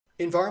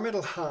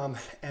Environmental harm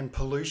and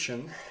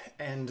pollution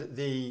and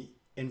the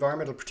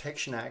Environmental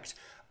Protection Act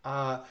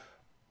are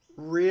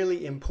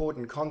really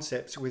important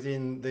concepts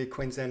within the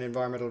Queensland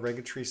environmental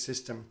regulatory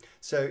system.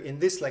 So in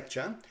this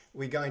lecture,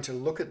 we're going to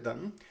look at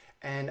them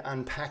and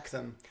unpack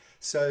them.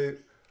 So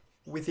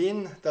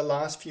within the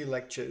last few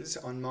lectures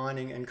on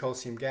mining and coal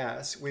seam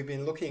gas, we've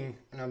been looking,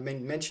 and I've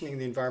been mentioning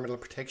the Environmental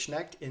Protection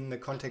Act in the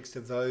context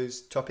of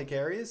those topic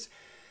areas.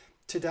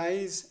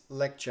 Today's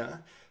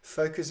lecture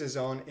focuses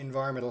on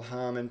environmental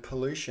harm and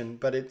pollution,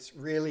 but it's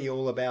really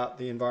all about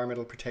the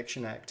Environmental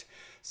Protection Act.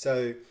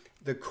 So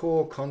the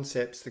core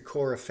concepts, the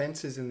core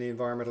offences in the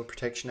Environmental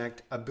Protection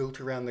Act are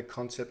built around the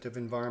concept of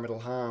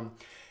environmental harm.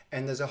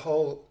 And there's a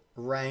whole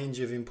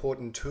range of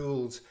important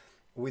tools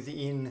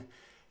within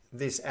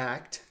this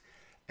act.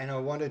 And I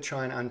want to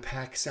try and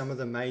unpack some of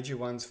the major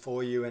ones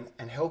for you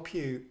and help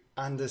you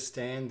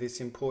understand this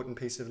important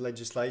piece of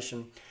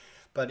legislation.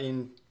 But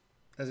in,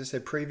 as I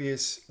said,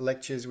 previous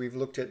lectures, we've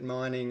looked at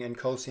mining and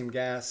coal seam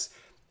gas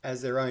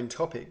as their own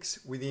topics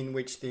within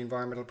which the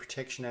Environmental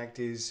Protection Act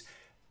is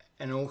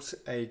and also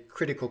a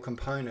critical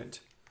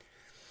component.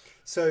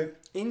 So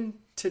in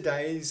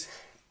today's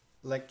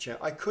lecture,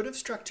 I could have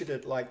structured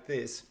it like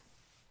this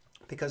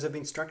because I've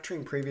been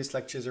structuring previous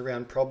lectures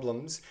around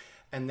problems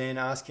and then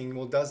asking,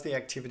 well, does the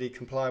activity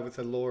comply with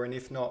the law? And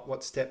if not,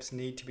 what steps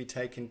need to be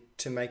taken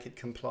to make it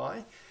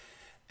comply?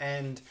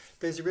 And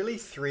there's really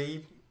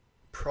three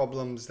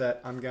problems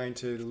that I'm going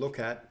to look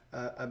at.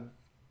 A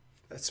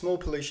small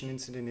pollution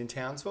incident in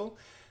Townsville,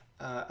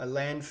 a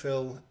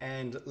landfill,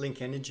 and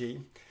Link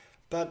Energy.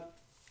 But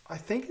I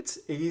think it's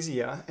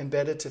easier and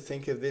better to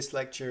think of this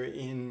lecture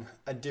in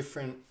a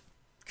different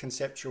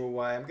conceptual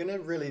way. I'm going to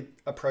really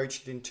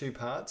approach it in two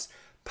parts.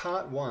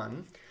 Part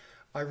one,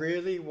 I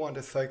really want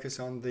to focus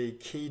on the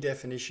key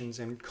definitions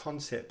and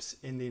concepts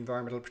in the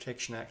Environmental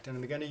Protection Act. And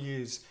I'm going to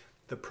use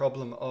the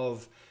problem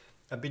of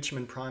a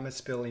bitumen primer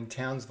spill in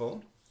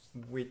Townsville,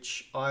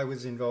 which I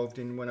was involved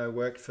in when I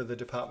worked for the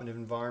Department of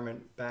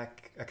Environment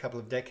back a couple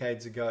of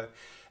decades ago.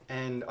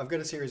 And I've got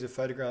a series of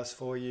photographs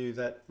for you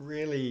that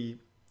really,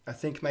 I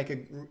think, make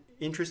an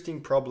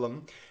interesting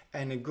problem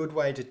and a good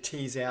way to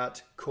tease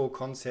out core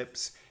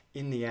concepts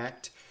in the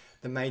Act,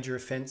 the major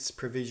offence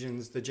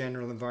provisions, the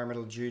general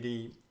environmental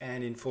duty,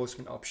 and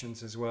enforcement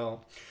options as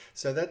well.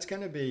 So that's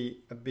going to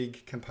be a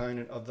big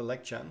component of the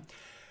lecture.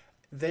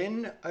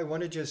 Then I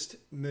want to just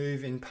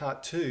move in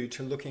part two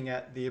to looking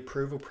at the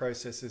approval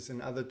processes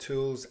and other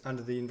tools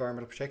under the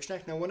Environmental Protection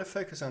Act. And I want to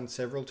focus on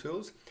several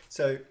tools.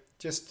 So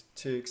just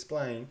to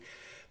explain,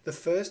 the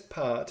first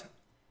part,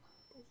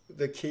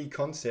 the key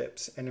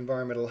concepts and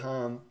environmental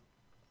harm,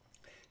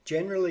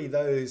 generally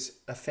those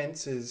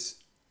offences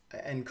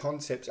and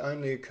concepts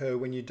only occur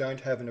when you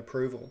don't have an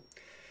approval.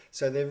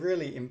 So they're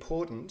really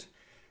important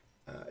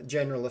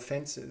general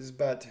offences,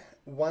 but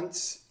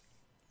once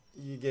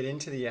you get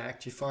into the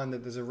Act, you find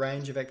that there's a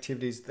range of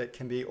activities that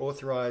can be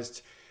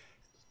authorised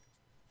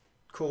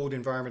called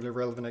environmentally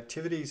relevant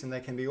activities, and they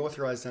can be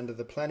authorised under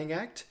the Planning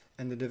Act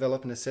and the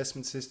Development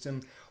Assessment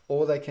System,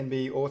 or they can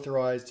be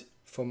authorised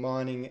for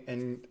mining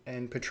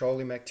and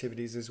petroleum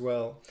activities as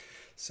well.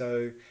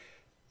 So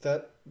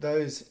that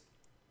those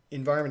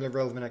environmentally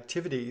relevant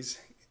activities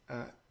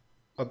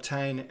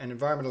obtain an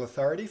environmental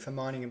authority for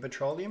mining and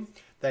petroleum.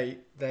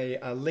 They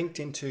are linked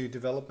into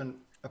development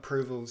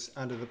approvals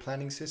under the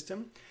planning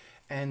system,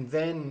 and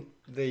then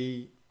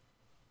the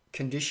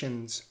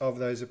conditions of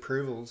those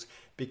approvals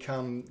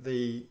become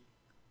the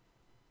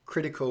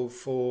critical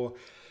for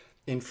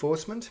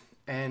enforcement,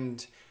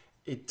 and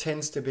it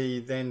tends to be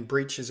then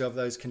breaches of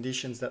those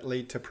conditions that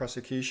lead to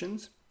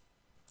prosecutions.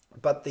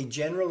 But the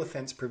general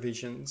offence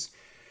provisions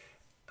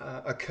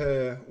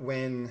occur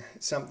when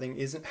something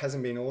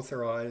hasn't been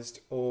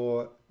authorised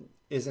or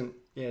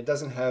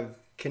doesn't have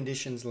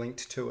conditions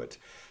linked to it.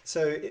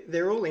 So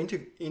they're all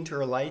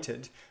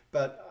interrelated,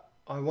 but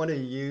I want to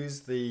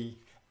use the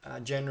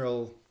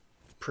general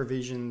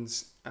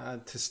provisions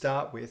to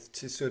start with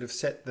to sort of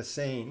set the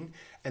scene,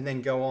 and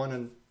then go on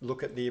and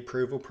look at the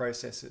approval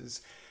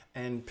processes,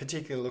 and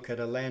particularly look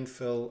at a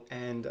landfill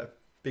and a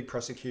big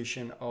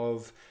prosecution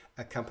of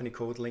a company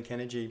called Link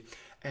Energy.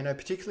 And I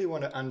particularly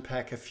want to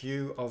unpack a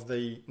few of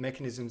the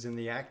mechanisms in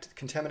the Act: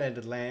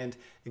 contaminated land,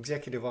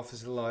 executive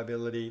officer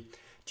liability,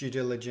 due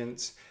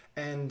diligence,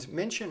 and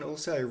mention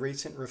also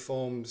recent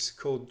reforms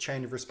called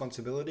chain of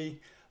responsibility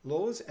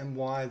laws and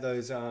why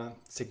those are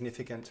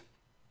significant.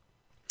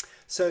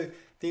 So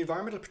the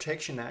Environmental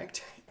Protection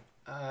Act,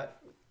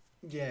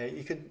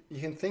 you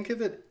can think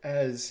of it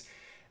as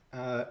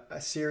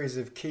a series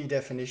of key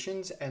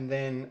definitions and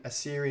then a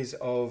series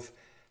of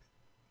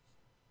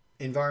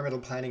environmental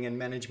planning and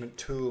management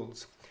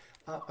tools.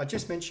 I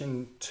just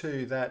mentioned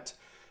too that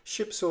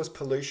ship source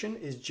pollution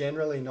is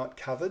generally not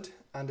covered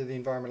under the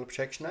Environmental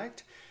Protection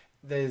Act.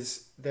 There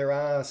is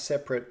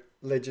separate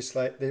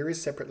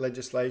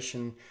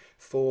legislation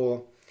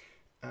for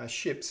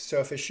ships. So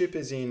if a ship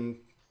is in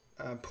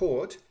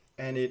port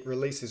and it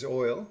releases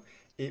oil,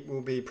 it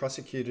will be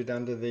prosecuted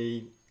under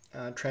the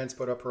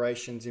Transport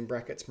Operations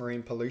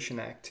 (Marine Pollution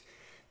Act,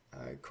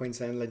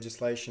 Queensland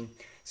legislation.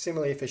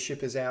 Similarly, if a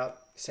ship is out,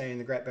 say in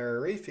the Great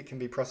Barrier Reef, it can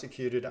be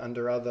prosecuted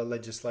under other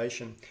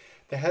legislation.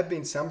 There have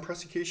been some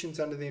prosecutions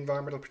under the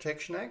Environmental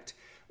Protection Act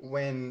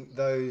when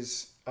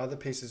those other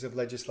pieces of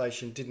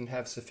legislation didn't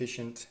have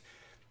sufficient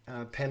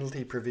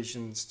penalty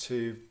provisions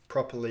to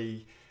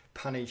properly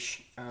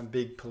punish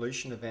big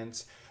pollution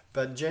events.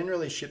 But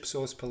generally ship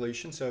source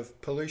pollution, so if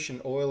pollution,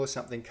 oil or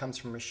something comes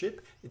from a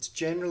ship, it's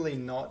generally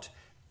not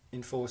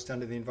enforced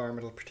under the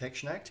Environmental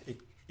Protection Act.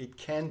 It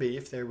can be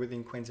if they're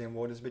within Queensland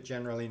waters, but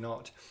generally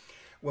not.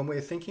 When we're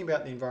thinking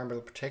about the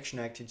Environmental Protection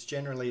Act, it's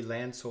generally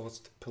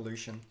land-sourced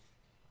pollution.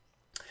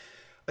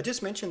 I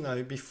just mentioned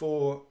though,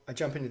 before I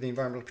jump into the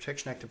Environmental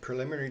Protection Act, a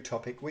preliminary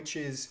topic, which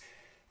is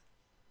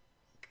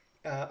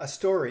a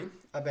story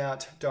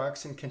about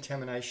dioxin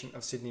contamination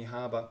of Sydney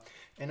Harbour.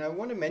 And I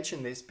want to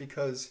mention this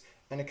because,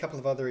 and a couple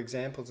of other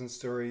examples and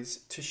stories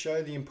to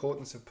show the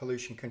importance of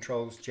pollution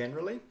controls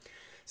generally.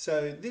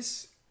 So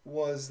this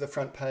was the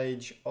front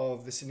page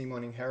of the Sydney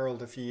Morning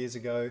Herald a few years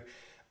ago.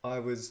 I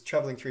was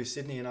travelling through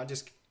Sydney and I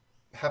just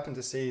happened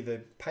to see the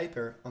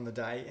paper on the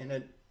day, and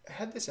it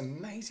had this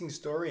amazing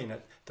story in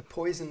it, the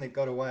poison that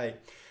got away.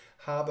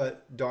 Harbour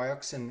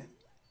dioxins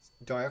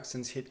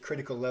hit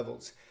critical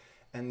levels.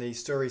 And the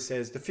story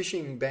says the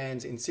fishing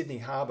bans in Sydney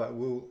Harbour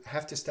will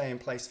have to stay in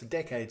place for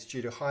decades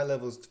due to high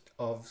levels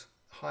of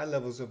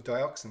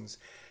dioxins,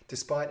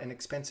 despite an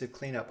expensive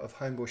cleanup of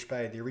Homebush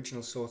Bay, the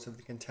original source of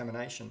the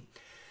contamination.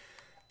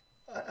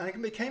 I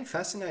became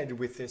fascinated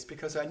with this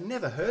because I'd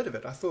never heard of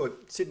it. I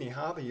thought Sydney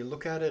Harbour, you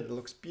look at it, it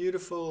looks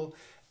beautiful,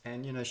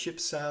 and you know,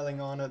 ships sailing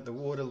on it, the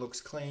water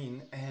looks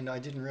clean, and I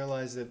didn't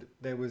realise that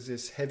there was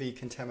this heavy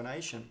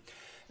contamination.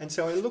 And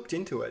so I looked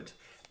into it,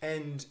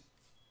 and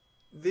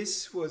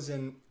this was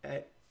an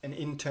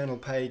internal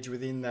page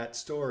within that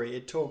story.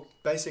 It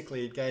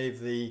basically gave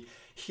the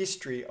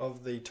history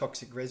of the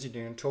toxic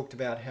residue and talked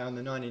about how in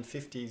the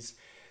 1950s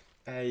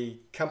a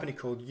company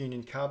called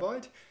Union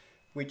Carbide,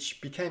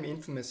 which became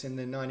infamous in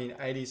the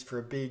 1980s for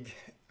a big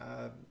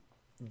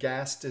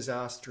gas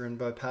disaster in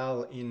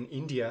Bhopal in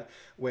India,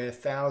 where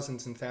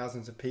thousands and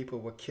thousands of people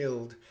were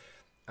killed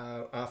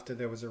after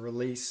there was a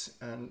release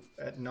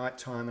at night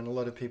time, and a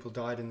lot of people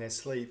died in their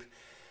sleep.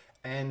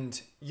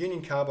 And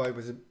Union Carbide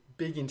was a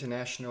big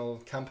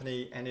international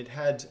company, and it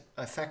had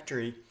a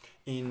factory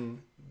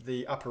in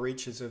the upper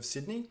reaches of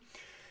Sydney,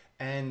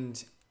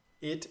 and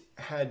it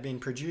had been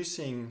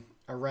producing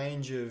a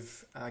range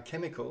of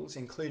chemicals,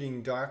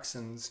 including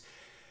dioxins,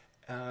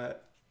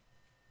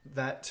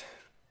 that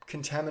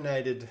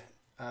contaminated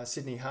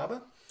Sydney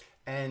Harbour.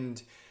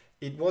 And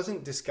it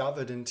wasn't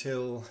discovered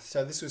until,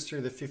 so this was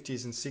through the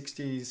 50s and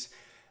 60s.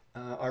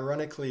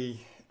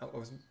 Ironically,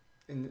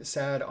 in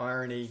sad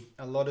irony,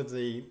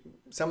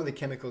 some of the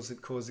chemicals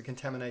that caused the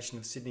contamination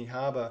of Sydney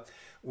Harbour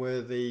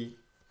were the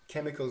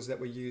chemicals that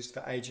were used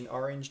for Agent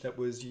Orange, that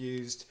was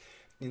used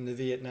in the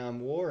Vietnam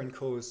War and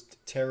caused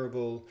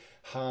terrible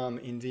harm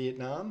in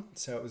Vietnam.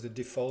 So it was a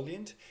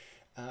defoliant,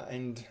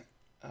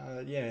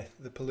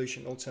 the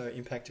pollution also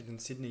impacted in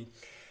Sydney.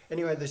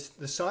 Anyway,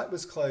 the site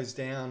was closed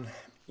down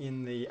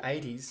in the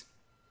 80s,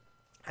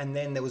 and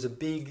then there was a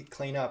big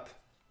cleanup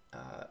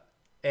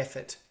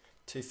effort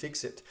to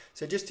fix it.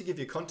 So just to give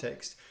you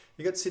context,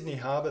 you've got Sydney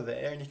Harbour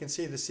there, and you can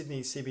see the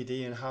Sydney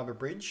CBD and Harbour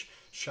Bridge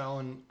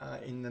shown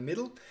in the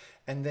middle.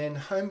 And then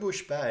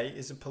Homebush Bay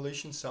is a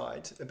pollution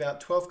site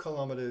about 12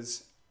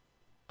 kilometres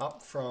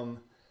up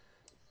from,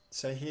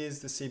 so here's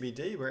the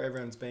CBD where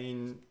everyone's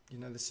been, you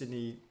know, the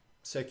Sydney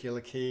Circular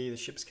Quay, the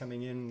ships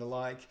coming in and the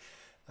like,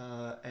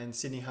 and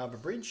Sydney Harbour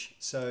Bridge.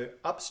 So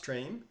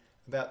upstream,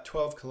 about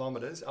 12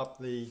 kilometres up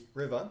the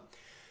river,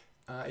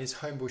 is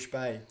Homebush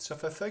Bay. So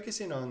if I focus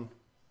in on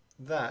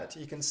that,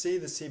 you can see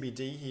the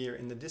CBD here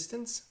in the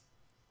distance,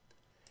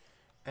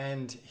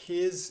 and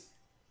here's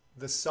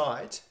the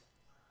site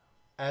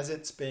as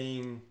it's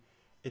been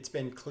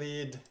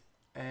cleared,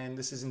 and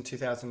this is in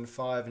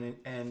 2005,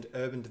 and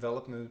urban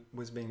development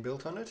was being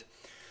built on it.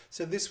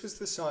 So this was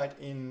the site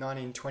in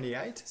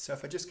 1928. So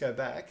if I just go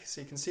back, so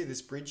you can see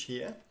this bridge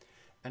here,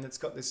 and it's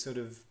got this sort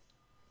of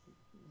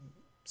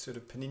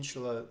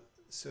peninsula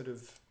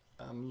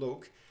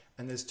look,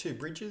 and there's two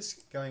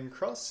bridges going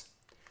across.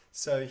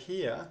 So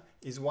here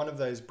is one of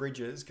those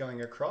bridges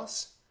going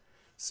across.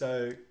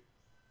 So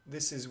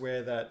this is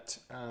where that,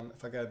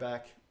 if I go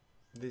back,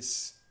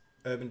 this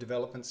urban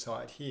development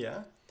site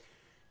here,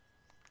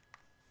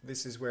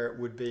 this is where it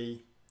would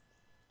be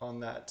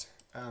on that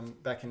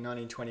back in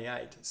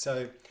 1928.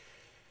 So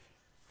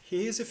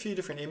here's a few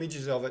different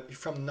images of it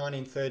from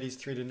 1930s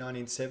through to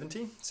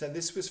 1970. So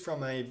this was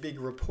from a big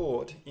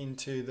report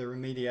into the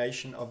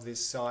remediation of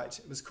this site.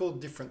 It was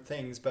called different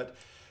things, but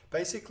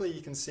basically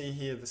you can see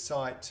here the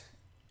site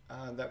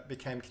that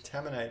became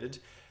contaminated,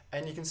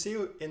 and you can see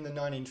in the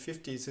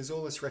 1950s there's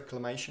all this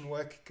reclamation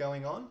work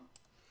going on,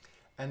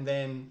 and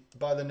then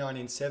by the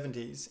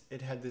 1970s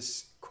it had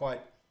this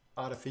quite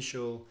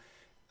artificial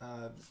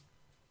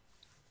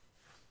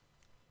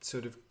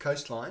sort of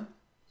coastline,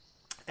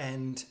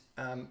 and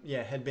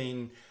had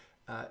been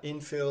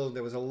infilled.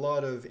 There was a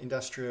lot of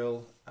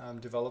industrial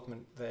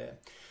development there.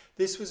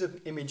 This was an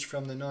image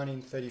from the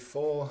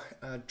 1934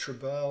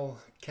 Trubel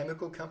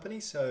Chemical Company.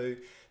 So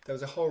there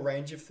was a whole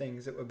range of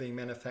things that were being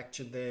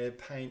manufactured there,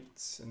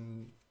 paints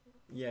and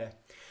yeah.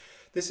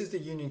 This is the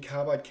Union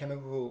Carbide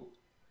Chemical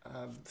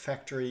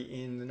factory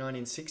in the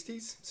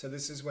 1960s. So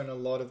this is when a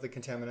lot of the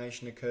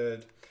contamination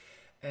occurred.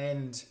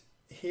 And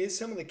here's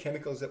some of the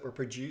chemicals that were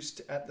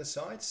produced at the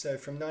site. So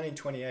from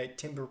 1928,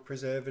 timber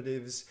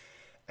preservatives,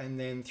 and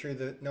then through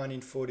the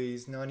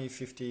 1940s,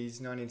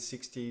 1950s,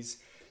 1960s,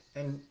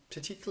 and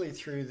particularly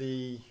through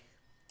the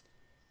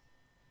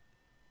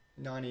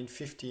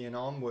 1950 and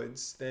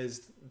onwards,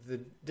 there's the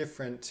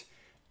different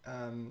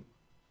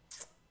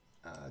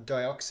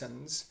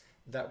dioxins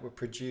that were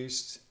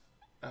produced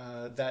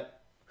that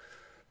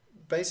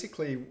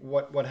basically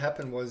what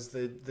happened was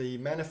the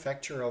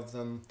manufacture of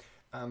them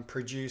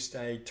produced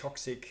a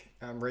toxic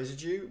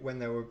residue when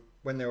they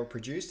were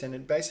produced, and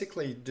it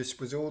basically just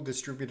was all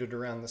distributed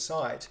around the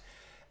site,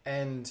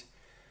 and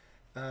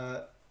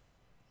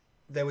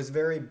there was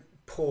very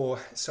poor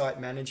site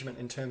management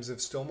in terms of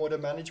stormwater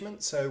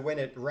management. So when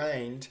it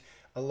rained,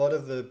 a lot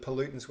of the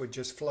pollutants would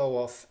just flow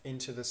off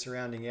into the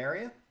surrounding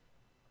area.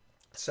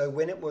 So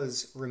when it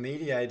was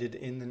remediated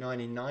in the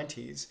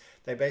 1990s,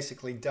 they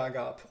basically dug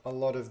up a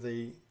lot of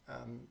the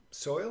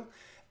soil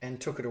and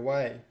took it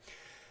away.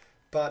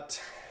 An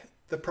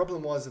The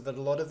problem was that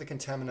a lot of the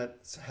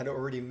contaminants had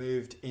already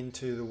moved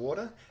into the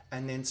water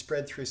and then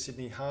spread through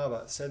Sydney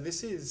Harbour. So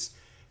this is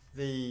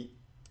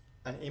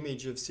an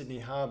image of Sydney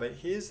Harbour.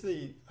 Here's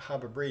the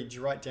harbour bridge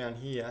right down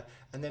here,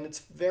 and then it's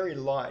very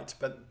light,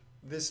 but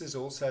this is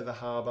also the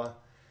harbour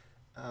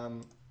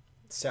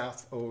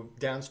south or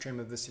downstream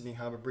of the Sydney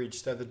Harbour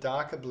Bridge. So the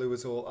darker blue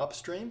is all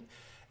upstream,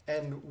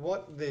 and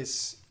what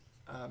this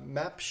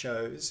map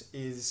shows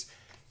is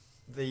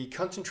the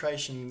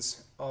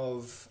concentrations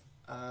of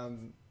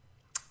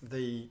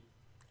the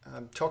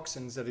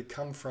toxins that had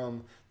come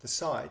from the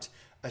site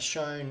are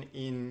shown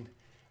in,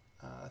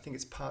 I think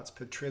it's parts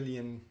per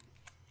trillion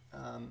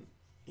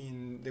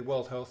in the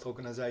World Health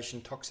Organization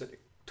toxic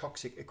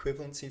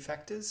equivalency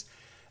factors.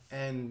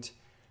 And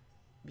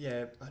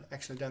yeah, I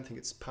actually don't think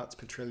it's parts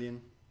per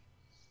trillion.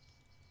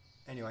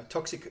 Anyway,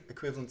 toxic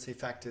equivalency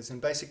factors, and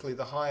basically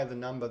the higher the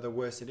number, the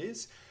worse it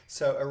is.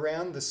 So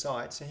around the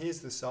site, so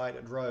here's the site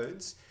at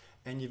Rhodes,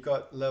 and you've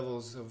got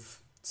levels of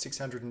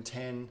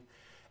 610,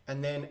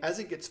 and then as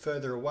it gets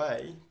further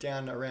away,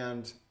 down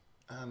around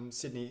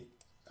Sydney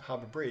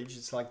Harbour Bridge,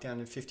 it's like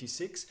down in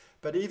 56,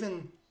 but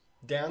even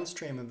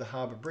downstream of the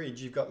Harbour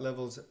Bridge, you've got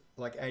levels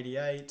like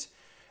 88,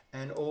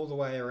 and all the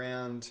way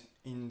around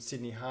in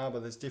Sydney Harbour,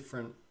 there's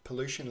different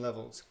pollution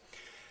levels.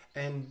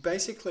 And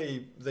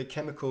basically the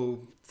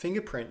chemical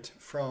fingerprint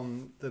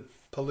from the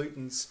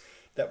pollutants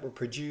that were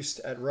produced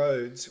at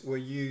Rhodes were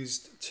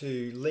used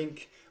to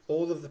link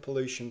all of the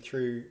pollution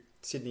through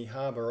Sydney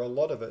Harbour, or a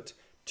lot of it,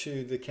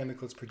 to the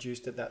chemicals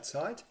produced at that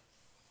site.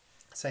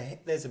 So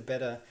there's a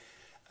better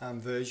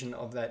version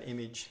of that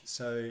image.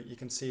 So you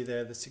can see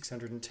there the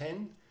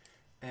 610,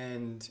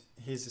 and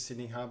here's the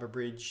Sydney Harbour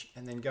Bridge,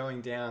 and then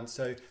going down.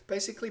 So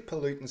basically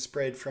pollutants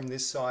spread from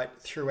this site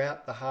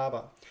throughout the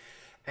harbour,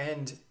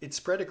 and it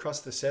spread across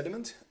the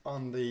sediment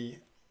on the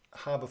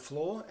harbour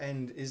floor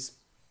and is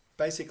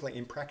basically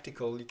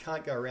impractical. You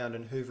can't go around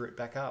and hoover it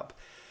back up.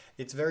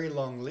 It's very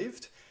long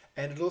lived,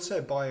 and it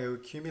also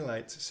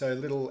bioaccumulates. So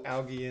little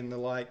algae and the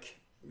like,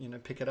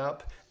 pick it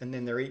up, and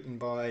then they're eaten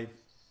by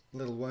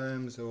little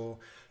worms or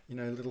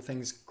little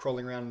things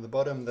crawling around in the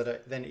bottom that are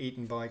then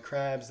eaten by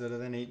crabs, that are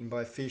then eaten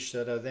by fish,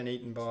 that are then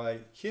eaten by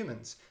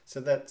humans. So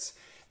that's,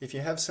 if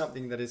you have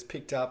something that is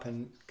picked up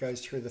and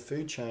goes through the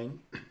food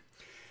chain,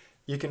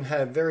 you can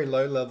have very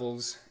low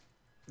levels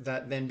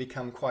that then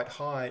become quite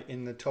high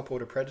in the top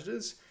order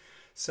predators.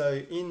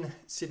 So in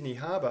Sydney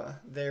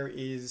Harbour,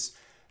 there's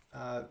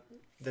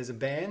a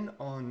ban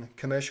on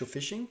commercial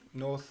fishing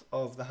north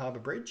of the Harbour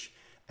Bridge,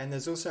 and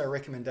there's also a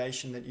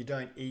recommendation that you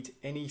don't eat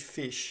any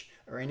fish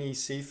or any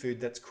seafood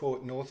that's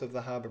caught north of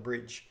the Harbour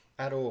Bridge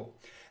at all.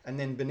 And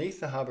then beneath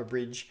the Harbour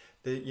Bridge,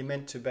 you're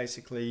meant to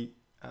basically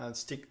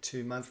stick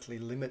to monthly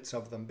limits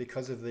of them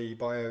because of the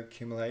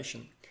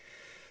bioaccumulation.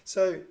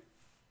 So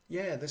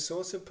yeah, the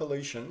source of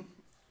pollution,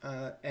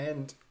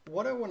 and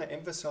what I want to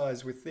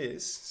emphasize with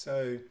this,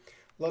 so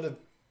a lot of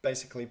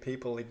basically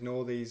people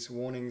ignore these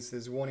warnings.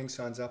 There's warning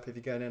signs up if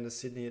you go down to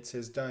Sydney. It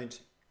says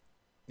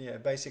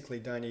basically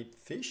don't eat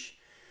fish.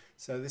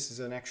 So this is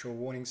an actual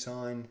warning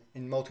sign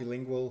in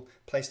multilingual,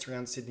 placed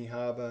around Sydney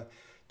Harbour.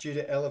 Due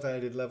to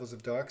elevated levels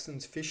of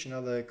dioxins, fish and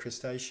other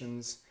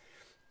crustaceans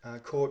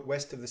caught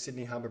west of the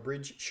Sydney Harbour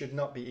Bridge should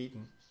not be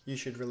eaten. You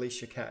should release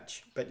your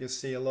catch. But you'll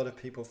see a lot of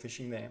people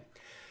fishing there.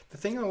 The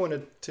thing I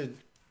wanted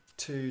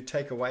to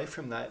take away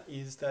from that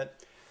is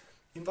that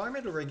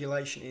environmental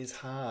regulation is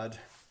hard.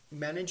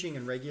 Managing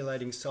and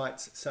regulating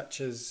sites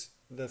such as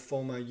the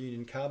former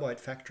Union Carbide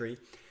factory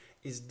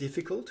is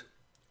difficult,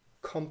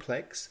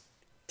 complex,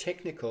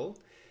 technical,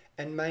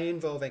 and may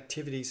involve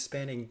activities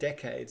spanning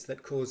decades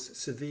that cause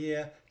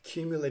severe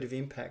cumulative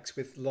impacts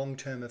with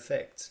long-term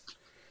effects.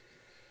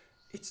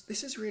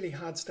 This is really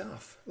hard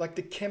stuff. Like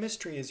the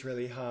chemistry is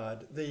really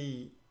hard.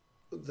 The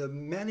the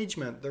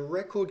management, the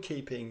record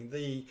keeping,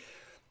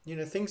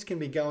 things can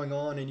be going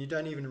on and you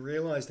don't even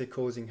realize they're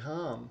causing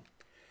harm.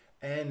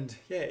 And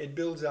yeah, it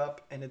builds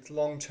up and it's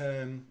long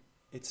term.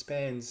 It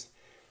spans,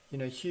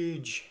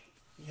 huge,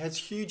 it has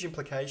huge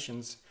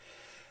implications.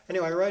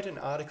 Anyway, I wrote an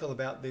article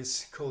about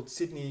this called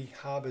Sydney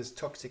Harbour's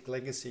Toxic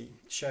Legacy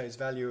Shows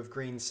Value of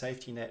Green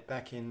Safety Net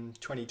back in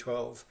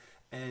 2012.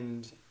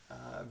 And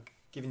I've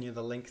given you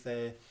the link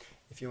there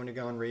if you want to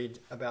go and read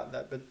about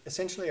that. But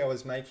essentially I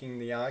was making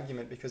the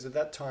argument because at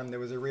that time there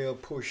was a real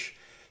push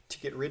to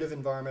get rid of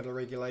environmental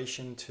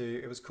regulation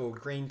it was called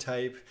green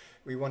tape.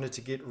 We wanted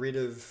to get rid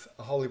of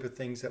a whole heap of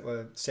things that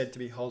were said to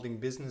be holding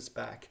business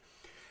back.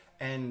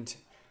 And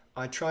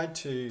I tried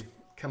to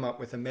come up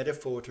with a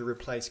metaphor to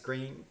replace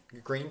green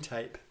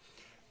tape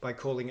by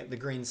calling it the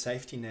green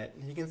safety net.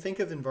 And you can think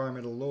of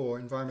environmental law,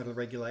 environmental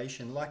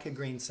regulation like a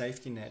green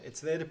safety net. It's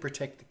there to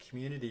protect the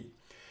community.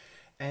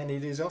 And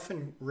it is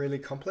often really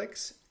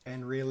complex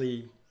and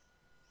really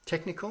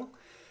technical,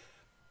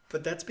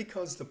 but that's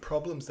because the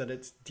problems that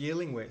it's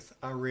dealing with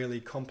are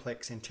really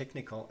complex and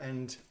technical.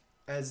 And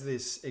as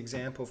this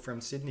example from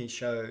Sydney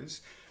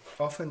shows,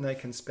 often they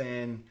can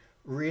span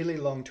really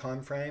long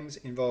time frames,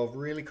 involve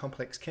really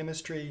complex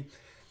chemistry,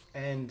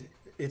 and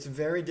it's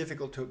very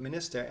difficult to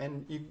administer.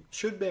 And you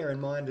should bear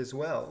in mind as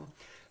well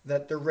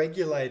that the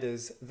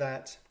regulators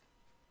that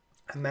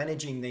are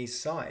managing these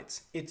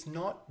sites, it's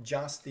not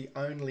just the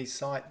only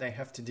site they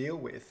have to deal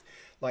with.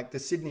 Like the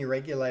Sydney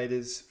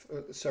regulators,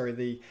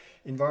 the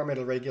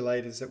environmental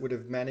regulators that would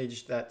have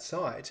managed that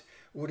site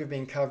would have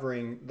been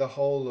covering the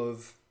whole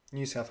of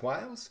New South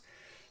Wales.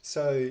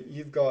 So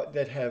you've got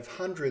that have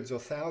hundreds or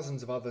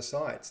thousands of other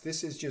sites.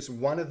 This is just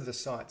one of the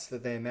sites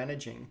that they're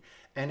managing.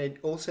 And it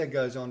also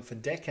goes on for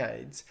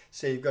decades.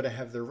 So you've got to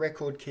have the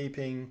record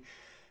keeping,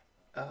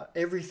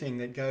 everything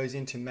that goes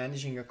into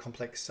managing a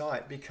complex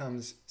site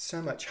becomes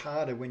so much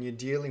harder when you're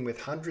dealing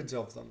with hundreds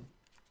of them.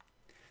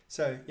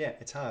 So yeah,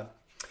 it's hard.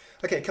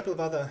 Okay, a couple of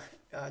other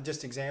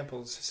just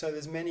examples. So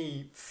there's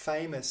many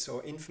famous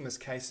or infamous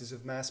cases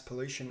of mass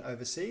pollution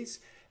overseas,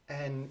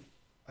 and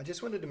I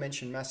just wanted to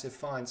mention massive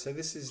fines. So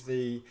this is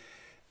the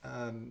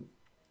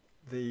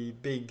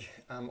big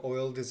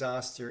oil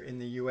disaster in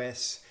the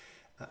US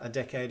a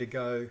decade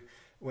ago,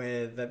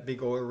 where that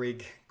big oil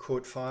rig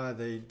caught fire,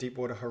 the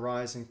Deepwater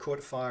Horizon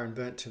caught fire and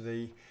burnt to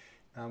the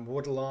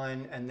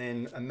waterline, and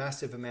then a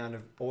massive amount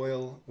of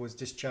oil was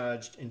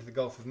discharged into the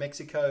Gulf of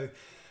Mexico.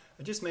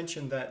 I just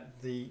mentioned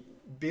that the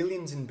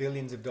billions and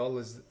billions of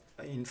dollars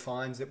in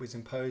fines that was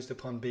imposed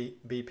upon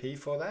BP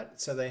for that.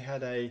 So they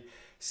had a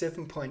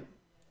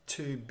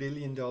 $7.2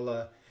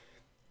 billion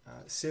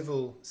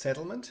civil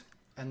settlement,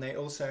 and they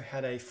also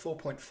had a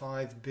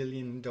 $4.5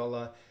 billion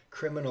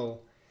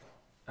criminal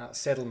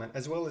settlement,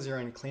 as well as their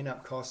own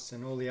cleanup costs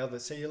and all the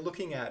others. So you're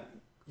looking at,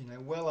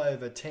 well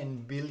over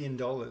 $10 billion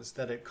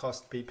that it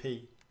cost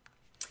BP.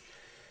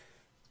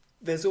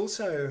 There's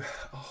also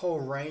a whole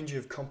range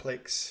of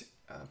complex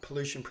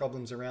pollution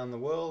problems around the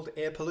world.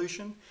 Air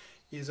pollution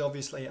is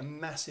obviously a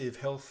massive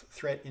health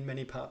threat in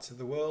many parts of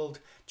the world.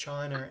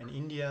 China and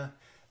India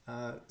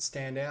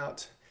stand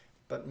out,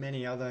 but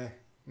many other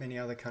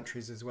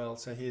countries as well.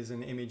 So here's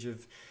an image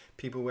of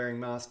people wearing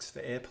masks for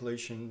air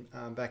pollution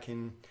back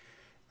in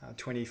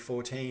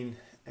 2014,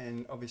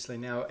 and obviously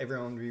now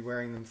everyone will be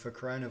wearing them for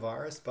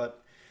coronavirus.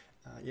 But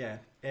yeah,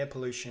 air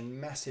pollution,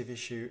 massive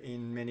issue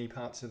in many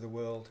parts of the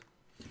world.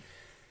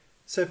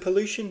 So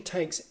pollution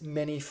takes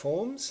many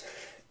forms,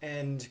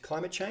 and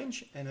climate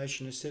change and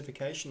ocean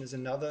acidification is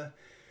another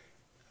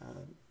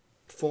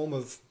form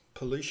of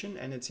pollution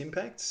and its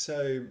impacts.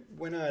 So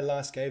when I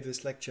last gave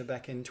this lecture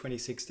back in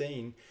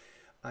 2016,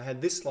 I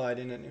had this slide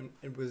in it, and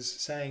it was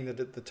saying that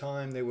at the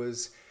time there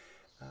was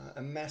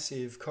a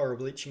massive coral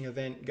bleaching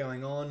event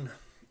going on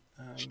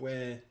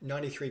where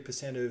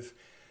 93% of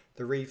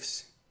the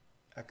reefs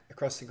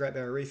across the Great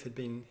Barrier Reef had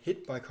been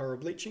hit by coral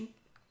bleaching.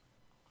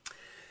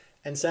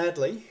 And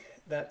sadly,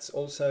 that's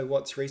also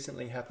what's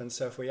recently happened.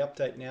 So if we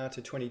update now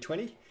to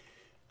 2020,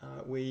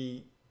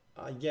 we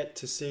are yet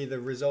to see the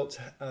results,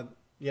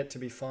 yet to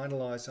be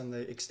finalised on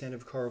the extent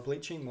of coral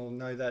bleaching. We'll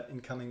know that in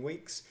coming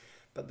weeks.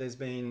 But there's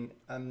been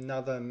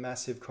another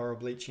massive coral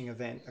bleaching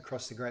event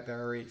across the Great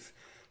Barrier Reef.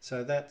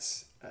 So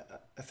that's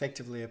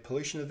effectively a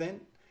pollution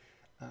event,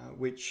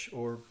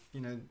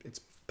 it's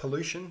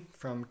pollution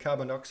from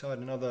carbon dioxide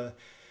and other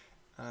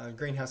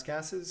greenhouse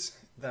gases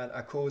that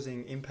are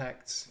causing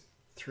impacts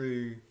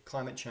through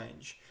climate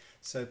change.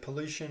 So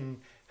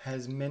pollution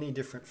has many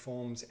different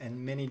forms and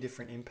many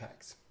different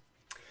impacts.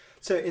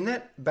 So in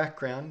that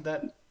background,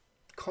 that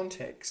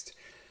context,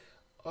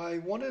 I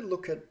want to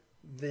look at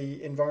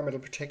the Environmental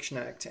Protection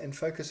Act and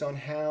focus on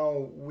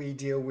how we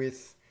deal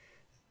with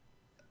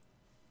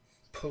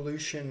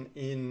pollution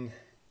in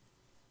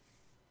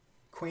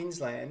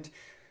Queensland.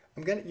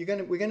 We're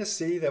going to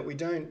see that we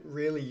don't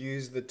really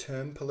use the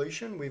term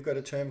pollution. We've got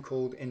a term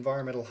called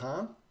environmental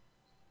harm,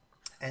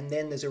 and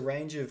then there's a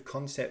range of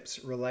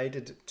concepts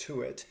related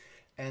to it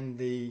and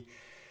the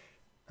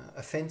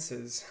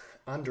offences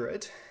under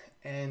it,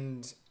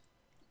 and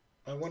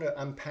I want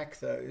to unpack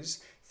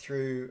those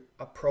through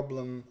a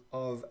problem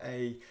of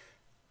a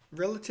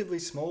relatively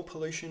small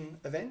pollution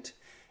event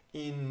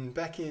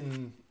back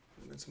in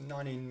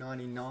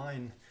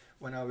 1999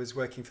 when I was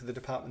working for the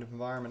Department of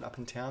Environment up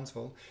in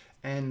Townsville.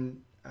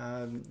 And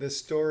the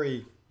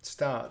story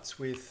starts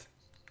with,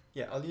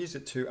 I'll use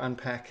it to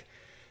unpack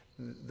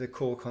the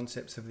core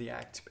concepts of the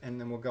Act, and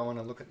then we'll go on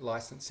and look at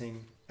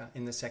licensing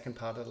in the second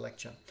part of the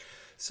lecture.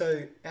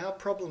 So our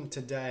problem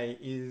today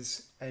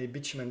is a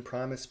bitumen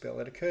primer spill.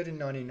 It occurred in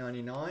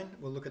 1999.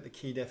 We'll look at the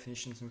key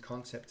definitions and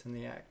concepts in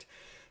the Act.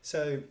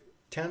 So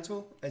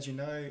Townsville, as you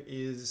know,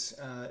 is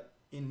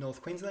in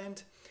North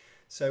Queensland.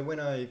 So when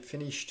I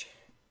finished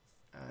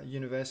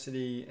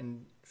university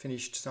and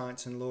finished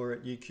science and law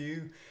at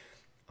UQ,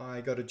 I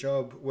got a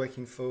job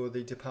working for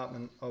the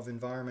Department of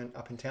Environment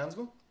up in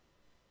Townsville.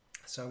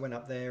 So I went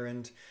up there,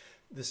 and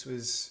this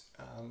was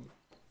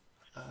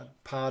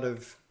part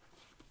of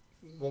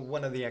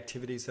one of the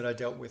activities that I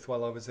dealt with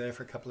while I was there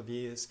for a couple of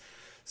years.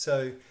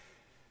 So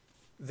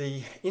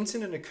the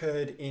incident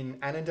occurred in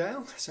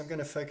Annandale, so I'm going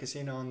to focus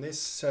in on this.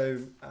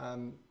 So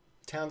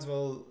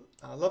Townsville,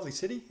 a lovely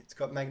city. It's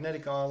got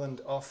Magnetic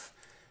Island off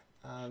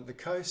the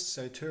coast,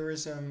 so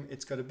tourism.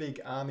 It's got a big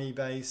army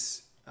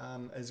base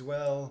as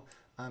well,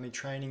 army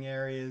training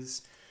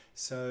areas.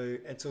 So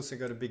it's also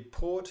got a big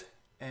port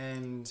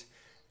and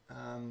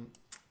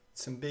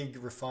some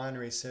big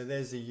refineries. So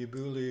there's the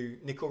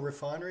Ubulu nickel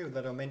refinery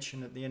that I'll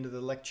mention at the end of the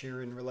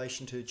lecture in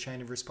relation to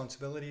chain of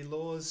responsibility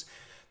laws.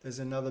 There's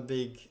another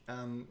big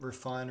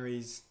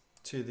refineries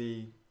to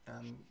the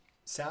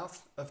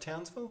south of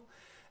Townsville,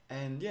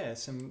 and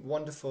some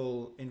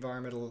wonderful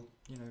environmental,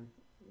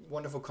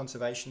 wonderful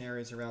conservation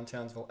areas around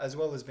Townsville, as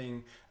well as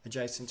being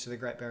adjacent to the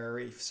Great Barrier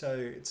Reef. So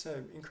it's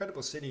an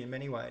incredible city in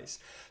many ways.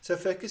 So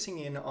focusing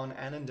in on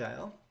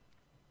Annandale,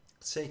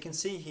 so you can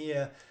see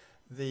here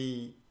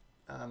the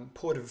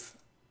port of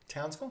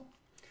Townsville,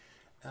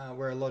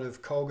 where a lot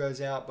of coal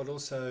goes out, but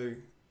also,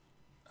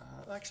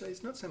 actually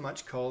it's not so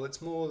much coal, it's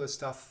more the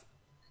stuff,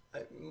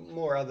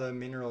 more other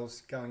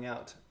minerals going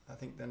out, I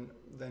think,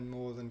 than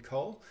more than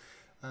coal.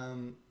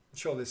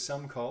 Sure, there's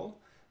some coal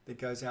that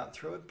goes out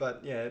through it,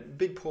 but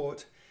big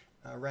port,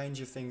 a range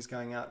of things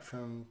going out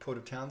from Port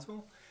of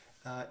Townsville.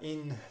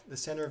 In the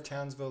centre of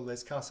Townsville,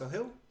 there's Castle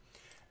Hill,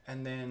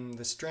 and then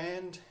the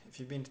Strand. If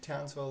you've been to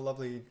Townsville,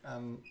 lovely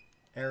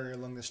area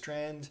along the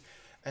Strand.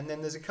 And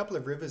then there's a couple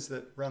of rivers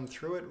that run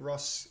through it,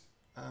 Ross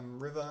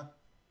River,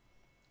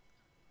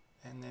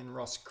 and then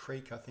Ross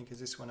Creek, I think, is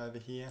this one over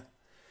here.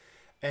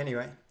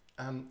 Anyway,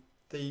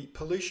 the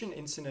pollution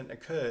incident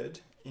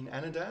occurred in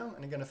Annandale,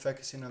 and I'm going to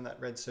focus in on that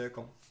red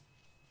circle.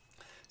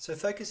 So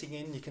focusing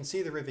in, you can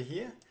see the river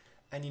here,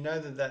 and you know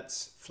that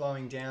that's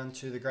flowing down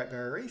to the Great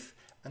Barrier Reef,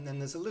 and then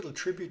there's a little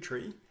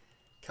tributary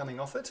coming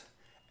off it,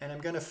 and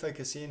I'm going to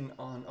focus in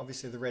on,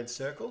 obviously, the red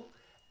circle.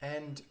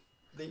 And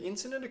the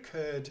incident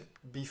occurred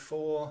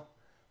before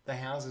the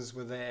houses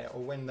were there,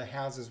 or when the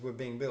houses were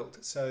being built.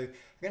 So I'm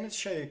going to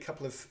show you a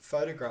couple of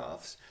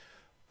photographs,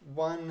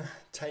 one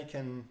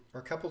taken,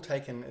 or a couple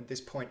taken at this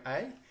point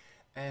A,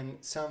 and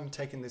some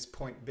taken this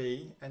point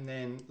B, and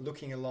then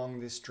looking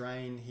along this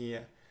drain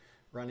here,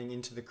 running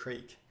into the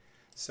creek.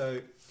 So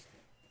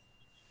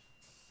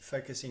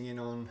focusing in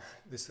on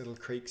this little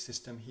creek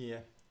system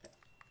here.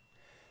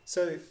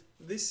 So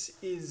this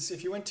is,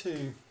 if you went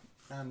to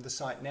the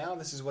site now,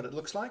 this is what it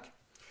looks like.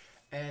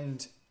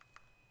 And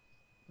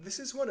this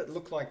is what it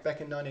looked like back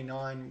in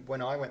 '99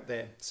 when I went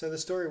there. So the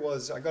story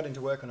was, I got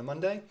into work on a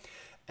Monday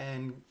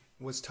and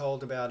was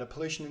told about a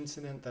pollution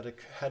incident that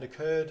had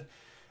occurred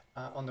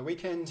on the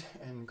weekend,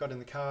 and got in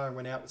the car and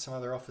went out with some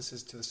other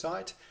officers to the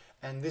site.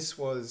 And this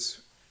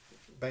was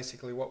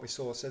basically what we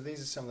saw. So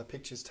these are some of the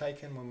pictures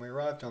taken when we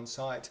arrived on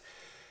site.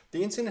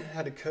 The incident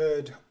had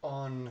occurred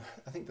on,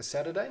 I think, the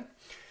Saturday.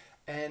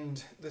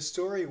 And the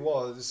story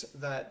was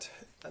that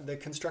the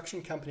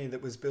construction company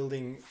that was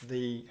building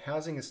the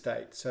housing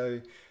estate, so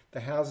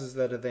the houses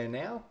that are there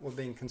now were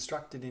being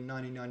constructed in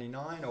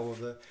 1999, or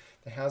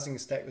the housing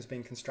estate was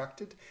being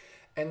constructed.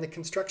 And the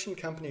construction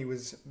company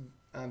was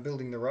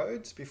building the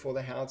roads before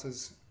the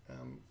houses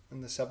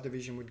and the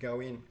subdivision would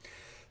go in.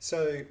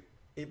 So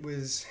it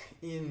was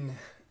in,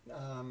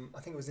 I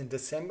think it was in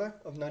December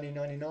of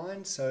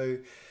 1999, so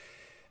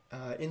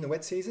in the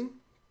wet season.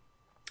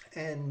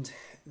 And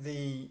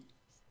the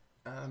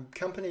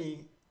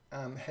company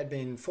had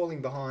been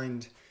falling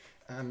behind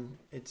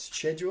its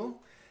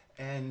schedule,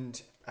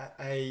 and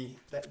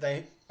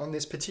on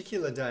this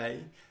particular day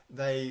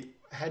they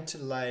had to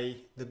lay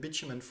the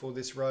bitumen for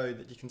this road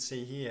that you can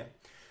see here.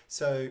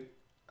 So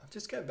I'll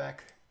just go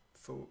back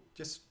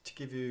just to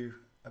give you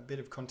a bit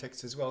of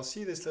context as well.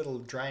 See this little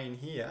drain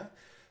here?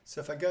 So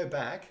if I go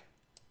back,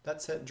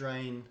 that's that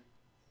drain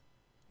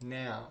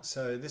now.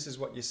 So this is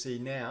what you see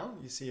now.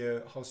 You see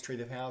a whole street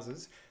of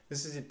houses.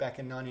 This is it back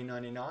in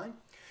 1999.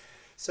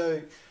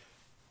 So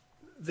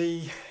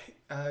the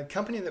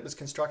company that was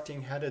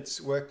constructing had its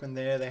workmen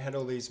there. They had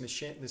all these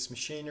this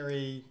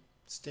machinery,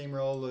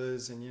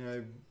 steamrollers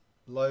and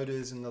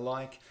loaders and the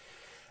like.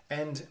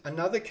 And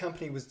another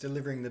company was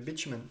delivering the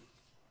bitumen.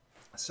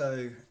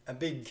 So a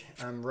big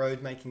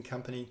road making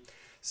company.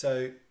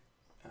 So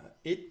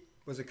it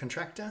was a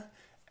contractor,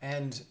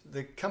 and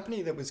the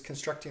company that was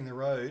constructing the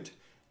road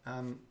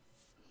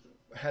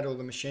had all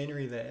the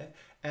machinery there,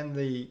 and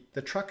the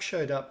truck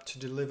showed up to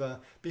deliver.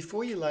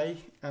 Before you lay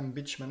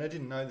bitumen, I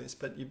didn't know this,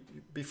 but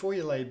before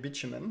you lay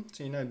bitumen,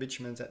 so you know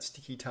bitumen's that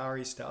sticky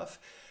tarry stuff,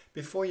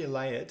 before you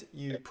lay it,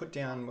 you put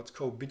down what's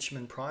called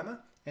bitumen primer,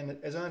 and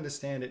as I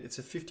understand it, it's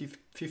a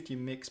 50-50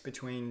 mix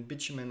between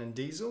bitumen and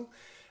diesel,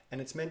 and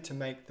it's meant to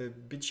make the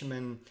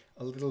bitumen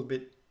a little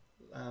bit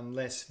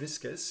less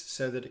viscous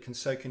so that it can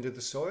soak into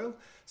the soil,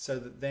 so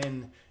that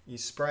then you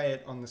spray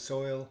it on the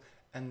soil,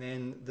 and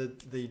then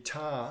the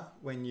tar,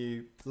 when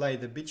you lay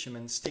the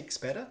bitumen, sticks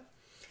better.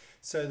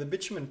 So the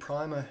bitumen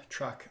primer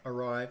truck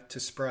arrived to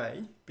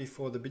spray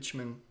before the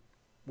bitumen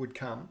would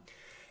come,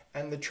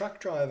 and the truck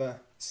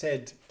driver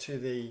said to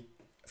the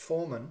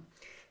foreman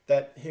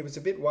that he was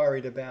a bit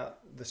worried about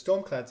the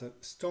storm clouds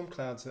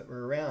that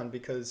were around,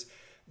 because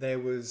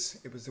it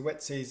was the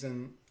wet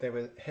season, there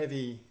were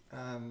heavy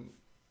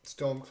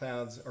storm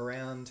clouds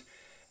around,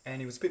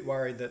 and he was a bit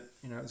worried that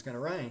it was going to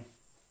rain.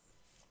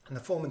 And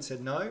the foreman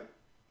said, no,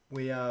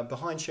 we are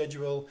behind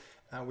schedule,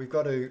 we've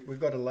got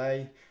to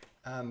lay,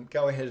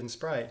 go ahead and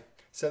spray.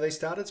 So they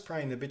started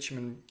spraying the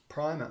bitumen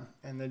primer,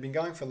 and they'd been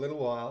going for a little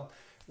while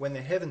when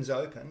the heavens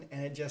opened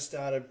and it just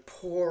started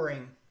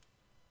pouring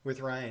with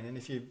rain. And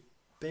if you've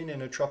been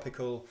in a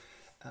tropical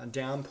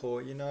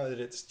downpour, you know that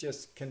it's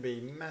just can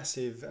be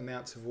massive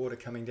amounts of water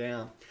coming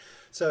down.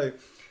 So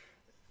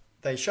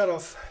they shut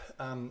off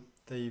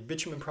the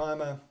bitumen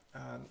primer,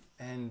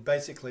 and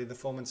basically the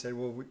foreman said,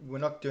 well, we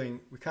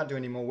can't do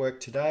any more work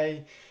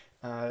today,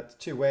 it's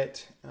too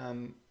wet.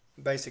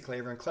 Basically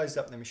everyone closed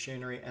up their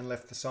machinery and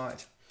left the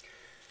site.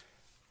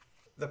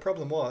 The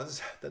problem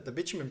was that the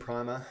bitumen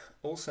primer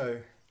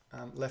also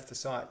left the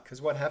site,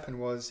 because what happened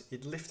was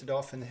it lifted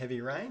off in the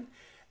heavy rain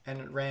and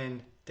it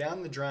ran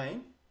down the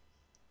drain,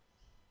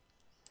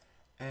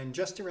 and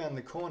just around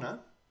the corner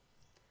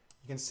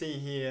you can see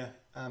here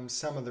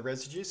some of the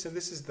residue. So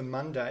this is the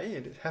Monday,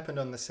 it happened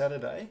on the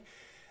Saturday,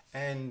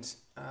 and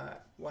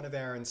one of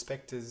our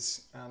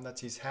inspectors,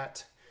 that's his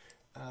hat,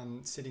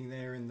 sitting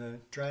there in the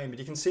drain, but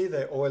you can see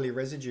the oily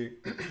residue.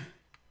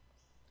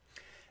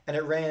 And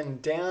it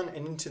ran down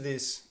and into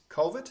this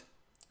culvert,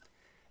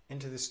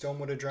 into the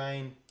stormwater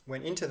drain,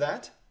 went into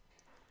that,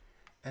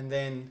 and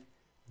then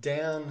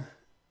down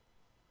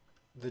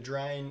the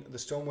drain, the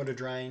stormwater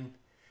drain.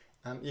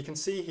 You can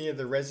see here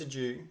the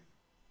residue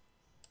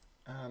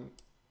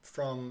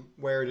from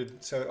where it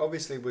had, so it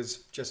obviously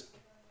was just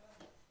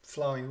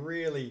flowing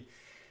really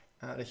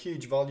at a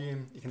huge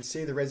volume. You can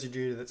see the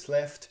residue that's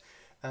left.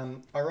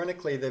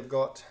 Ironically, they've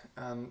got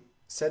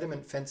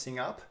sediment fencing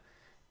up,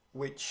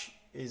 which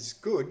is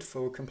good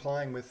for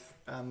complying with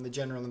the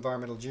general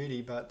environmental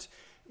duty, but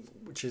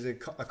which is a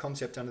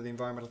concept under the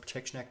Environmental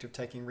Protection Act of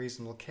taking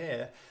reasonable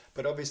care.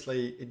 But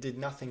obviously it did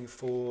nothing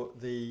for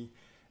the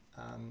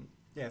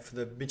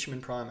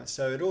bitumen primer.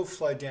 So it all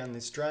flowed down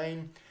this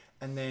drain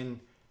and then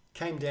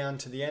came down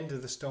to the end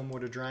of the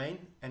stormwater drain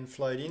and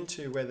flowed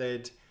into where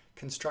they'd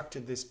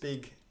constructed this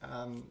big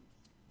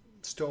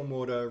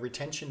stormwater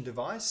retention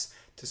device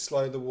to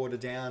slow the water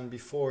down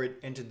before it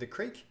entered the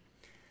creek.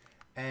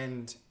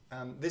 And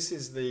this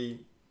is the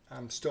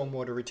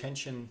stormwater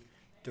retention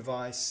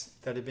device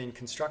that had been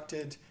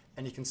constructed,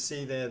 and you can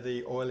see there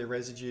the oily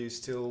residue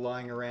still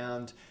lying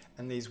around,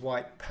 and these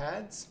white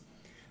pads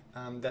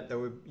that they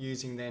were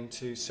using then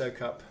to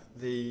soak up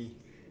the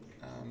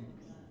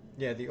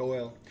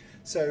oil.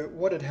 So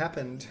what had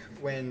happened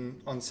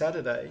on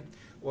Saturday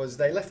was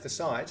they left the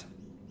site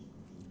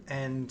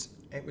and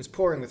it was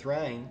pouring with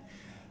rain,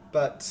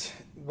 but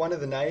one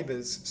of the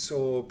neighbours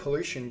saw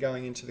pollution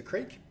going into the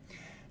creek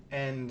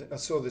and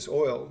saw this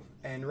oil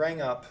and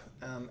rang up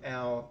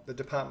the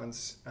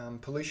department's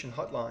pollution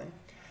hotline,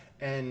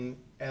 and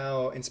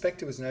our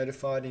inspector was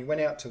notified, and he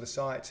went out to the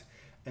site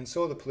and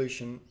saw the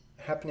pollution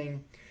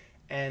happening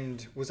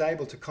and was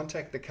able to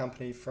contact the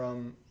company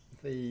from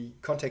the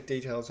contact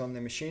details on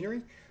their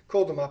machinery,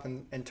 called them up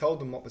and told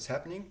them what was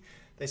happening.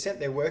 They sent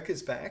their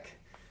workers back,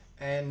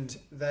 and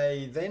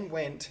they then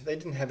they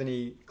didn't have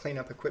any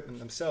cleanup equipment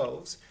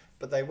themselves,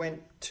 but they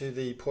went to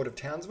the Port of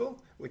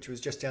Townsville, which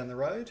was just down the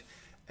road,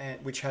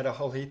 and which had a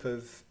whole heap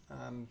of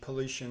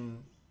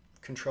pollution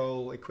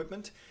control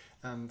equipment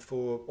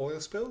for oil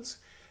spills.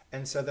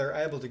 And so they're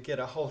able to get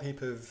a whole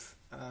heap of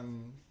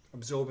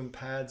absorbent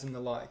pads and the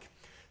like.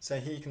 So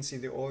here you can see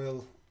the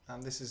oil.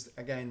 This is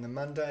again the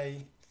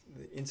Monday.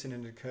 The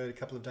incident occurred a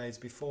couple of days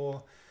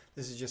before.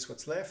 This is just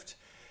what's left.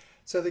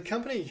 So the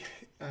company,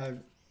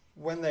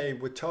 when they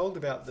were told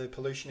about the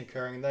pollution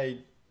occurring, they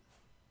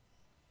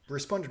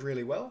responded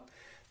really well.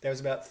 There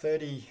was about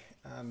 30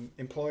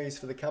 employees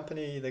for the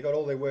company. They got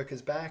all their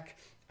workers back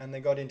and they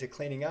got into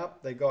cleaning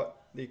up. They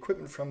got the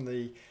equipment from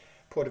the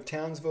Port of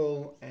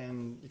Townsville,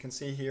 and you can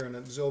see here an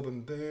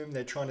absorbent boom.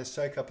 They're trying to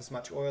soak up as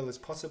much oil as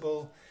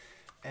possible,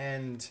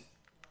 and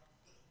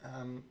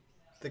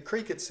the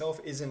creek itself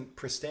isn't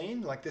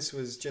pristine. Like, this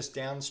was just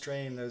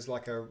downstream. There was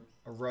like a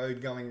a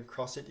road going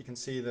across it. You can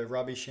see the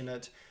rubbish in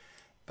it,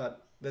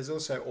 but there's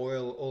also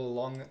oil all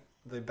along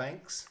the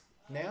banks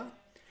now.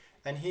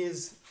 And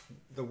here's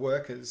the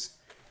workers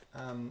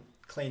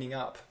cleaning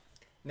up.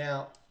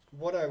 Now,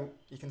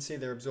 you can see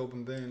they're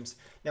absorbent booms.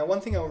 Now,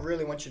 one thing I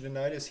really want you to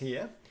notice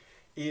here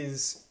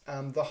is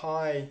the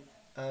high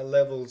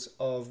levels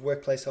of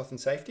workplace health and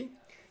safety.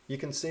 You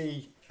can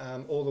see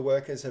all the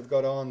workers have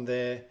got on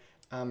their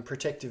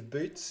protective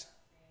boots,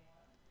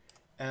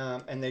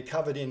 and they're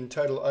covered in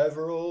total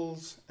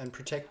overalls and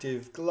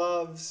protective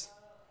gloves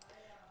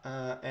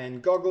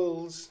and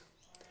goggles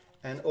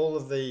and all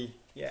of the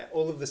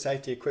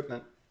safety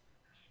equipment.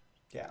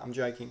 Yeah, I'm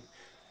joking.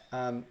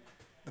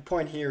 The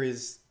point here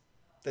is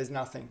there's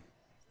nothing.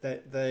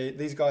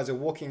 These guys are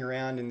walking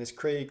around in this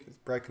creek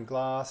with broken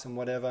glass and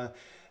whatever,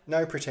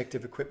 no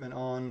protective equipment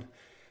on,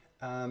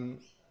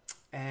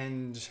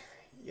 and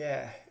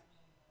yeah,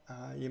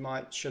 you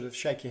might sort of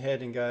shake your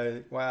head and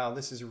go, wow,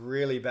 this is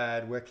really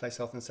bad workplace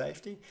health and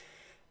safety.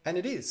 And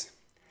it is.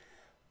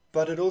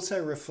 But it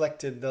also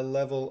reflected the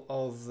level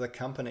of the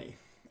company.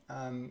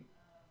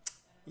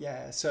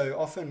 Yeah, so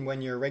often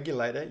when you're a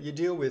regulator, you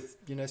deal with,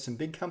 some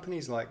big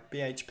companies like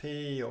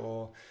BHP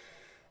or,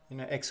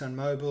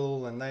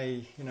 ExxonMobil, and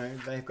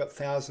they've got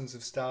thousands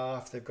of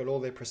staff, they've got all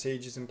their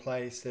procedures in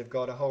place, they've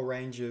got a whole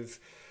range of,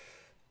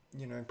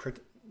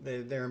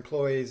 their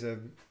employees are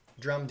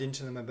drummed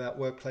into them about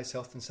workplace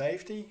health and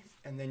safety.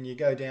 And then you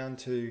go down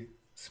to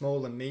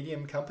small and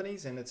medium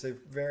companies and it's a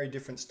very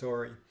different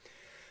story.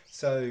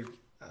 So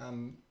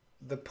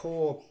the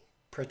poor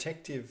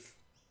protective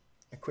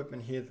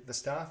equipment here that the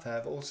staff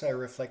have also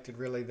reflected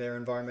really their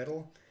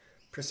environmental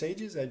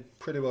procedures. They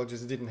pretty well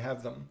just didn't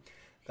have them.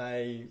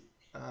 They,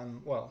 I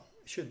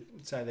should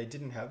say they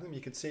didn't have them.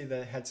 You could see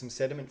they had some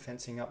sediment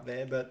fencing up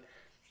there, but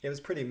it was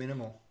pretty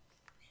minimal.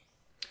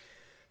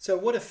 So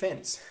what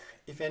offence,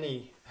 if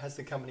any, has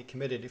the company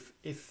committed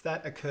if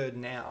that occurred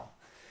now?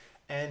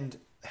 And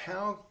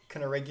how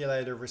can a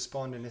regulator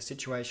respond in a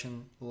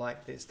situation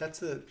like this? That's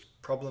the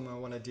problem I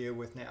want to deal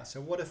with now. So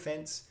what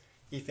offence,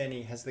 if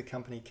any, has the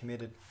company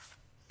committed?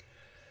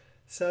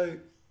 So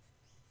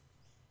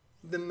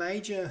the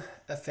major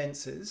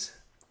offences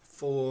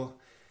for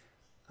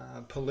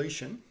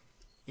pollution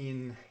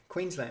in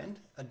Queensland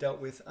are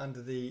dealt with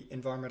under the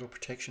Environmental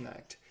Protection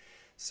Act.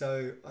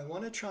 So I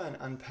want to try and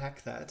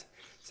unpack that.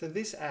 So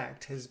this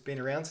act has been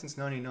around since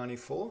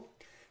 1994.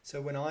 So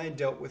when I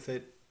dealt with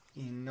it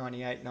in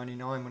 98,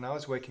 99, when I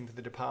was working for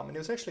the department, it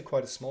was actually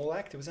quite a small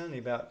act. It was only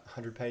about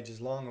 100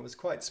 pages long. It was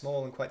quite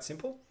small and quite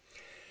simple.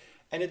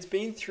 And it's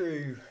been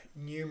through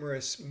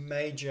numerous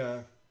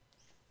major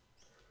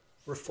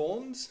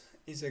reforms,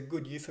 is a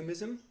good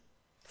euphemism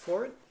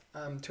for it,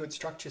 to its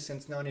structure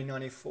since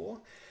 1994.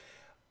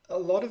 A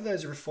lot of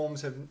those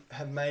reforms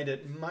have made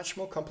it much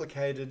more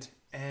complicated,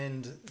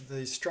 and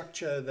the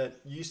structure that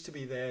used to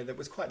be there that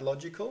was quite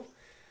logical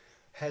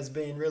has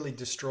been really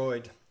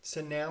destroyed.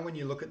 So now when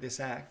you look at this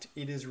act,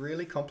 it is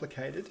really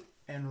complicated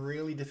and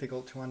really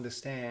difficult to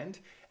understand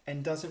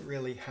and doesn't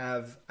really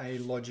have a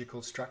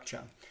logical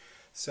structure.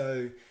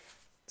 So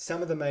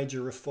some of the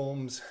major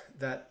reforms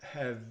that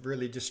have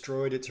really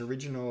destroyed its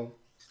original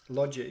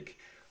logic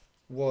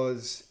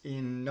was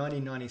in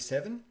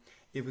 1997.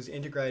 It was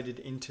integrated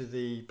into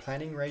the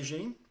planning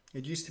regime.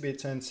 It used to be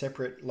its own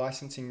separate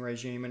licensing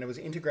regime, and it was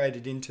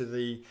integrated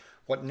into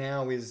what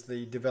now is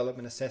the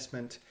development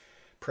assessment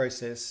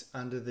process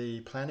under the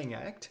Planning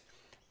Act.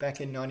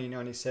 Back in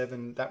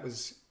 1997, that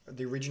was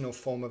the original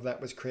form of that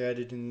was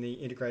created in the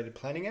Integrated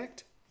Planning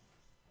Act.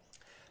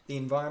 The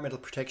Environmental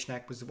Protection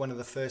Act was one of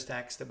the first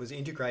acts that was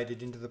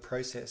integrated into the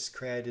process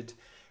created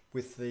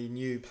with the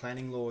new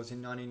planning laws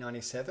in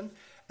 1997,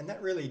 and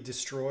that really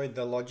destroyed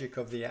the logic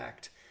of the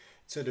act.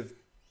 It sort of,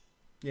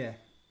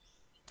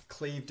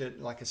 cleaved it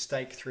like a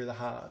stake through the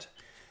heart.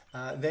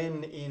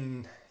 Then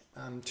in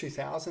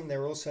 2000,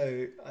 there were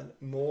also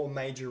more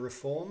major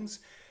reforms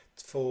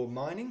for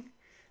mining,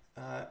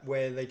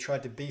 where they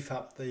tried to beef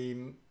up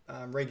the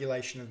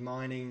regulation of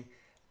mining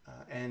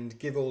and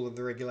give all of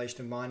the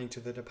regulation of mining to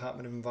the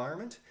Department of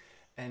Environment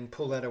and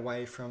pull that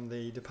away from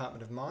the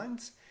Department of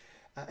Mines.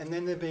 And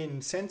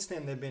then since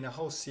then, there have been a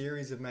whole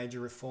series of major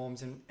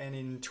reforms. And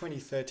in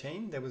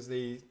 2013, there was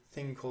the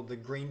thing called the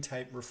Green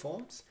Tape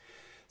reforms.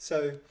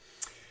 So,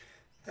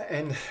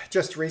 and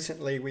just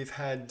recently, we've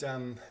had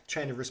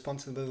chain of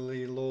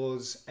responsibility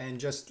laws, and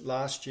just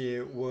last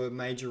year were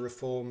major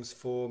reforms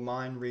for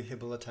mine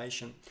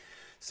rehabilitation.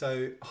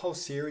 So a whole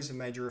series of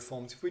major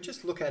reforms. If we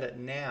just look at it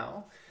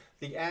now,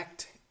 the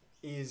Act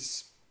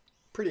is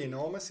pretty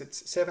enormous.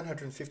 It's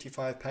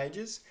 755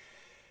 pages.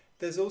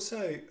 There's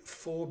also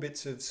 4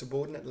 bits of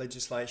subordinate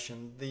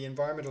legislation. The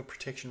Environmental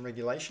Protection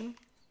Regulation,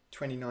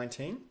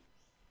 2019,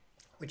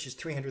 which is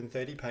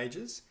 330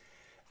 pages.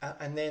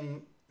 And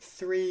then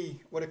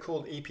 3 what are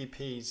called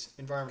EPPs,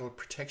 Environmental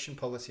Protection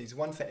Policies,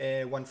 one for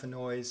air, one for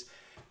noise,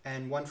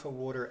 and one for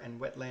water and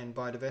wetland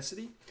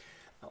biodiversity.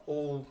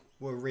 All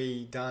were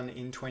redone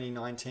in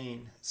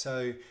 2019.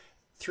 So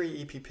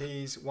 3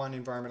 EPPs, 1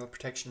 Environmental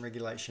Protection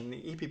Regulation.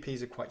 The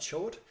EPPs are quite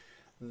short.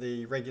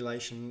 the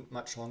regulation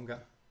much longer.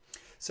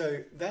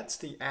 So that's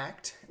the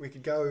Act. We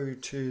could go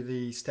to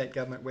the state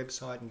government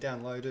website and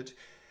download it.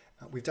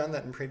 We've done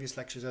that in previous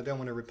lectures. I don't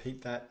want to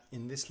repeat that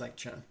in this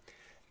lecture.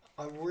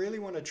 I really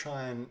want to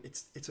try and,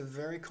 it's a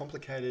very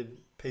complicated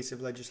piece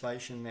of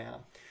legislation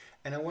now.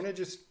 And I want to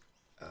just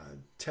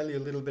tell you a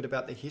little bit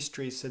about the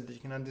history so that you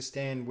can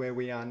understand where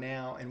we are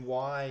now and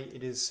why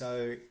it is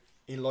so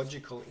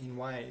illogical in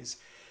ways.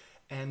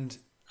 And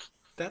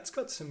that's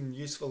got some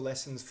useful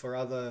lessons for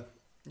other,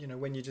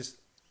 when you're just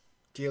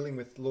dealing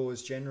with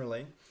laws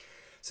generally.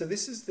 So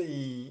this is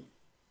the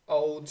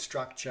old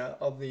structure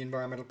of the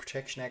Environmental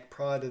Protection Act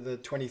prior to the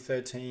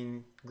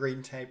 2013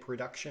 green tape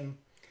reduction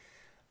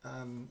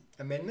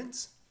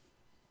amendments.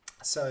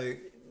 So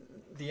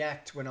the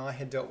Act, when I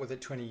had dealt with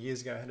it 20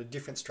 years ago, had a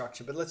different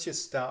structure, but let's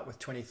just start with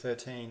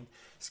 2013,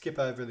 skip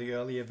over the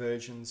earlier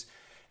versions.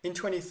 In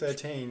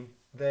 2013,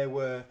 there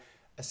were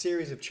a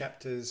series of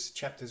chapters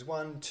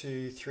 1,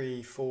 2,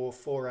 3, 4,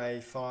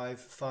 4A, 5,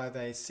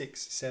 5A,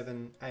 6,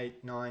 7,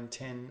 8, 9,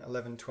 10,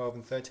 11, 12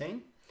 and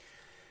 13.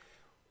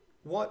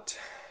 What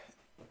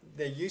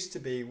there used to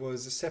be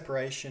was a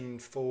separation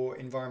for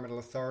environmental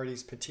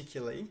authorities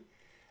particularly.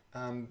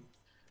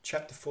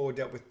 Chapter 4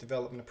 dealt with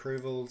development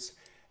approvals,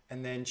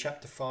 and then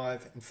Chapter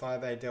 5 and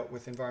 5A dealt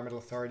with environmental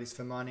authorities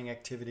for mining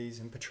activities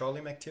and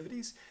petroleum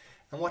activities.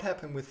 And what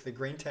happened with the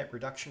green tape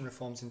reduction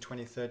reforms in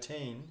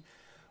 2013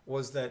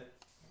 was that,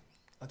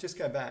 I'll just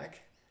go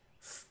back,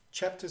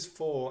 Chapters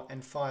 4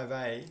 and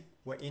 5A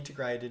were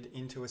integrated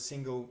into a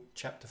single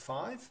Chapter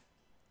 5.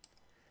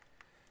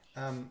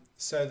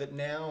 So that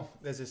now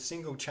there's a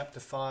single Chapter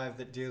 5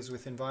 that deals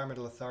with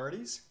environmental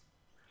authorities,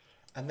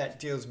 and that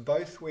deals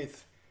both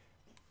with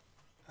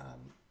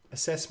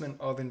assessment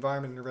of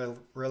environmentally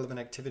relevant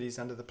activities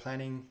under the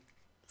planning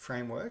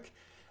framework,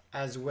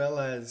 as well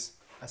as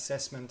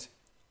assessment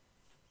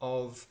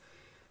of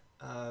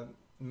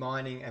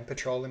mining and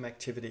petroleum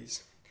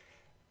activities.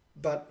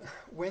 But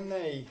when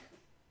they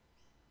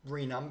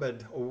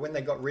renumbered, or when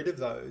they got rid of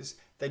those,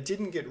 they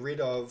didn't get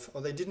rid of,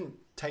 or they didn't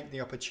take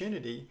the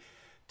opportunity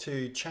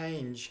to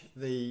change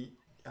the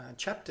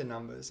chapter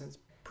numbers. And it's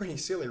pretty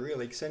silly,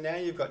 really. So now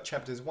you've got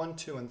chapters 1,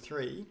 2 and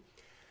 3.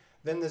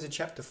 Then there's a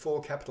chapter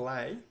 4 capital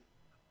A,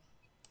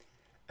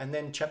 and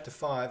then chapter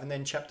 5, and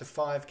then chapter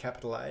 5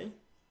 capital A,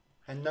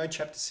 and no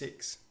chapter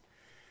 6.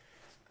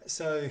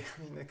 So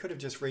they could have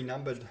just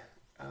renumbered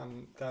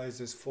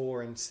those as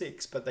 4 and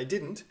 6, but they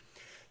didn't.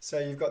 So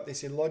you've got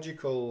this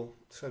illogical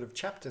sort of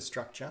chapter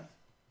structure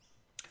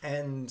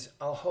and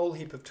a whole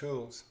heap of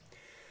tools.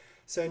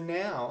 So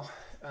now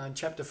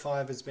chapter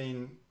 5 has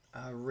been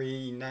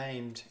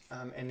renamed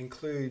and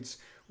includes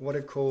what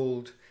are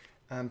called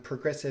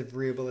progressive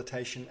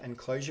rehabilitation and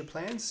closure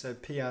plans, so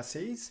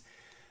PRCs,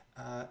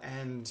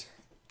 and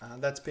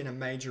that's been a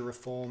major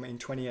reform in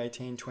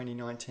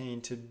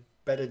 2018-2019 to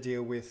better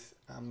deal with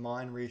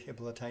mine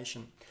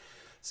rehabilitation.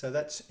 So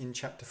that's in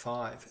chapter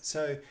 5.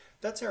 So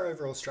that's our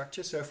overall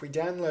structure. So if we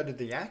downloaded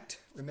the Act,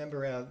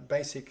 remember our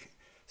basic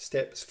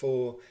steps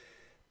for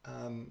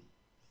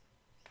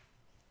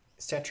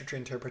statutory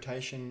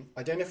interpretation: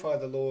 identify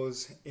the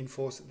laws in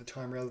force at the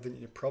time relevant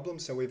to your problem.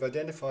 So we've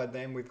identified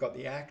them, we've got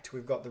the Act,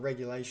 we've got the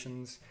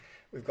regulations,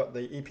 we've got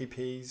the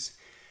EPPs,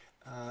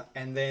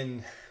 and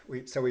then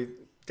we've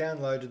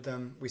downloaded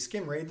them, we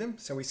skim read them.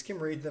 So we skim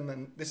read them,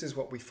 and this is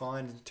what we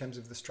find in terms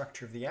of the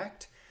structure of the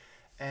Act.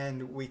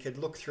 And we could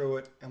look through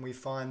it and we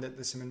find that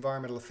there's some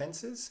environmental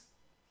offences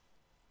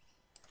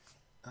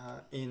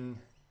in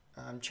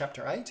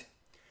chapter 8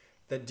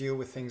 that deal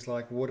with things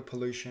like water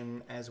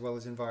pollution as well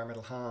as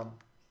environmental harm.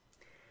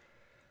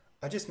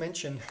 I just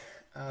mentioned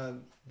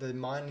the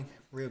mine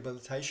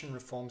rehabilitation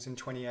reforms in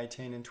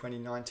 2018 and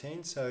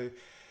 2019. So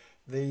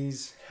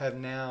these have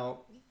now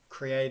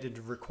created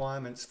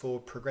requirements for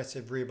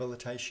progressive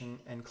rehabilitation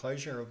and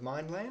closure of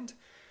mine land.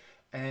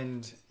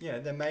 And yeah,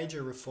 they're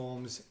major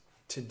reforms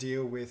to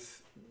deal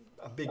with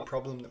a big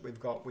problem that we've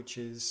got, which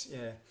is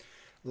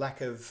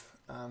lack of,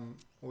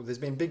 well, there's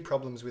been big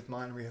problems with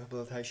mine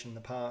rehabilitation in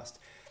the past.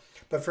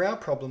 But for our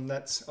problem,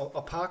 I'll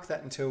park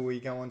that until we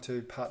go on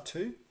to part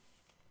 2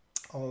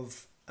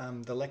 of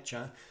the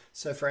lecture.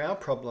 So for our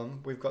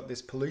problem, we've got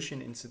this pollution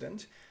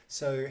incident.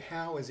 So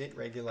how is it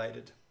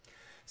regulated?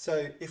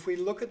 So if we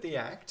look at the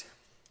Act,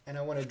 and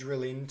I want to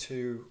drill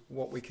into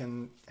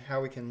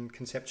how we can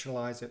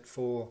conceptualize it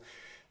for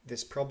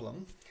this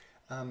problem,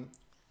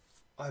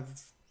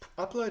 I've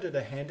uploaded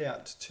a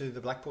handout to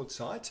the Blackboard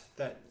site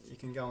that you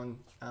can go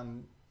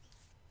and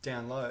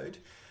download,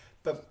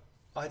 but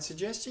I'd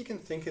suggest you can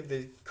think of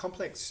the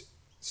complex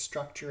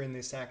structure in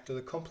this Act, or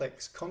the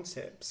complex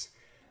concepts,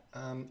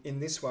 in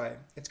this way.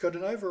 It's got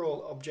an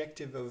overall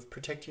objective of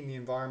protecting the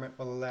environment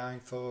while allowing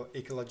for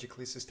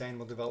ecologically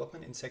sustainable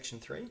development in section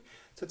 3.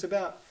 So it's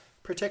about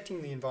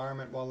protecting the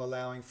environment while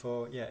allowing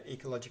for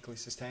ecologically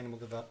sustainable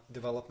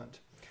development.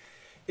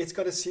 It's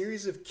got a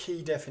series of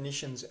key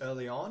definitions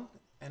early on,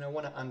 and I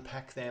want to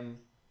unpack them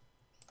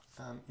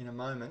in a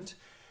moment.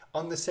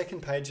 On the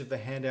second page of the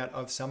handout,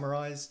 I've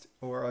summarized,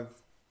 or I've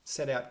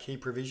set out key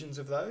provisions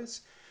of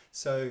those.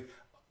 So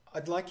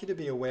I'd like you to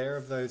be aware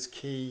of those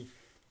key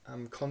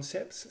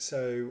concepts.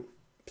 So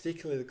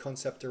particularly the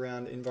concept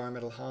around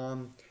environmental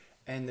harm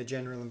and the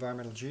general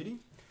environmental duty.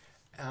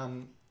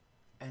 And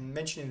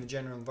mentioning the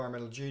general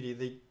environmental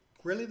duty,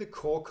 really the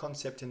core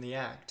concept in the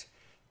Act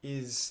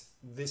is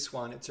this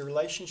one. It's a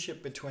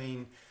relationship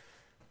between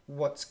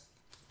what's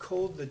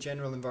called the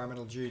general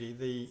environmental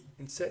duty,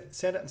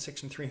 set out in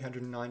section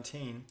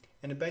 319,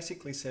 and it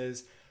basically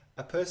says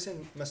a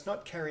person must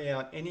not carry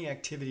out any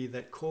activity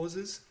that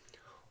causes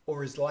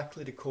or is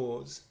likely to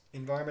cause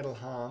environmental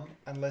harm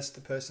unless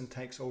the person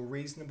takes all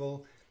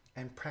reasonable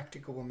and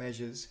practicable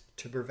measures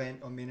to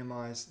prevent or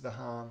minimize the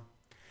harm.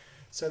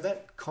 So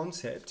that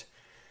concept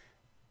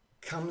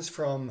comes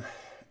from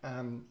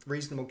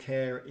reasonable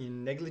care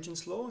in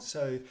negligence law.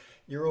 So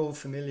you're all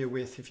familiar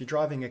with, if you're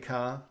driving a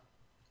car,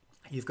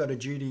 you've got a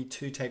duty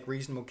to take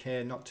reasonable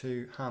care not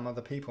to harm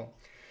other people.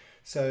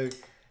 So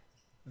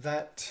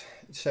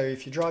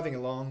if you're driving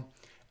along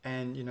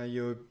and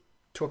you're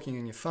talking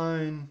on your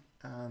phone,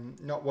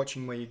 not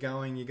watching where you're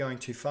going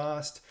too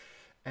fast,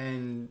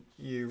 and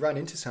you run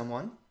into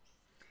someone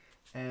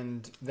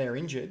and they're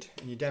injured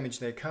and you damage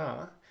their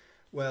car,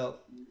 well,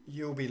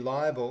 you'll be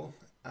liable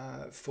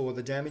for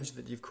the damage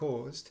that you've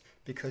caused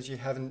because you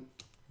haven't,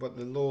 what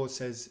the law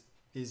says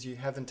is you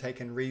haven't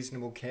taken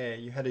reasonable care.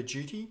 You had a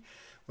duty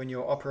when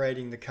you're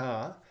operating the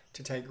car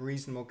to take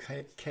reasonable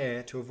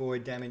care to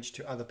avoid damage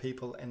to other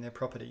people and their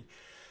property.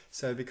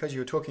 So because you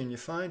were talking on your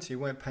phone, so you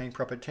weren't paying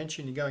proper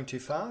attention, you're going too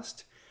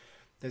fast,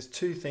 there's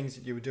two things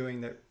that you were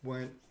doing that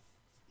weren't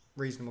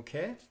reasonable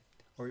care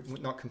or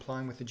not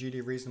complying with the duty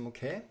of reasonable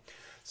care.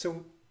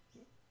 So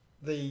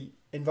the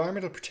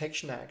Environmental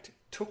Protection Act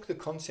took the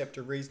concept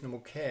of reasonable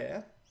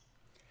care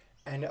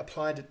and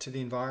applied it to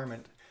the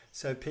environment.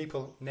 So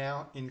people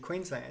now in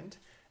Queensland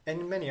and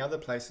in many other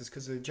places,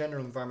 because the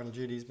general environmental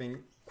duty has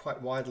been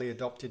quite widely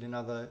adopted in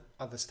other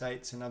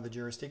states and other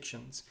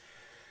jurisdictions.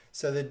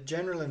 So the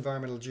general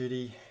environmental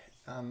duty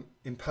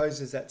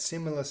imposes that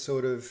similar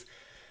sort of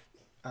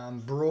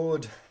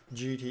broad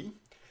duty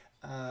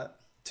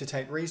to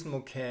take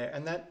reasonable care,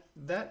 and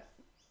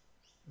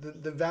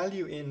the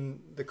value in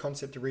the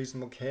concept of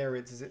reasonable care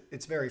is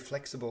it's very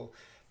flexible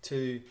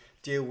to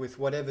deal with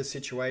whatever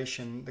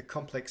situation, the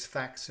complex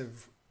facts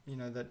of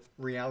that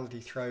reality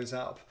throws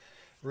up.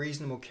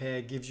 Reasonable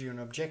care gives you an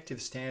objective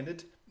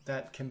standard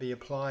that can be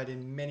applied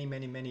in many,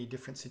 many, many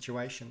different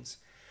situations.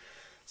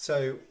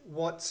 So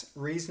what's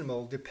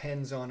reasonable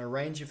depends on a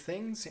range of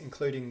things,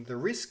 including the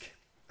risk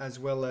as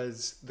well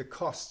as the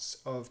costs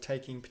of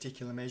taking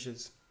particular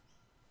measures.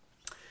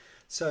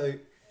 So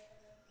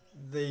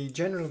the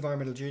general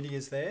environmental duty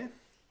is there,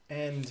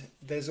 and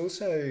there's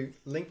also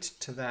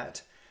linked to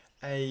that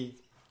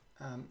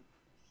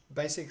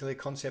basically a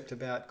concept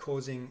about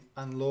causing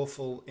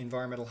unlawful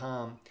environmental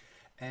harm,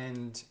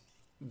 and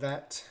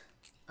that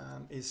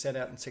is set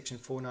out in section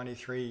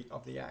 493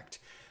 of the Act.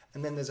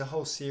 And then there's a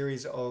whole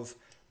series of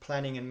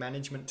planning and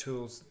management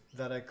tools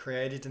that are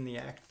created in the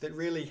Act that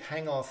really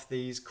hang off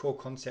these core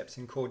concepts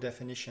and core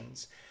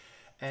definitions.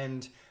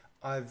 And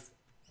I've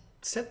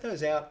set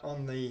those out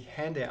on the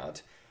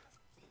handout.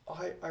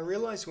 I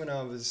realized when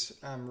I was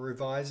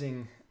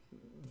revising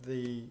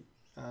the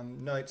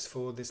notes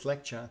for this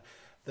lecture,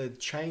 the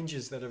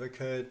changes that have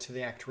occurred to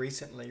the Act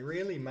recently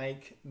really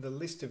make the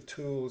list of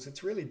tools,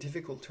 it's really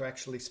difficult to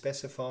actually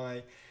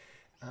specify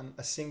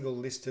a single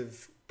list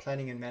of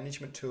planning and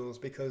management tools,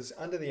 because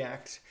under the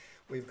Act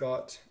we've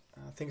got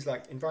things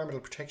like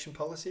environmental protection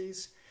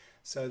policies.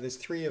 So there's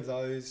 3 of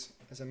those,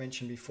 as I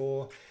mentioned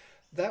before.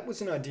 That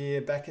was an idea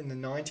back in the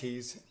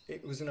 90s.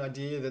 It was an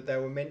idea that they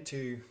were meant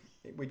to,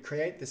 we'd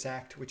create this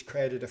Act which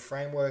created a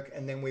framework,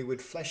 and then we would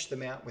flesh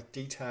them out with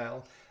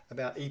detail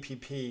about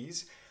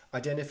EPPs,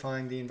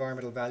 identifying the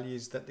environmental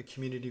values that the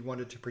community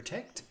wanted to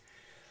protect.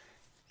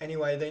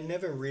 Anyway,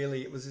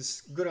 it was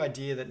this good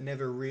idea that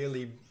never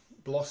really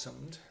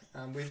blossomed.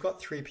 We've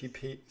got 3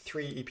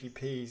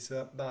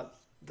 EPPs, but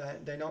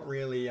they're not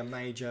really a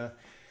major,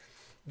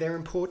 they're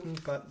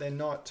important, but they're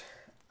not,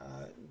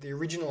 the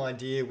original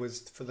idea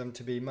was for them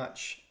to be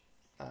much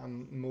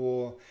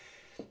more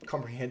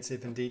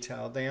comprehensive and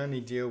detailed. They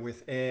only deal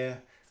with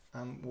air,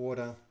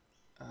 water,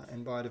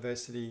 and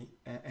biodiversity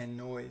and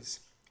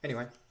noise.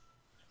 Anyway,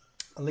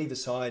 I'll leave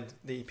aside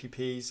the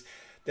EPPs.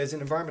 There's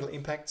an environmental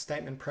impact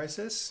statement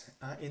process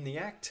in the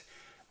Act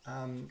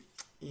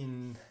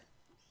in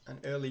an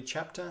early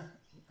chapter,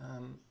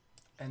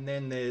 and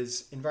then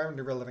there's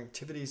environmentally relevant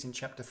activities in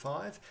chapter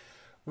 5.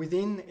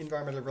 Within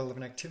environmentally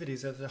relevant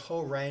activities, there's a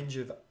whole range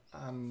of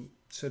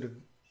sort of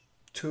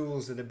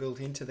tools that are built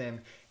into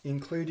them,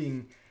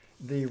 including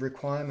the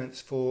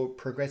requirements for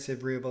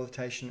progressive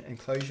rehabilitation and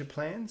closure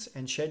plans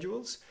and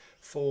schedules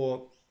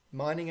for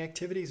mining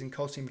activities and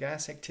coal seam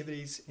gas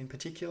activities in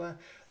particular.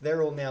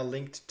 They're all now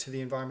linked to the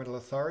environmental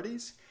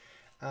authorities.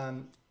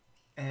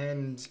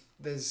 And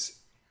there's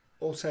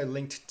also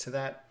linked to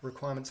that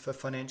requirements for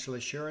financial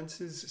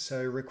assurances.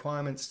 So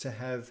requirements to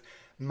have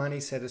money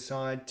set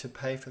aside to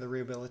pay for the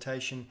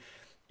rehabilitation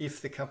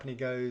if the company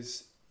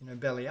goes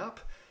belly up,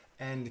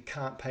 and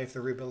can't pay for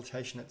the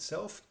rehabilitation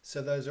itself.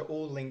 So those are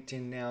all linked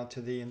in now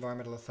to the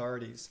environmental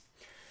authorities.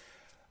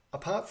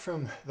 Apart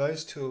from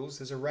those tools,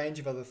 there's a range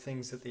of other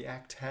things that the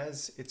Act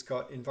has. It's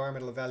got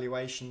environmental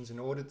evaluations and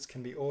audits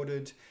can be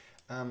ordered.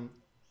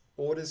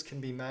 Orders can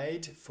be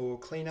made for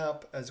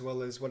cleanup, as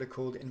well as what are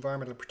called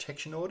environmental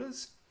protection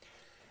orders.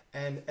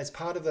 And as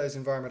part of those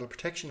environmental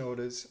protection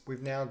orders,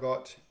 we've now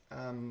got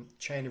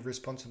chain of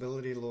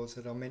responsibility laws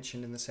that I'll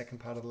mention in the second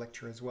part of the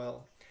lecture as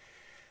well.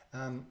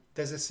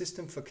 There's a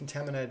system for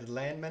contaminated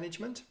land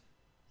management.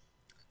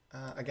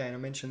 Again, I'll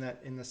mention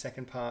that in the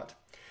second part.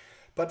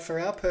 But for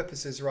our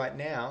purposes right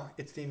now,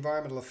 it's the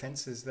environmental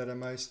offences that are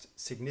most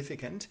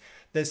significant.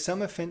 There's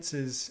some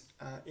offences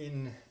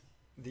in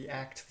the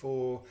Act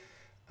for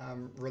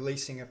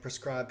releasing a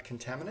prescribed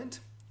contaminant.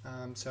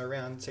 So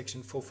around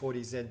section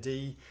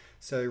 440ZD,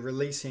 so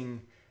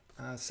releasing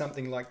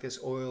something like this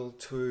oil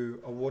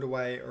to a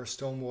waterway or a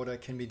stormwater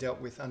can be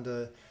dealt with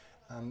under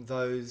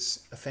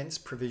those offence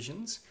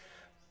provisions.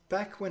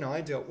 Back when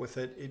I dealt with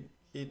it,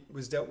 it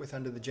was dealt with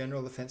under the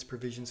general offence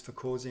provisions for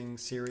causing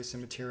serious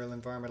and material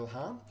environmental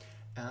harm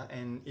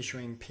and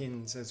issuing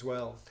PINs as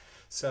well.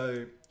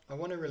 So I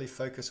want to really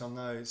focus on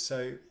those.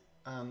 So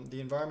the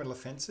environmental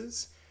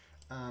offences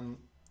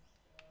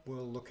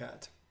we'll look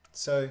at.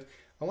 So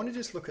I want to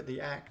just look at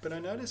the Act, but I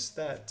noticed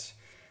that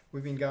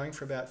we've been going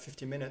for about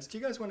 50 minutes. Do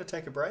you guys want to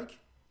take a break?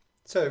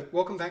 So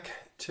welcome back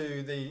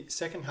to the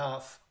second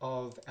half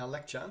of our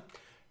lecture.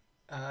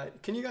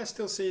 Can you guys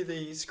still see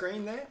the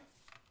screen there?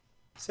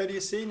 So do you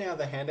see now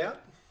the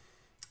handout?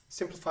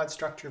 Simplified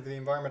structure of the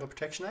Environmental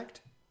Protection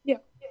Act? Yeah.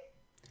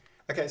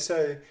 Okay,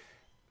 so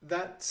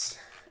that's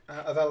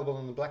available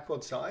on the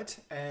Blackboard site,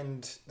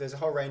 and there's a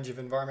whole range of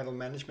environmental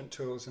management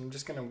tools. I'm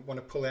just going to want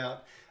to pull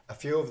out a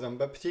few of them,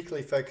 but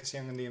particularly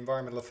focusing on the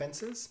environmental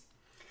offences.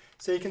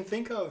 So you can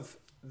think of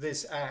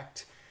this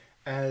Act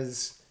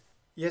as,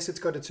 yes, it's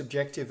got its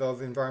objective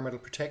of environmental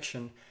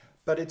protection,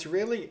 but it's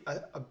really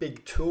a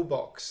big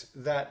toolbox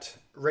that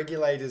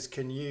regulators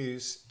can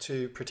use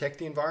to protect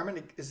the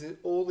environment. There's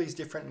all these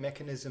different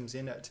mechanisms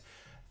in it.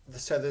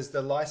 So there's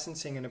the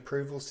licensing and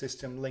approval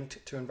system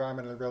linked to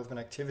environmentally relevant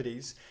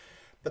activities,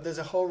 but there's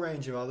a whole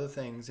range of other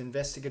things,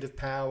 investigative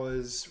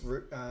powers,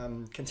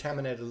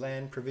 contaminated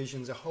land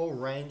provisions, a whole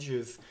range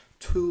of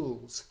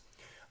tools.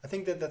 I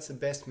think that that's the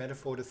best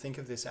metaphor to think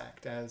of this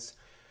Act as.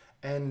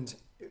 And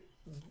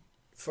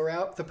for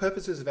the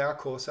purposes of our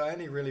course, I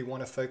only really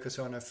want to focus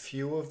on a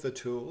few of the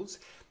tools.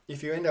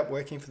 If you end up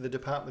working for the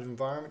Department of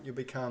Environment, you'll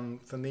become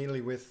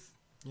familiar with,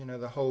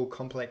 the whole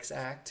complex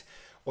Act.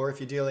 Or if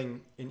you're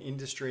dealing in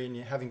industry and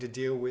you're having to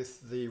deal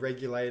with the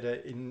regulator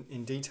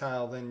in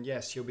detail, then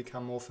yes, you'll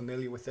become more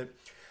familiar with it.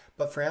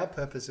 But for our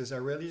purposes, I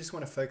really just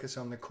want to focus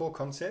on the core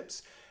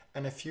concepts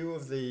and a few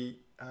of the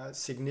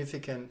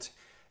significant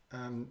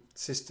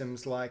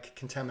systems like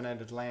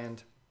contaminated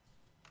land.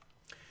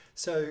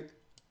 So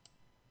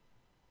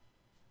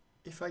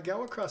if I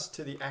go across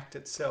to the Act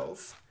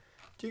itself,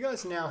 do you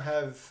guys now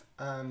have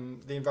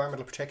the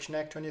Environmental Protection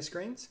Act on your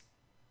screens?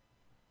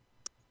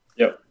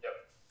 Yep.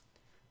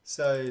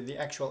 So the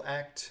actual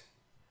Act,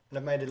 and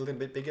I've made it a little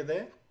bit bigger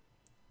there.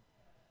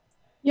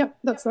 Yep,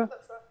 that's that.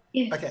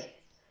 Yes. Okay.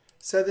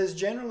 So there's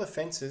general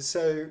offences.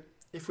 So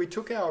if we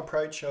took our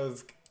approach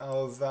of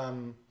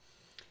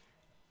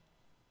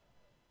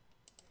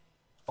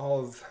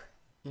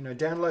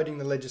downloading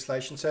the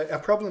legislation. So our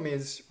problem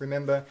is,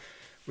 remember,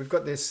 we've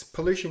got this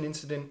pollution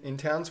incident in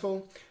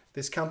Townsville.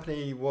 This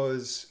company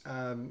was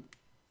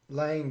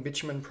laying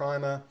bitumen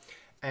primer,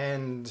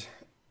 and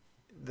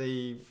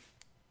they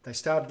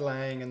started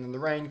laying, and then the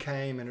rain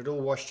came and it all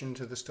washed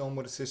into the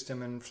stormwater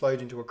system and flowed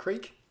into a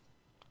creek.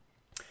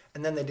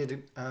 And then they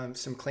did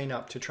some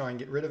cleanup to try and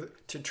get rid of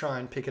it, to try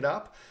and pick it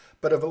up.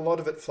 But a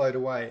lot of it flowed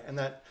away, and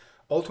that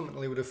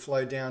ultimately would have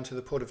flowed down to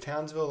the Port of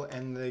Townsville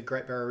and the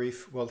Great Barrier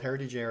Reef World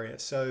Heritage Area.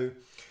 So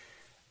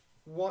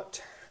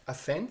what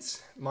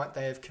offence might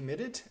they have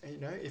committed?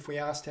 If we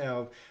asked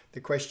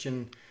the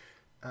question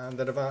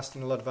that I've asked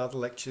in a lot of other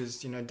lectures,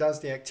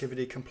 does the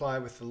activity comply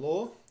with the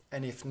law?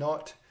 And if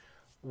not,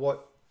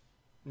 what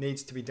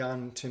needs to be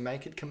done to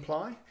make it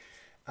comply?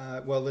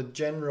 Well, the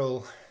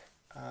general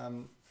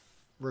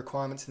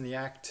requirements in the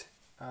Act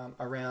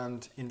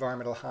around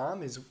environmental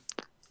harm is...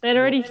 It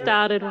already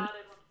started.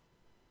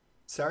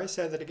 Sorry,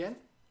 say that again?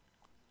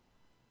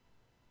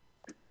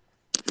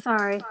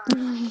 Sorry.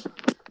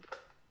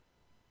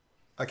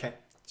 Okay,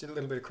 just a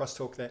little bit of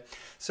crosstalk there.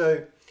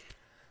 So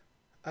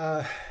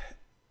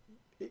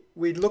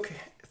we look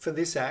for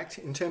this Act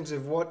in terms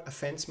of what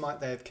offence might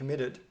they have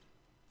committed.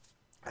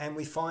 And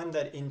we find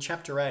that in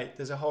Chapter 8,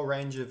 there's a whole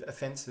range of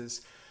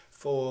offences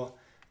for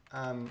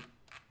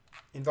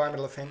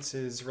environmental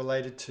offences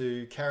related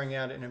to carrying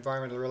out an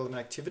environmentally relevant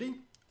activity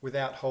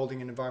without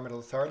holding an environmental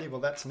authority.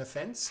 Well, that's an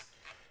offence.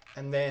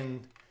 And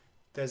then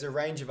there's a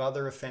range of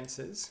other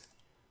offences.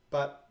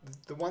 But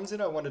the ones that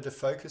I wanted to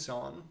focus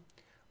on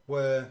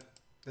were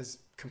there's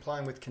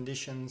complying with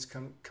conditions,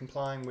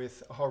 complying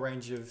with a whole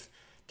range of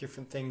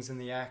different things in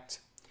the Act.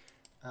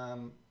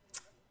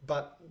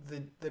 But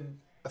the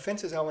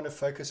offences I want to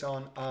focus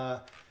on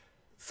are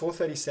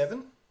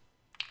 437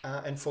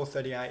 and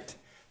 438.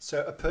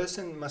 So a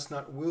person must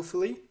not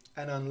willfully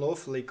and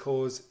unlawfully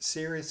cause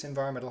serious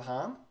environmental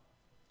harm.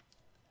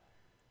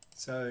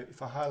 So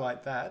if I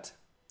highlight that,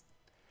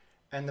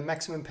 and the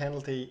maximum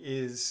penalty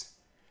is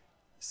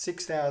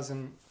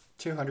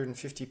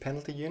 6,250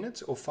 penalty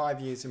units or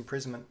 5 years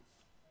imprisonment.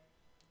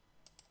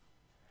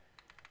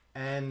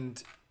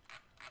 And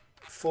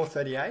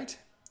 438,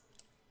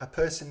 a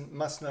person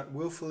must not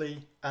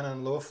willfully and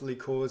unlawfully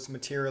cause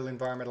material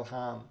environmental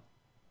harm.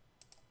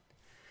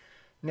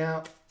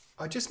 Now,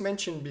 I just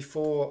mentioned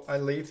before I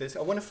leave this,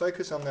 I want to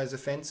focus on those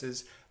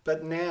offences,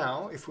 but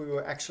now if we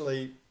were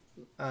actually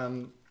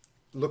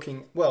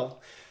looking,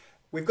 well,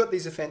 we've got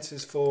these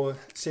offences for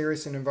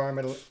serious and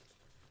material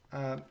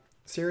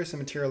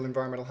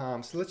environmental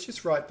harm. So let's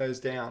just write those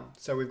down.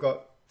 So we've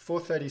got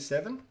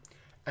 437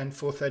 and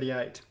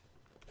 438.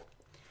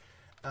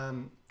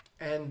 And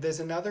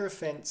there's another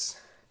offence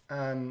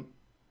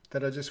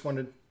that I just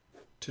wanted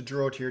to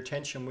draw to your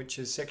attention, which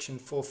is section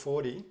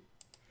 440.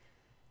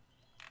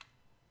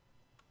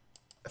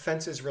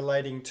 Offences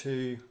relating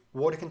to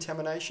water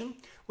contamination.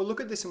 We'll look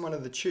at this in one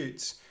of the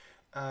tutes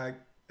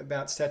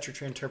about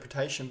statutory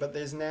interpretation, but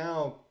there's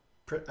now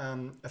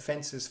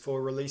offences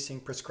for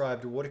releasing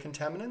prescribed water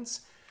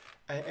contaminants.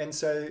 And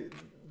so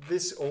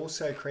this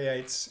also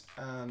creates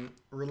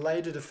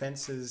related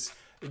offences.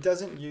 It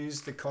doesn't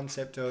use the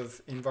concept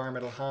of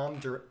environmental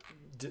harm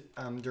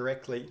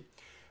directly,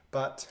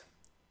 but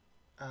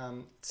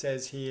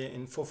says here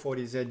in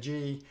 440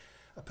 ZG,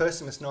 a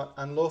person must not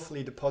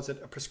unlawfully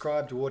deposit a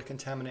prescribed water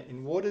contaminant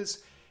in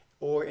waters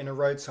or in a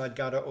roadside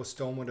gutter or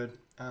stormwater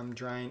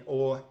drain,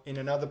 or in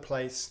another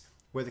place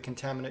where the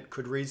contaminant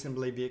could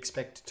reasonably be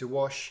expected to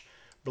wash,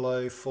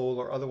 blow, fall,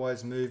 or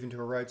otherwise move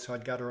into a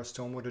roadside gutter or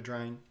stormwater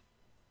drain.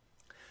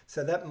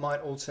 So that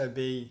might also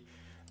be,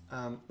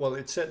 well,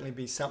 it'd certainly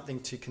be something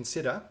to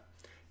consider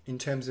in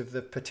terms of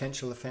the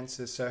potential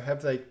offences. So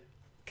have they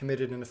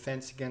committed an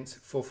offence against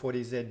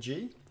 440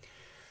 ZG?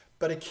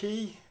 But a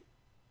key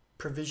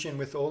provision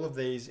with all of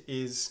these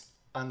is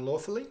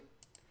unlawfully.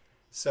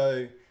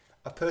 So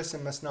a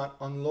person must not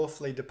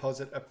unlawfully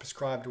deposit a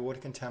prescribed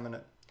water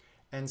contaminant.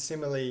 And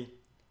similarly,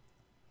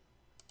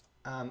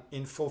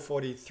 in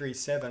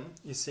 440.3.7,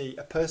 you see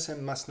a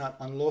person must not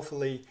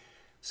willfully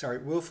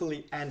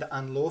and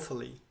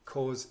unlawfully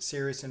cause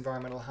serious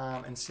environmental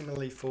harm, and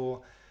similarly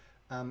for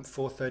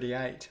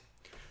 438.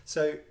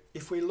 So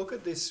if we look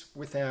at this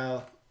with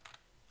our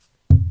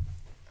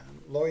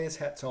lawyer's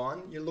hats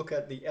on, you look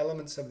at the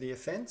elements of the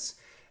offence.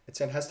 It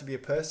has to be a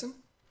person.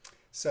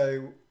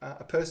 So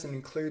a person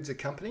includes a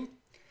company.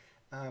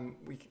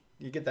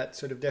 You get that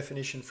sort of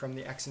definition from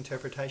the Acts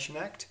Interpretation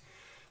Act.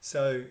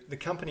 So the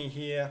company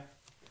here,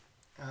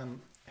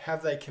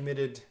 have they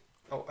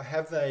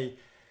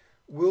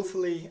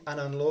willfully and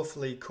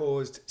unlawfully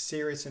caused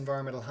serious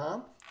environmental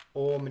harm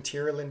or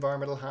material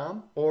environmental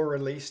harm or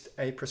released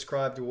a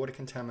prescribed water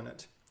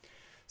contaminant?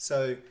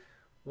 So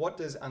what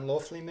does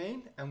unlawfully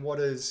mean, and what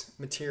does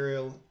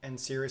material and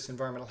serious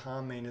environmental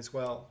harm mean as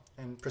well,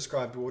 and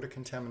prescribed water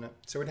contaminant?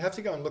 So we'd have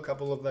to go and look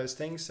up all of those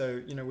things.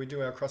 So, we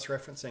do our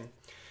cross-referencing.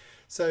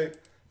 So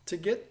to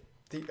get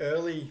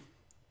the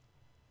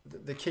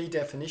key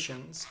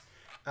definitions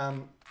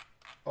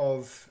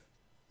of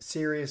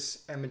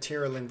serious and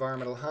material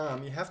environmental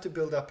harm, you have to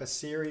build up a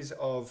series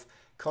of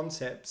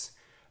concepts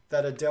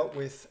that are dealt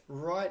with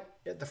right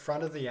at the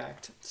front of the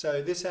Act.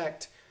 So this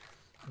Act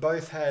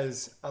both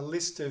has a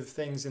list of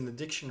things in the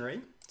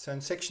dictionary. So in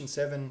section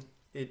 7,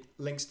 it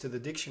links to the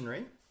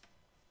dictionary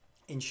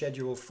in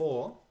schedule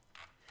 4,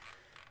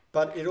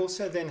 but it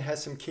also then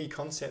has some key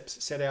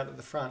concepts set out at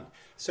the front.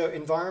 So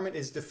environment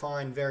is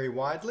defined very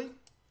widely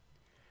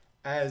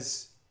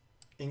as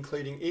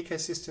including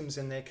ecosystems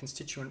and their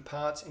constituent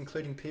parts,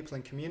 including people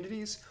and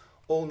communities,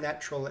 all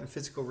natural and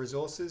physical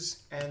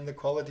resources, and the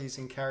qualities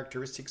and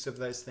characteristics of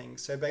those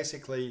things. So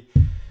basically,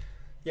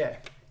 yeah,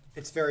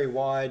 it's very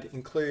wide,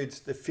 includes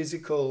the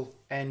physical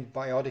and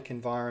biotic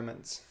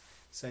environments.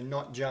 So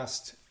not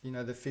just,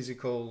 the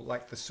physical,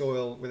 like the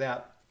soil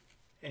without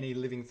any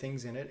living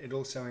things in it. It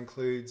also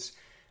includes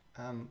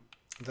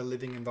the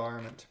living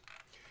environment.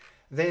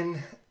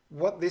 Then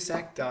what this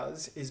Act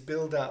does is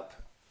build up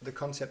the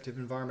concept of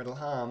environmental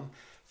harm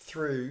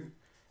through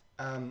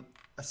a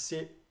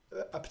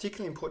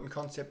particularly important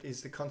concept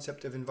is the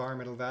concept of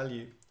environmental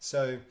value.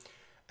 So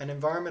an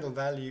environmental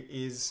value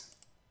is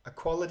a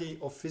quality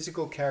or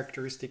physical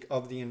characteristic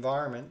of the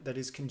environment that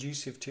is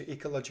conducive to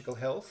ecological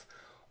health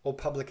or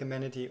public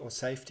amenity or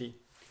safety,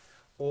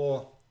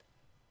 or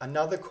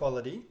another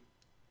quality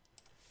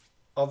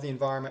of the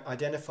environment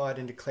identified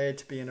and declared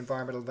to be an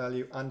environmental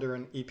value under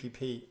an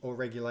EPP or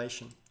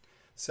regulation.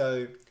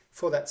 So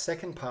for that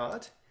second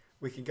part,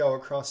 we could go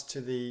across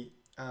to the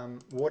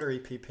water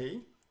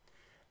EPP,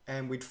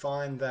 and we'd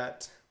find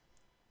that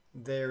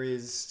there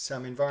is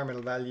some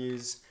environmental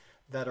values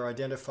that are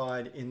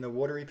identified in the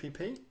water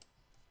EPP.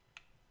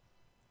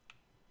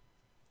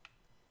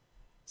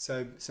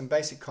 So some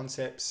basic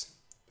concepts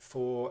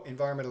for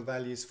environmental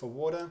values for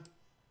water.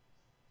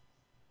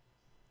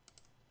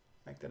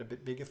 make that a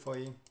bit bigger for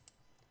you.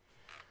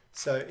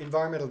 So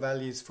environmental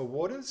values for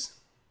waters.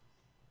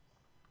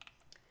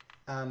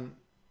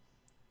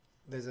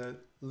 There's a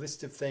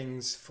list of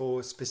things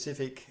for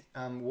specific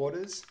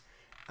waters,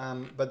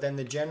 but then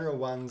the general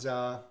ones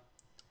are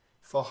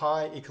for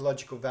high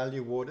ecological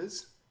value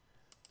waters,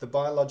 the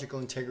biological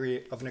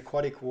integrity of an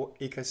aquatic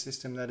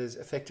ecosystem that is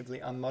effectively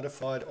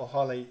unmodified or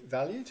highly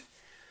valued,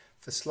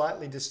 for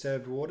slightly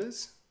disturbed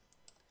waters,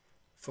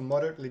 for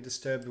moderately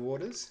disturbed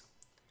waters,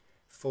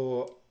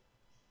 for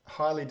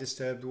highly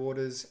disturbed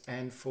waters,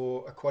 and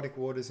for aquatic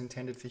waters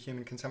intended for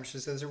human consumption.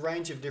 So there's a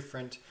range of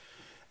different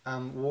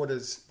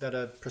waters that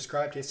are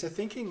prescribed here. So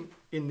thinking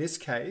in this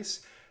case,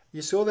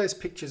 you saw those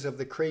pictures of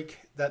the creek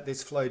that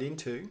this flowed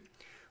into.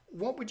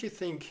 What would you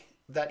think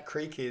that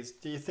creek is?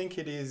 Do you think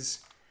it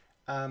is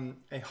a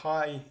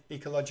high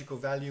ecological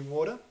value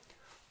water,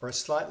 or a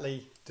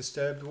slightly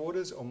disturbed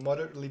waters, or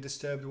moderately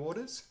disturbed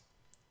waters,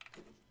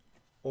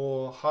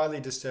 or highly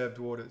disturbed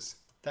waters?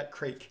 That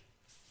creek.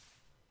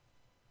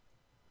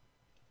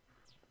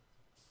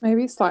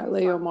 Maybe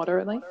slightly or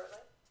moderately.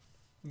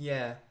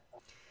 Yeah.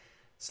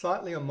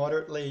 Slightly or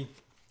moderately.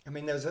 I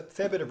mean, there's a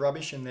fair bit of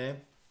rubbish in there.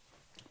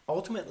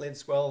 Ultimately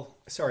as well,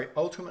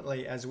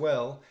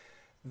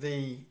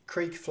 the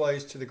creek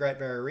flows to the Great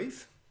Barrier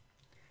Reef.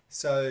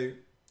 So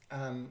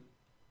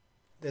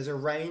there's a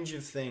range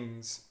of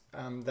things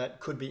that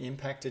could be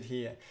impacted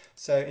here.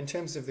 So in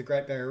terms of the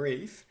Great Barrier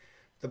Reef,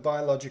 the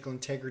biological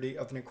integrity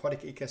of an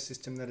aquatic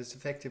ecosystem that is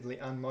effectively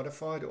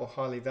unmodified or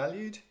highly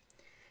valued,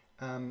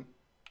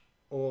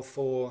 or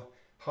for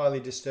highly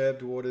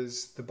disturbed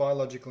waters, the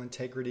biological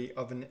integrity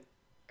of an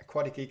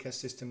aquatic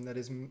ecosystem that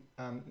is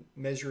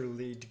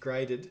measurably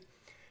degraded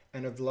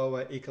and of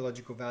lower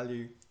ecological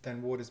value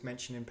than waters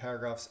mentioned in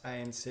paragraphs A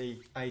and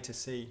C, A to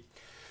C.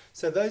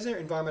 So those are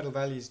environmental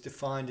values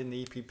defined in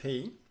the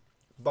EPP.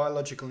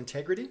 Biological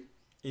integrity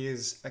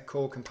is a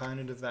core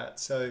component of that.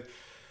 So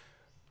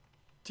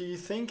do you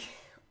think,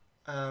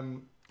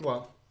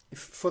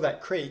 for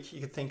that creek, you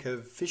could think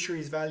of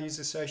fisheries values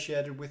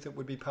associated with it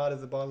would be part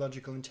of the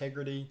biological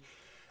integrity.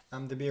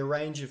 There'd be a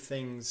range of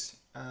things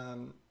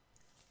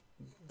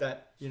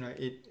that,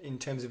 in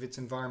terms of its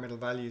environmental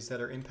values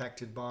that are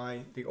impacted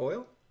by the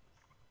oil.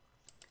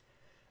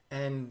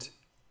 And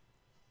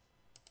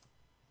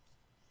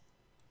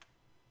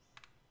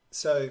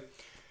so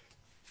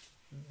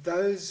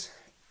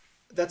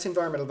that's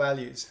environmental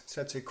values.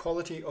 So it's a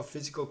quality or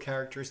physical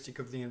characteristic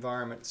of the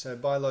environment. So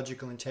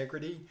biological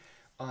integrity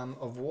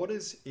of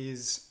waters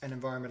is an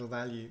environmental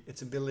value.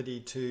 Its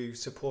ability to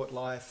support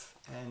life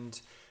and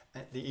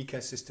the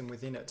ecosystem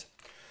within it.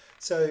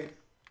 So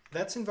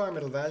that's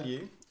environmental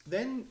value.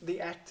 Then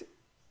the Act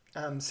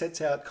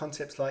sets out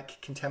concepts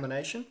like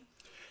contamination.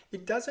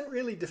 It doesn't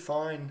really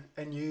define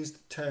and use the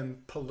term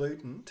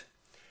pollutant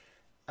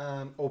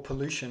or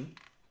pollution.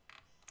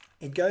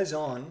 It goes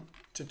on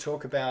to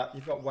talk about,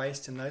 you've got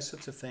waste and those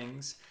sorts of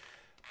things,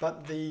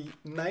 but the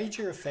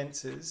major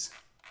offences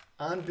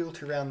aren't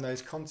built around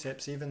those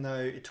concepts, even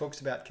though it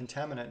talks about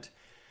contaminant.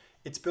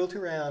 It's built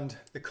around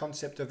the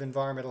concept of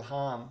environmental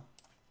harm.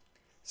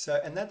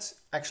 So, and that's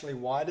actually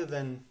wider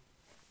than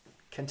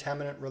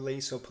contaminant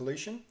release or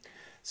pollution.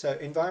 So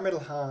environmental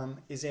harm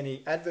is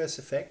any adverse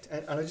effect,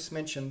 and I just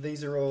mentioned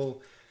these are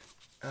all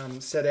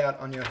set out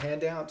on your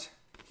handout.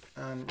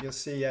 You'll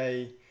see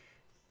a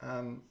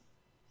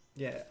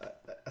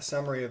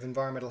summary of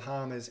environmental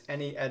harm as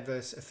any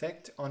adverse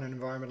effect on an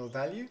environmental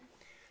value.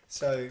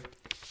 So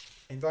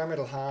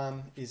environmental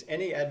harm is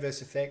any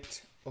adverse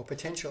effect or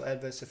potential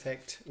adverse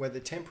effect, whether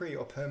temporary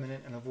or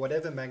permanent, and of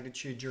whatever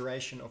magnitude,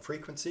 duration or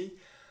frequency,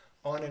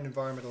 on an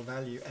environmental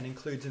value, and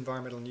includes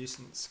environmental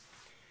nuisance.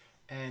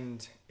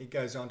 And it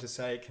goes on to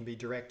say it can be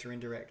direct or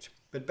indirect,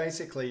 but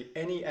basically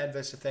any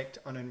adverse effect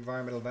on an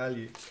environmental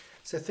value.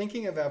 So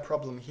thinking of our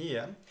problem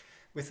here,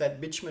 with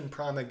that bitumen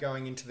primer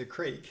going into the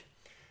creek,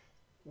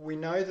 we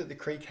know that the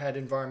creek had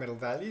environmental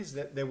values,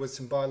 that there was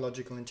some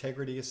biological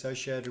integrity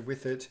associated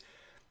with it.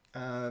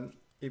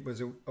 It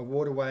was a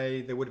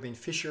waterway, there would have been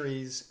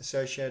fisheries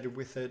associated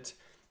with it.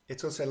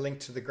 It's also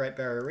linked to the Great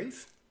Barrier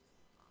Reef.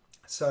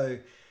 So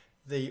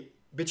the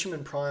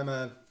bitumen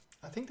primer,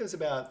 I think there's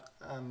about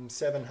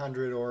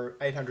 700 or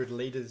 800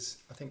 litres,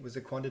 I think was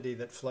the quantity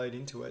that flowed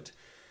into it.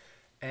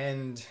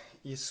 And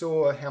you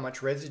saw how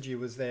much residue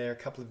was there a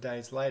couple of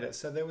days later.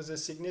 So there was a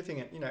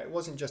significant, it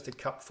wasn't just a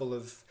cup full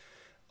of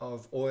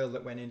oil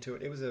that went into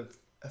it. It was a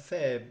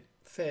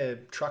fair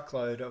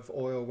truckload of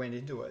oil went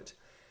into it.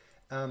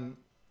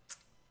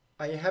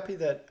 Are you happy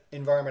that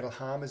environmental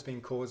harm has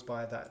been caused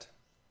by that?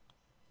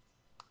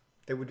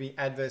 There would be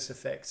adverse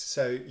effects.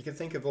 So you can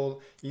think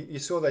of you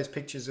saw those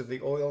pictures of the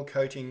oil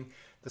coating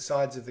the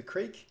sides of the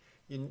creek.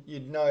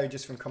 You'd know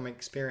just from common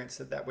experience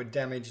that would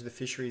damage the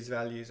fisheries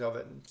values of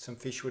it. Some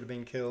fish would have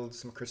been killed,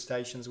 some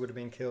crustaceans would have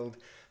been killed.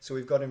 So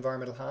we've got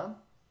environmental harm?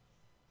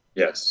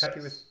 Yes.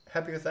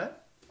 Happy with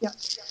that? Yeah.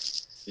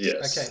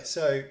 Yes. Okay,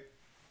 so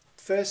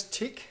first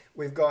tick,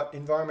 we've got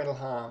environmental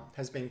harm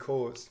has been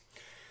caused.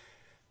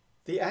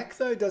 The Act,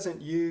 though, doesn't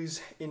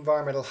use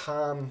environmental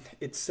harm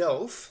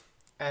itself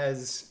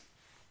as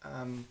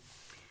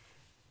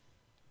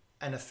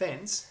an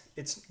offence,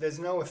 there's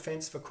no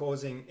offence for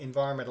causing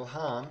environmental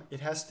harm. It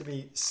has to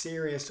be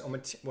serious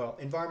or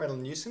environmental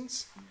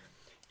nuisance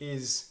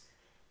is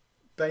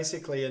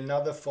basically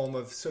another form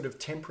of sort of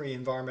temporary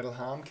environmental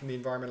harm, can be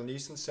environmental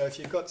nuisance. So if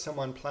you've got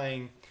someone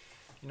playing,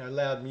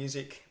 loud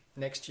music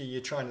next to you,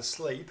 you're trying to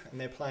sleep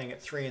and they're playing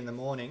at 3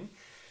 a.m,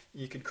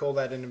 you could call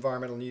that an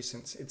environmental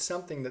nuisance. It's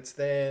something that's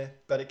there,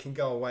 but it can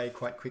go away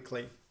quite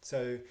quickly.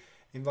 So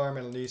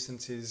environmental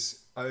nuisance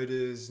is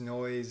odors,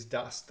 noise,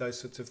 dust, those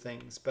sorts of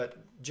things. But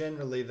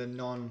generally the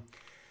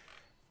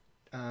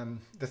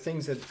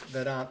things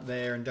that aren't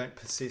there and don't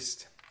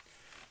persist.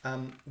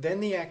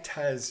 Then the Act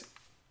has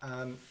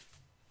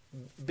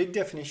big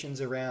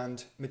definitions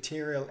around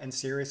material and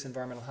serious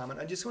environmental harm. And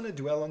I just want to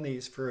dwell on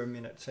these for a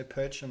minute, so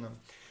perch on them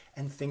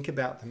and think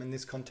about them in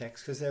this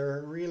context, because they're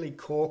a really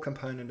core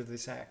component of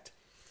this Act,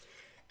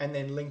 and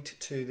then linked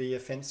to the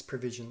offence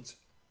provisions.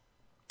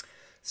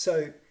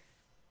 So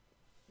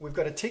we've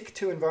got a tick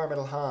to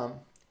environmental harm,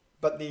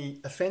 but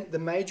the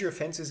major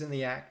offences in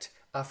the Act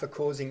are for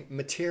causing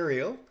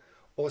material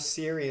or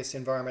serious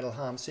environmental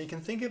harm. So you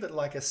can think of it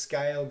like a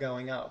scale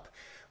going up,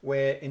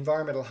 where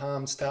environmental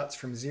harm starts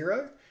from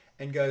 0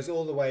 and goes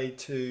all the way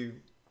to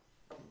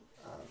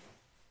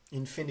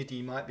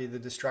infinity, might be the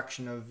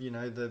destruction of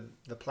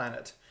the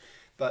planet.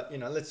 But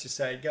let's just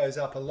say it goes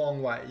up a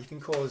long way. You can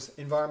cause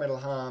environmental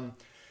harm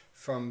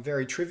from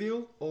very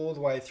trivial all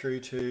the way through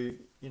to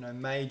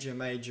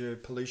major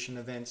pollution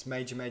events,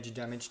 major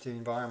damage to the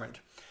environment.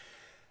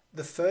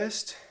 The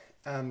first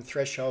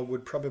threshold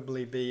would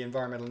probably be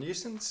environmental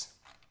nuisance.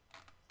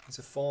 It's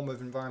a form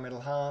of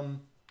environmental harm.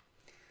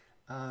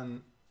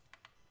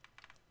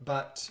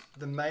 But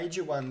the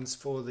major ones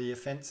for the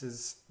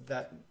offences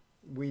that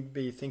we'd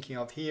be thinking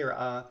of here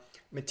are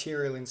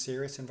material and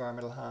serious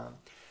environmental harm.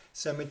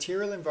 So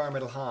material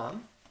environmental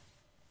harm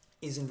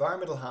is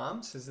environmental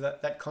harm, so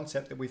that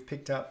concept that we've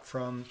picked up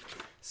from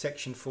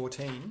section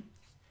 14,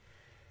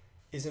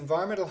 is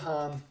environmental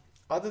harm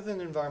other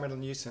than environmental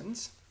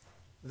nuisance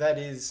that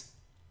is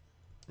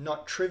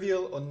not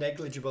trivial or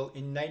negligible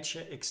in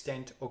nature,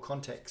 extent or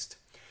context.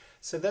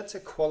 So that's a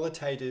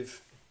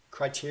qualitative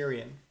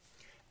criterion.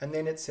 And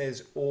then it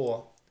says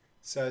or,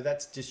 so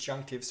that's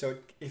disjunctive. So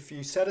if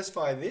you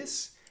satisfy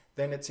this,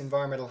 then it's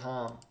environmental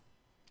harm.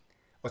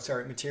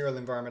 Material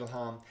environmental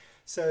harm.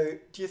 So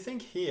do you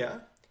think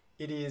here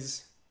it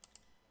is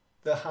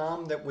the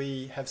harm that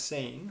we have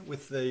seen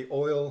with the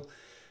oil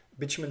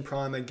bitumen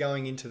primer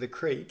going into the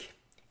creek,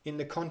 in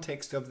the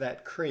context of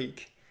that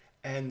creek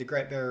and the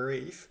Great Barrier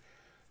Reef?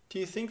 Do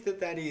you think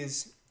that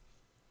is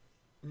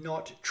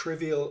not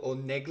trivial or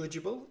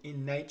negligible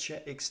in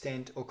nature,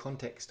 extent or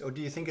context? Or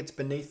do you think it's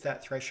beneath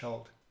that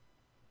threshold?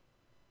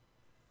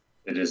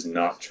 It is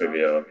not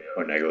trivial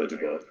or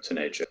negligible to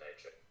nature.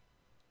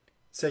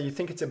 So you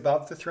think it's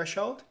above the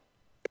threshold?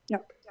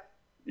 Yep.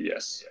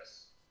 Yes.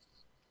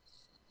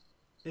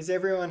 Is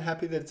everyone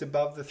happy that it's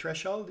above the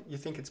threshold? You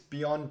think it's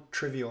beyond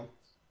trivial?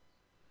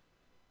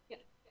 Yeah.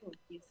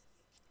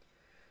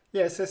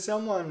 Yeah, so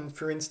someone,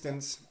 for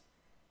instance,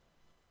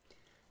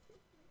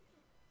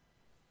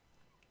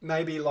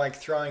 maybe like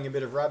throwing a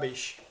bit of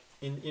rubbish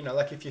in,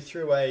 like if you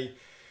threw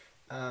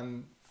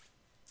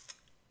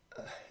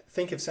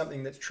think of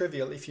something that's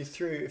trivial.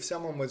 If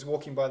someone was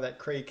walking by that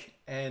creek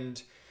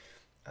and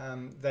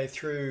they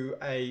threw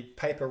a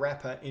paper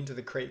wrapper into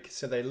the creek,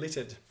 so they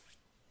littered,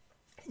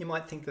 you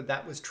might think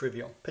that was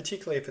trivial,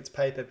 particularly if it's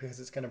paper because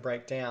it's going to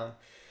break down.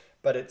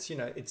 But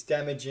it's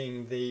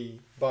damaging the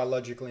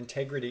biological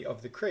integrity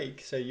of the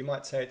creek, so you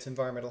might say it's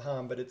environmental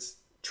harm, but it's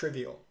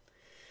trivial.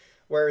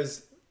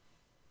 Whereas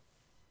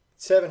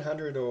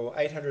 700 or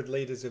 800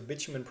 litres of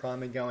bitumen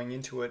primer going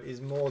into it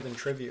is more than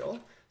trivial,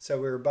 so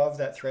we're above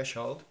that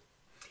threshold.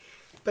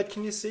 But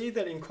can you see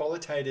that in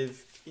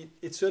qualitative,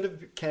 it sort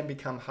of can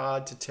become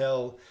hard to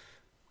tell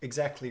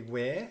exactly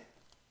where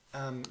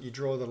you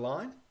draw the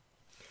line?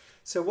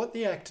 So what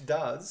the Act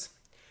does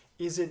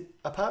is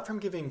apart from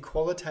giving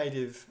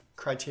qualitative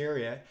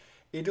criteria,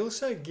 it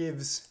also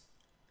gives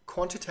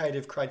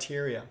quantitative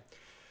criteria.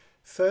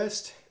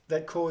 First,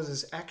 that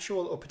causes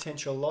actual or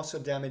potential loss or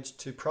damage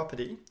to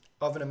property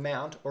of an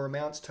amount or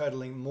amounts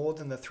totaling more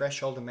than the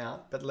threshold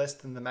amount but less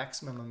than the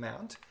maximum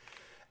amount.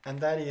 And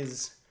that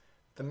is,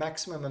 the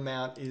maximum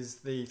amount is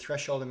the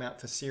threshold amount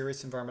for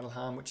serious environmental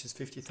harm, which is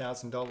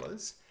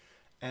 $50,000.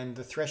 And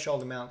the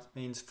threshold amount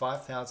means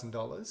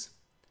 $5,000.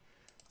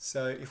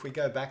 So if we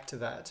go back to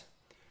that,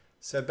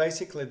 so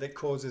basically that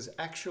causes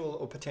actual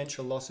or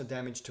potential loss or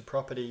damage to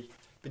property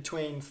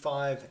between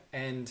 $5,000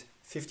 and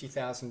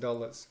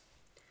 $50,000.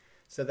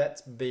 So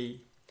that's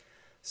B.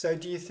 So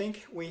do you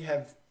think we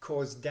have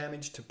caused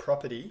damage to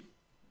property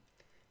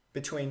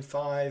between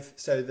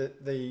so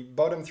the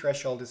bottom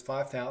threshold is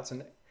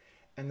 5,000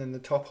 and then the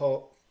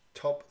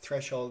top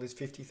threshold is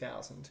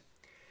 50,000.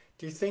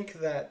 Do you think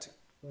that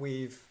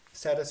we've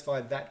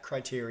satisfied that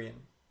criterion?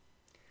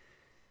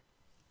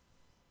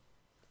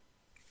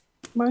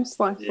 Most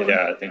likely.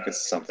 Yeah, I think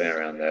it's something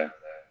around there.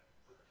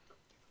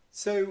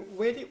 So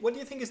what do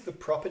you think is the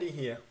property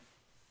here?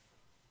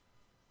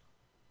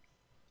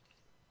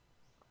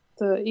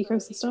 The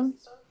ecosystem.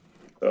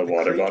 The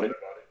water creek. body,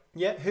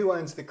 Yeah, who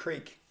owns the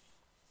creek?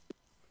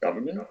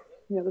 government,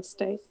 Yeah, the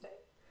state.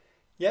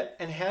 Yep,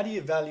 and how do you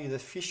value the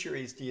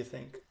fisheries, do you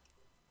think?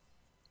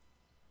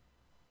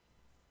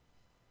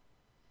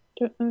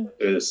 Don't know.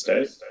 through the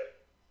state.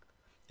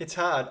 It's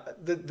hard.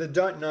 The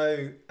don't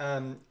know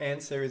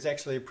answer is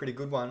actually a pretty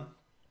good one.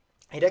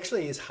 It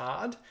actually is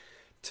hard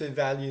to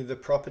value the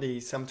property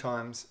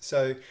sometimes.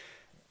 So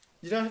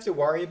you don't have to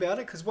worry about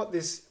it because what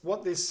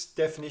this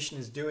definition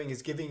is doing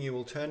is giving you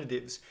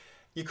alternatives.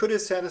 You could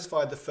have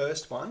satisfied the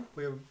first one.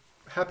 We're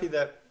happy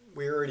that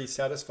we already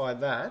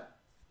satisfied that.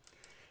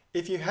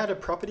 If you had a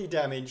property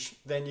damage,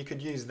 then you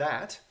could use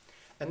that,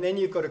 and then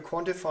you've got a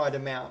quantified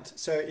amount.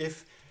 So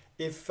if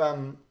if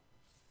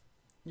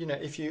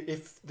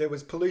there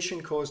was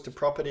pollution caused to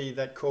property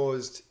that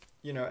caused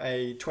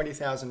a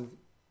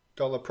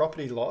 $20,000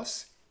 property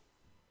loss,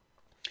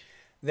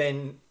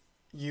 then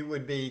you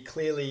would be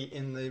clearly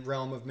in the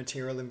realm of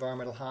material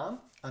environmental harm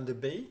under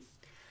B.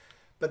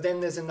 But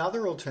then there's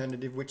another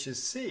alternative, which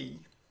is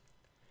C,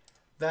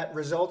 that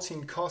results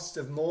in costs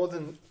of more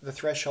than the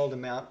threshold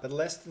amount, but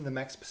less than the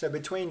max. So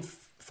between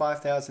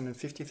 $5,000 and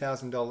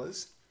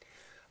 $50,000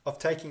 of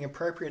taking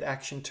appropriate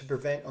action to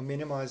prevent or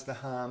minimize the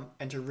harm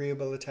and to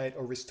rehabilitate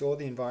or restore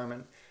the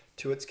environment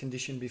to its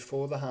condition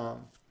before the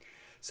harm.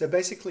 So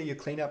basically your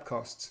cleanup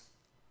costs.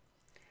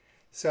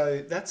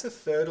 So that's a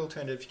third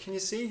alternative. Can you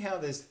see how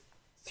there's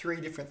three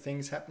different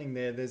things happening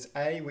there? There's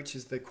A, which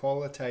is the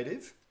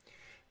qualitative,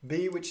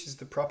 B, which is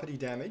the property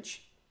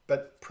damage,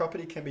 but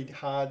property can be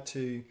hard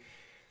to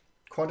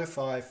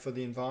quantify for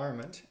the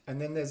environment,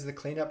 and then there's the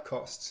cleanup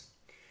costs.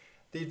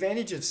 The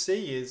advantage of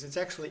C is it's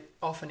actually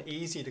often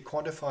easy to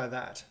quantify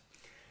that.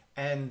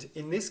 And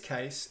in this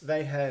case,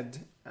 they had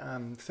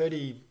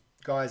 30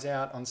 guys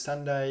out on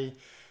Sunday,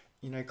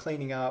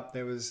 cleaning up.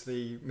 There was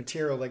the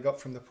material they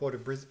got from the Port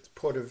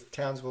of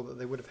Townsville that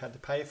they would have had to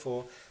pay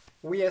for.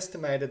 We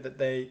estimated that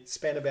they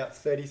spent about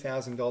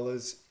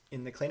 $30,000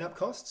 in the cleanup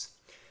costs,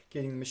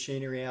 getting the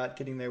machinery out,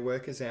 getting their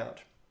workers out.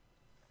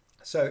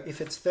 So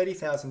if it's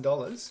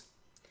 $30,000,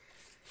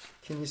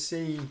 can you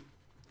see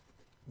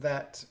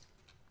that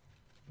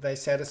they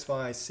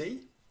satisfy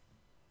C?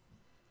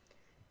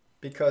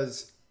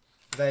 Because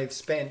they've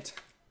spent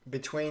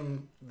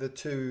between the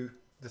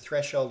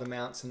threshold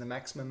amounts and the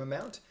maximum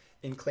amount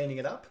in cleaning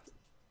it up.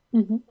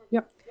 Mm-hmm.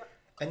 Yep.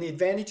 And the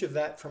advantage of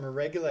that from a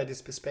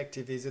regulator's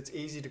perspective is it's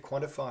easy to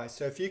quantify.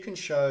 So if you can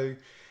show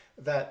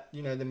that,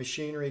 the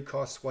machinery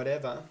costs,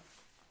 whatever,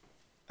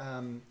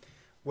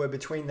 were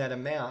between that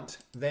amount,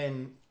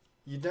 then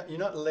you're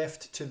not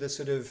left to the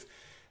sort of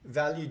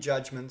value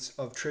judgments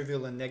of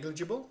trivial and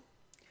negligible.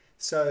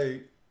 So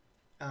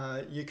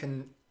you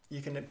can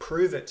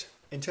prove it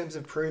in terms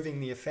of proving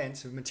the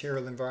offence of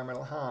material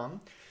environmental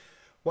harm.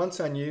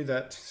 Once I knew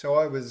that, so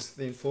I was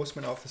the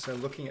enforcement officer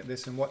looking at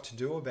this and what to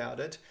do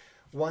about it.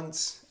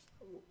 Once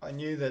I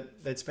knew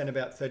that they'd spent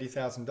about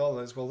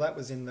 $30,000, well, that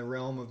was in the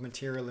realm of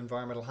material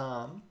environmental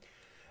harm.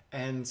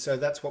 And so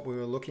that's what we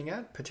were looking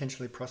at,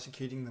 potentially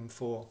prosecuting them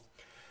for.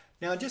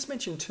 Now, I just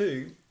mentioned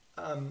too,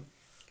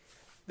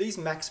 these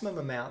maximum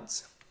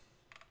amounts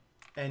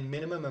and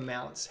minimum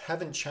amounts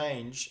haven't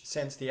changed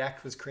since the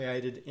Act was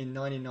created in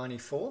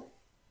 1994.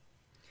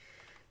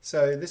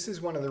 So this is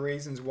one of the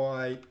reasons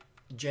why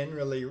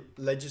generally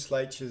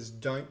legislatures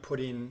don't put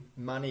in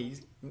money,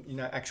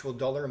 actual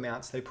dollar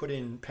amounts. They put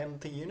in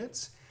penalty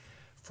units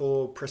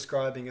for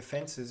prescribing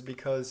offences,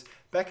 because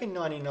back in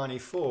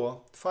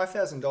 1994,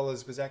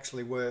 $5,000 was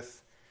actually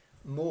worth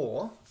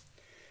more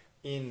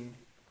in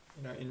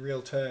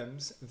real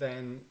terms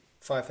than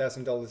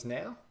 $5,000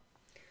 now.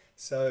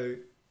 So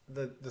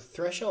the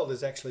threshold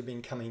has actually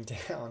been coming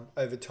down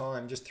over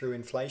time just through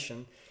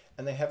inflation,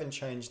 and they haven't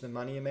changed the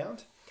money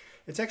amount.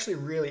 It's actually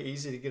really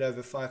easy to get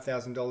over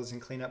 $5,000 in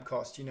cleanup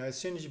costs. As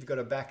soon as you've got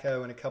a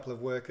backhoe and a couple of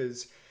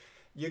workers,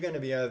 you're going to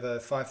be over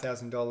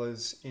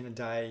 $5,000 in a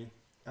day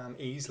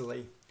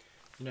easily.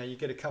 You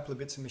get a couple of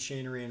bits of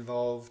machinery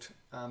involved,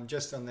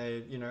 just on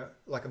there,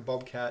 like a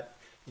bobcat,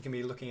 you can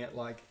be looking at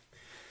like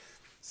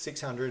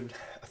 $600,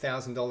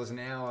 $1,000 an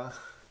hour.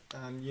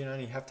 You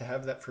only have to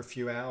have that for a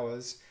few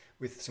hours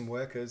with some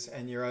workers,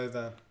 and you're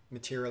over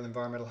material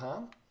environmental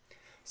harm.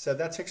 So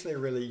that's actually a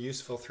really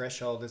useful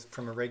threshold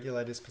from a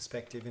regulator's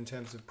perspective in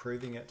terms of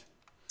proving it.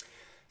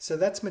 So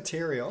that's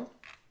material.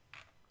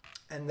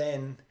 And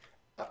then,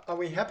 are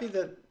we happy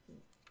that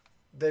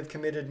they've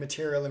committed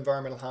material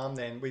environmental harm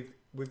then?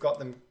 We've got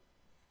them,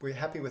 we're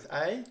happy with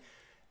A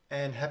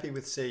and happy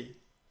with C.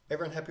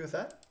 Everyone happy with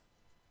that?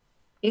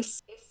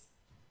 Yes.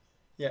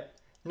 Yeah.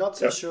 Not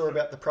so sure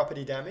about the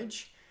property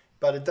damage,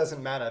 but it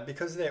doesn't matter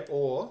because they're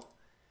or.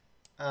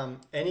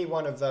 Any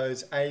one of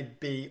those, A,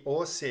 B,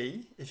 or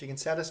C, if you can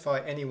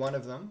satisfy any one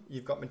of them,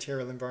 you've got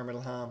material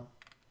environmental harm.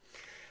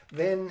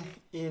 Then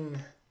in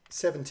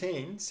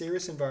 17,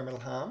 serious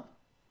environmental harm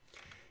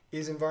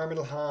is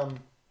environmental harm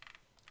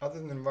other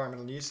than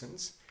environmental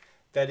nuisance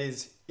that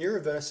is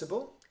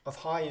irreversible, of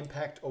high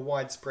impact, or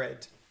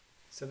widespread.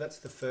 So that's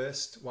the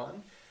first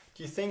one.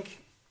 Do you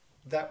think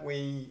that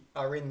we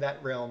are in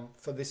that realm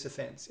for this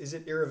offence? Is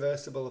it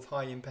irreversible, of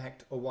high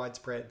impact, or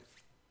widespread?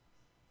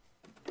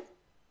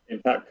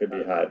 Impact could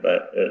be high,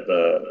 but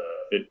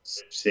it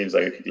seems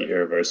like it could be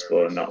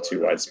irreversible and not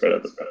too widespread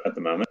at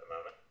the moment.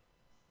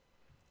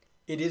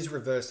 It is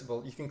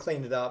reversible. You can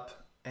clean it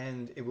up,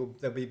 and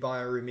there'll be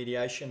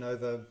bioremediation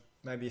over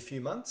maybe a few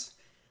months.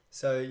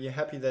 So you're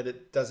happy that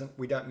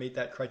we don't meet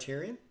that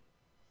criterion?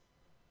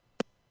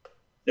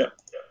 Yeah.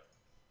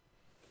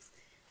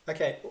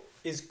 Okay,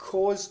 is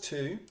cause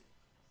 2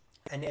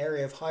 an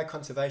area of high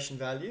conservation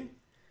value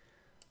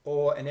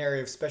or an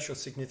area of special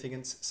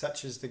significance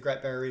such as the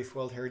Great Barrier Reef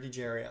World Heritage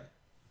Area?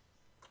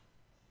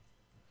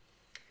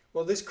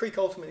 Well, this creek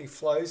ultimately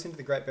flows into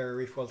the Great Barrier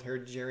Reef World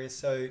Heritage Area,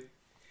 so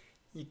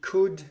you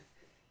could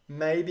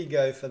maybe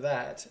go for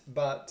that,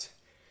 but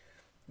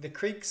the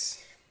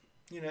creek's,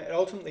 it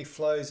ultimately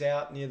flows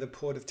out near the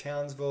port of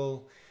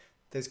Townsville.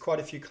 There's quite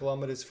a few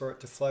kilometres for it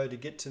to flow to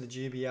get to the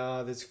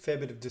GBR. There's a fair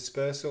bit of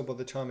dispersal by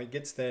the time it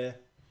gets there.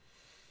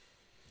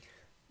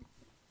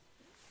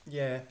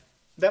 Yeah,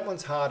 that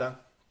one's harder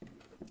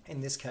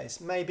in this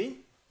case,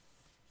 maybe,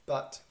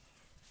 but...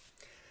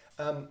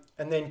 and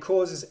then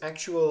causes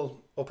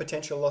actual or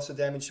potential loss or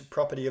damage to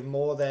property of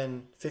more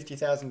than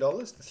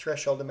 $50,000. The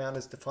threshold amount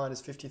is defined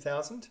as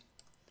 $50,000.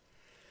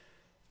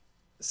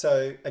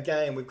 So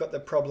again, we've got the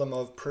problem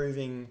of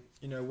proving,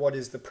 what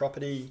is the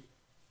property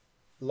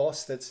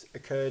loss that's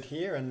occurred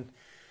here, and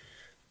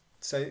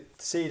so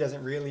C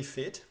doesn't really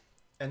fit.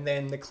 And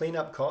then the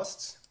cleanup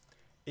costs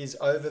is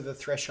over the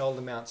threshold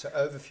amount, so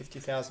over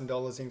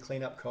 $50,000 in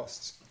cleanup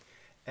costs.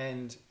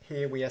 And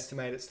here we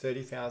estimate it's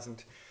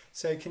 $30,000.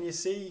 So can you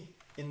see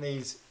in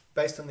these,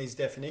 based on these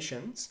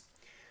definitions,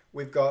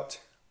 we've got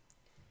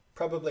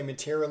probably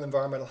material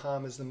environmental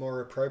harm as the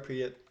more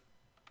appropriate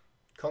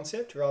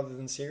concept rather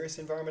than serious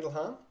environmental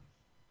harm?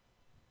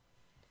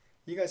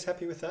 You guys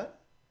happy with that?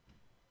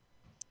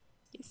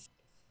 Yes.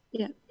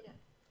 Yeah.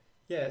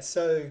 Yeah,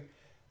 so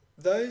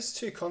those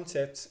two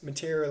concepts,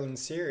 material and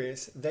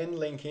serious, then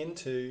link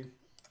into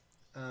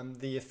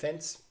the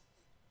offence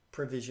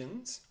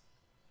provisions.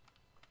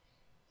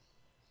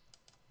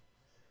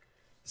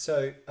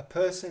 So a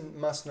person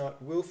must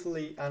not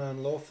willfully and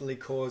unlawfully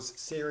cause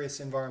serious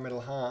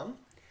environmental harm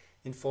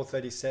in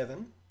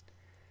 437.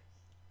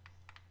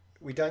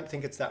 We don't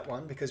think it's that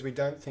one because we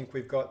don't think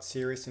we've got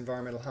serious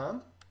environmental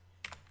harm.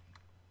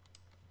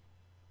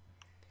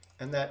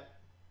 And that,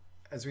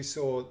 as we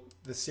saw,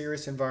 the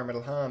serious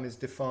environmental harm is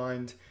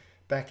defined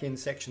back in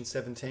section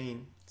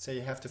 17. So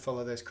you have to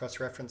follow those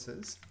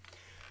cross-references.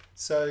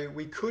 So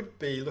we could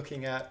be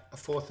looking at a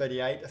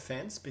 438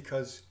 offence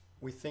because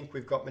we think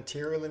we've got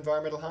material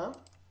environmental harm.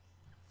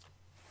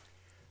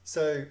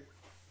 So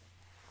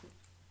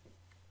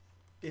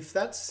if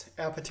that's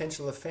our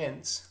potential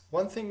offence,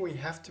 one thing we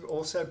have to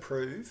also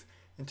prove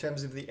in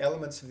terms of the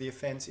elements of the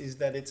offence is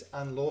that it's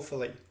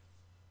unlawfully.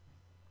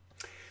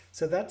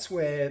 So that's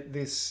where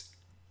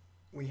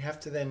we have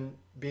to then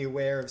be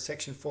aware of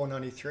section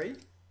 493.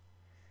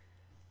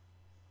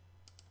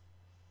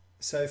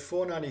 So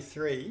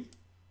 493,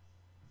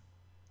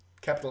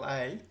 capital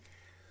A,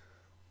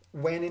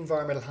 when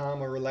environmental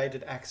harm or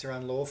related acts are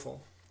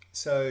unlawful.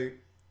 So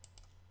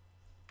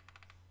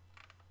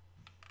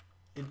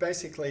it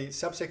basically,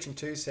 subsection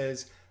 2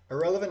 says, a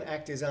relevant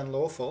act is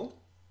unlawful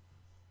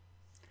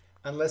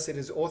unless it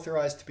is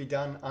authorised to be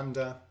done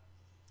under,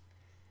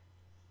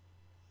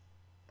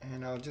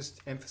 and I'll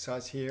just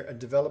emphasise here, a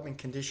development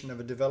condition of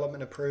a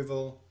development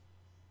approval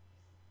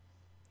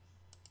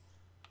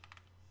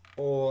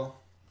or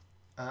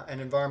an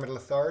environmental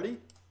authority.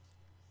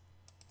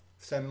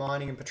 So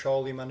mining and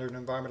petroleum under an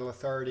environmental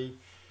authority.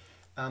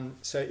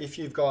 So if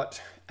you've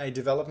got a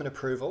development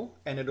approval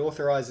and it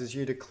authorises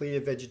you to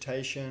clear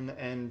vegetation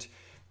and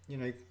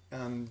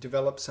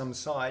develop some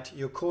site,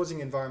 you're causing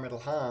environmental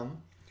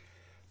harm.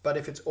 But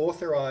if it's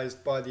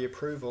authorised by the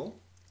approval,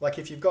 like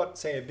if you've got,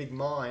 say, a big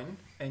mine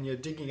and you're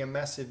digging a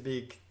massive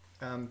big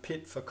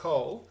pit for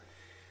coal,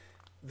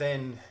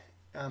 then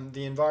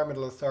the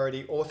environmental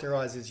authority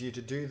authorises you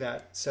to do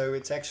that. So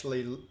it's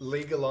actually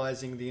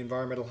legalising the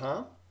environmental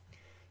harm.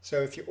 So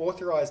if you're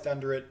authorised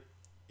under it,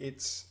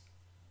 it's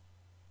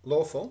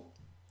lawful.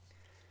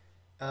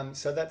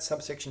 So that's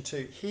subsection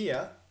 2.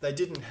 Here, they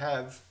didn't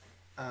have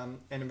an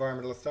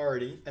environmental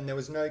authority and there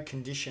was no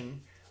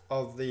condition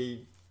of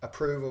the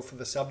approval for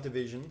the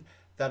subdivision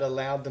that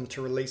allowed them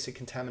to release a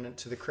contaminant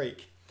to the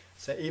creek.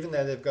 So even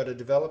though they've got a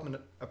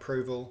development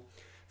approval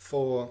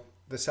for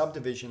the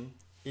subdivision,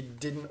 it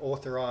didn't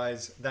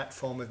authorise that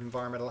form of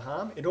environmental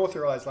harm. It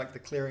authorised like the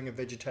clearing of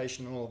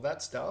vegetation and all of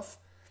that stuff,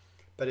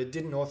 but it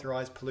didn't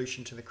authorise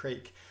pollution to the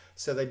creek.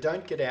 So they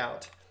don't get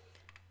out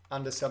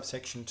under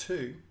subsection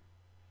 2.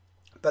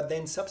 But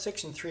then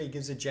subsection 3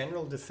 gives a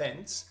general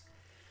defence,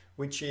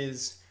 which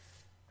is,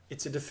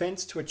 it's a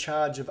defence to a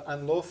charge of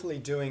unlawfully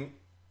doing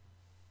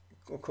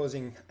or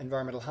causing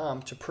environmental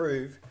harm to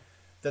prove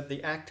that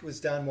the act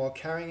was done while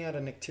carrying out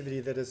an activity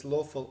that is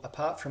lawful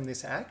apart from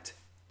this act,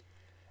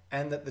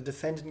 and that the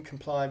defendant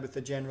complied with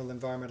the general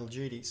environmental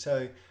duty.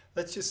 So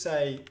let's just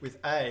say with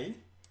A,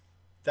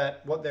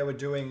 that what they were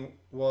doing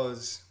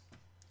was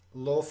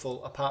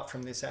lawful apart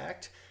from this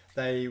act.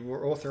 They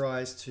were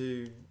authorised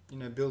to,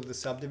 build the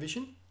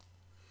subdivision.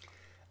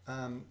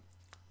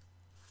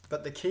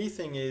 But the key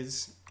thing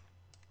is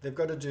they've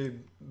got to do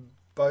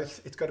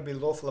both. It's got to be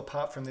lawful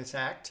apart from this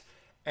act,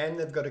 and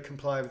they've got to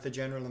comply with the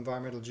general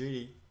environmental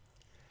duty.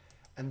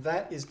 And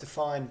that is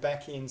defined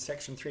back in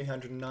section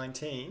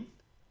 319.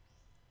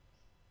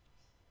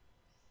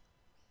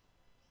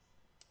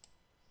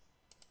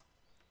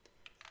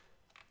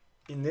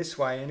 In this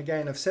way, and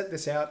again, I've set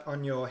this out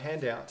on your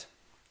handout.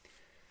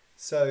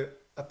 So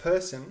a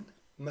person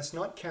must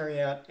not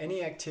carry out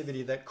any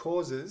activity that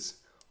causes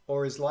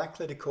or is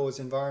likely to cause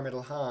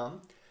environmental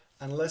harm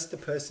unless the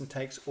person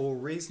takes all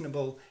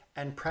reasonable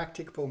and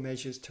practicable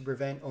measures to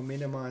prevent or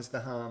minimize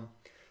the harm.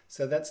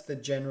 So that's the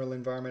general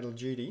environmental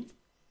duty.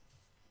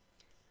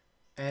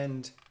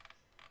 And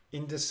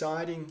in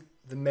deciding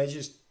the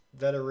measures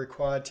that are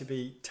required to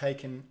be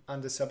taken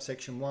under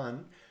subsection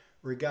 1,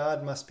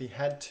 regard must be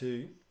had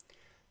to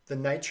the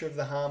nature of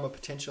the harm or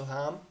potential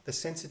harm, the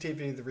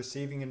sensitivity of the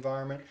receiving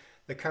environment,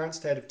 the current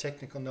state of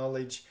technical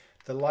knowledge,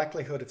 the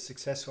likelihood of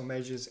successful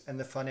measures, and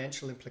the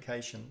financial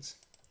implications.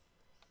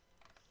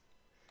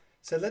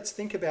 So let's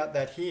think about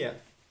that here.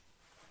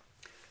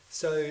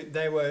 So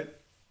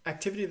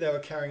activity they were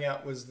carrying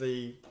out was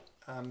the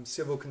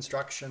civil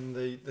construction,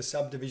 the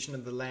subdivision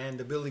of the land,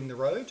 the building the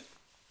road,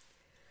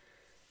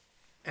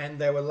 and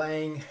they were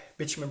laying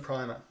bitumen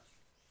primer.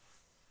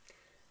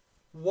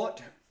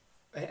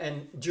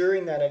 And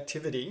during that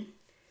activity,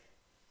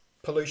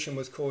 pollution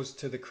was caused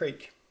to the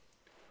creek.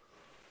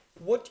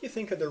 What do you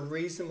think are the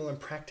reasonable and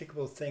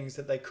practicable things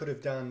that they could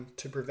have done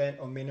to prevent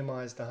or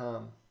minimize the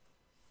harm?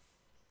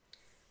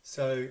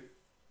 So,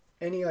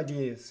 any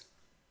ideas?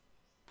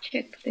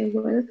 Check the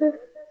weather.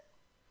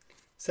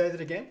 Say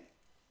that again.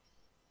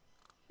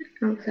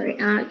 Oh, sorry.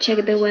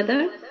 Check the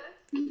weather.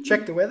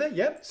 Check the weather,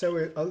 yep.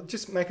 So I'll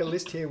just make a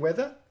list here,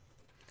 weather.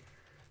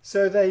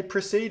 So they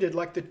proceeded,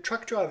 like the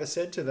truck driver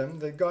said to them,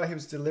 the guy who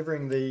was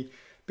delivering the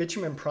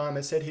bitumen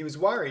primer said he was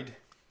worried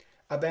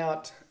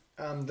about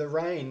the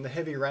rain, the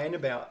heavy rain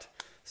about.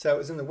 So it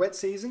was in the wet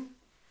season,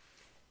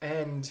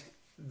 and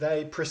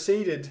they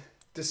proceeded,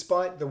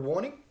 despite the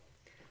warning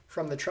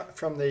from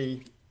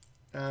the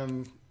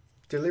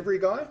delivery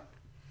guy.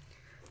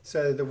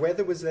 So the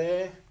weather was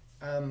there.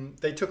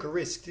 They took a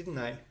risk, didn't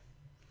they?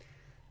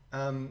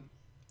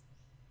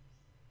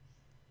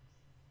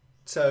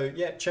 So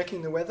yeah,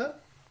 checking the weather,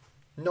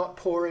 not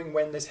pouring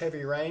when there's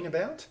heavy rain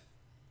about.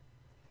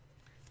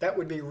 That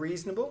would be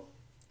reasonable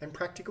and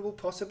practicable,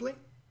 possibly.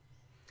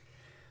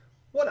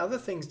 What other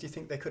things do you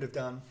think they could have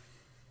done?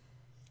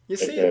 You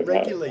see it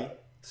regularly.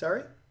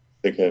 Sorry?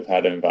 They could have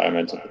had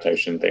environmental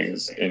protection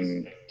things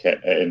in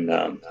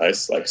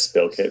place, like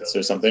spill kits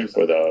or something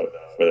for the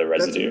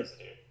residue.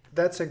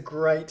 That's a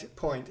great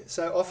point.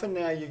 So often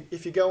now,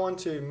 if you go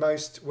onto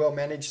most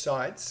well-managed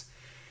sites,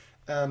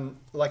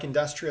 like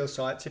industrial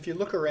sites, if you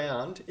look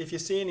around, if you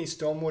see any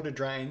stormwater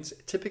drains,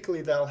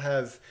 typically they'll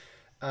have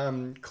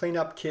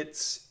cleanup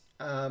kits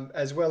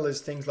as well as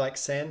things like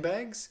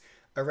sandbags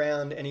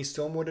around any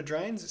stormwater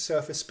drains. So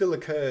if a spill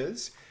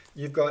occurs,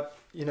 you've got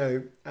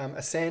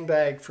a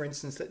sandbag, for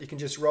instance, that you can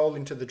just roll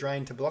into the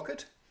drain to block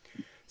it.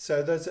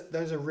 So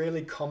those are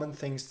really common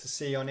things to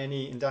see on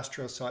any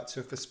industrial site. So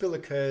if a spill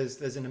occurs,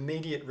 there's an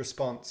immediate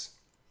response.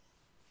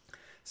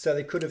 So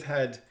they could have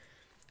had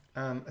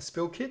a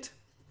spill kit.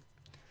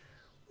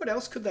 What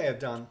else could they have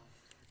done?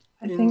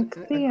 I think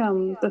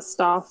the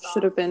staff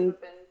should have been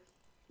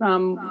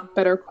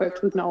better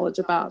equipped with knowledge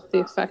about the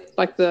effect,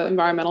 like the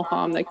environmental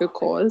harm they could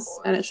cause,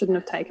 and it shouldn't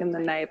have taken the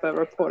neighbour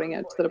reporting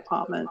it to the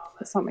department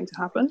for something to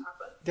happen.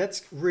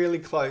 That's really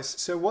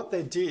close. So what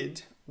they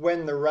did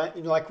when the rain,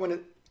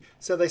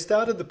 so they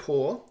started the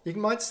pour. You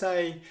might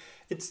say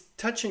it's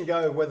touch and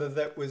go whether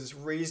that was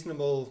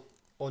reasonable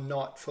or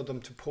not for them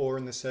to pour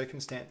in the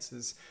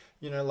circumstances.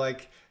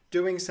 Like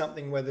doing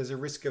something where there's a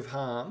risk of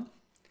harm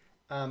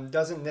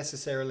doesn't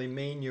necessarily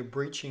mean you're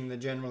breaching the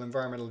general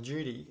environmental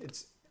duty.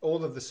 It's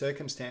all of the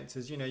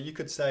circumstances. You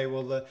could say,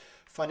 well, the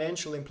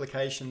financial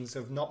implications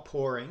of not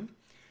pouring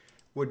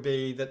would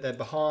be that they're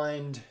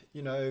behind,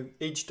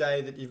 each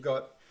day that you've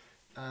got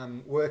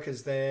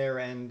workers there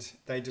and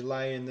they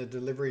delay in the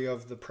delivery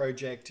of the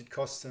project, it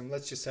costs them,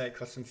 let's just say it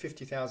costs them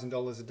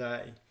 $50,000 a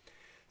day.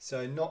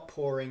 So not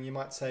pouring, you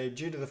might say,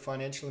 due to the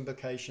financial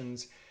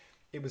implications,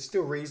 it was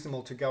still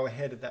reasonable to go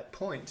ahead at that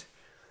point.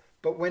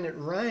 But when it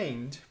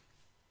rained,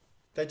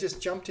 they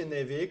just jumped in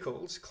their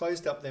vehicles,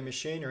 closed up their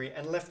machinery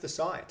and left the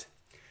site.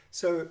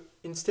 So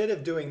instead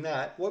of doing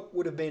that, what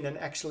would have been an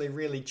actually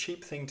really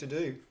cheap thing to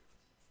do?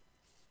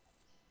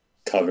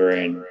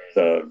 Covering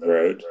the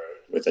road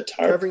with a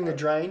tarp. Covering the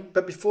drain.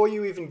 But before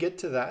you even get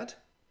to that,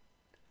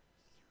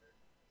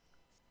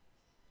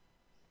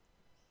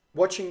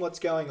 watching what's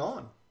going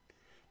on.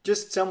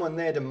 Just someone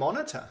there to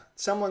monitor.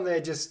 Someone there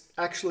just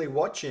actually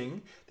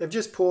watching. They've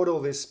just poured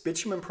all this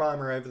bitumen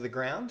primer over the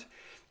ground.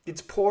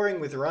 It's pouring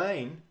with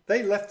rain.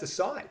 They left the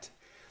site.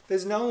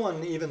 there's no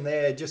one even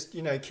there just,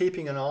 you know,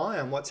 keeping an eye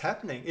on what's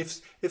happening.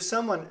 If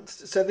someone,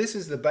 so this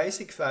is the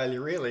basic failure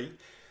really.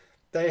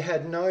 They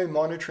had no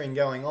monitoring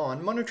going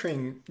on.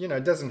 Monitoring, you know,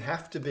 doesn't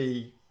have to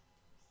be,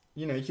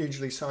 you know,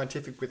 hugely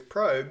scientific with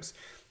probes.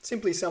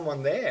 Simply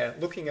someone there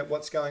looking at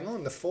what's going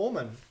on. The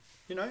foreman,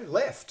 you know,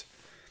 left.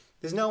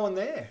 There's no one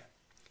there.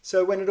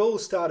 So when it all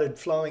started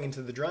flowing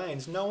into the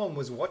drains, no one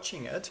was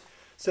watching it.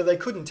 So they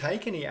couldn't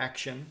take any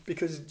action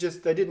because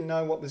just they didn't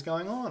know what was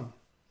going on.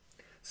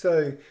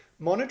 So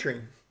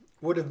monitoring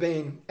would have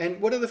been,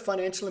 and what are the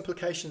financial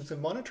implications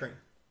of monitoring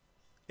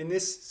in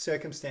this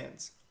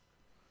circumstance?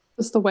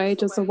 Just the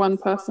wages of one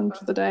person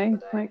for the day,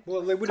 like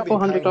well, they would have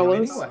couple been paying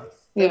 $100. them anyway.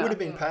 They Yeah. would have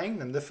been paying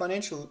them.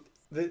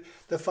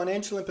 The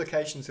financial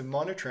implications of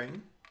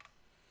monitoring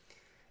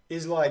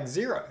is like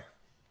zero.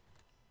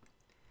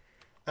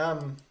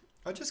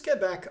 I'll just go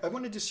back. I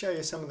want to just show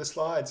you some of the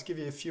slides, give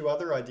you a few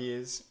other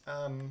ideas.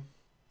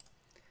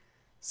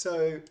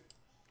 So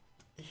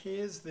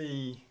here's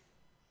the...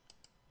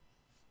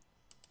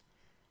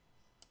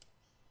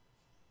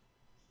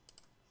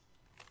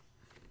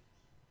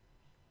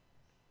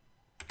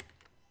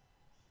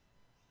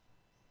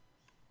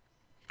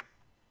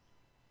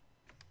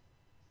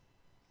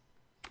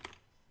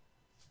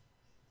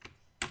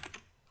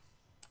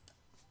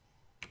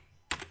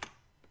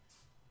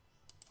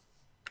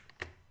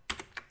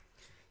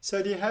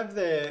 So do you have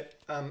the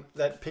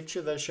that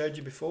picture that I showed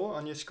you before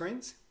on your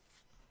screens?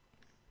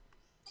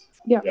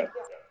 Yeah.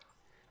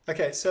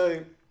 Okay,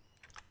 so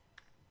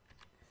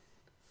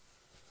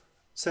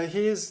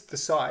here's the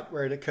site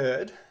where it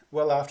occurred,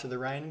 well after the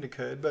rain had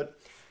occurred. But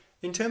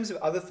in terms of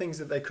other things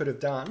that they could have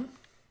done,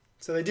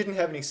 so they didn't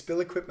have any spill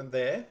equipment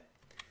there,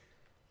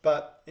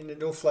 and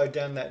it all flowed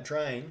down that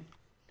drain.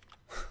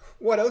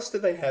 What else do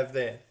they have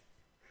there?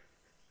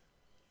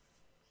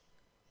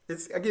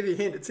 I'll give you a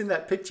hint. It's in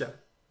that picture.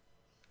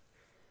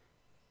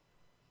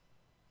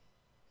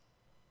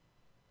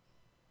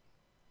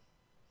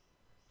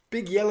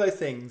 Big yellow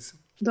things.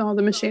 Oh,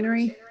 the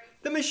machinery.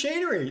 The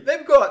machinery. They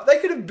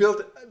could have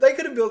built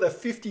a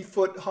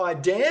 50-foot high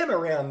dam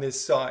around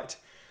this site.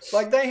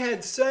 Like they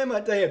had so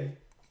much. They had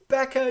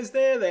backhoes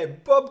there. They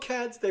had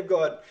bobcats. They've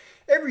got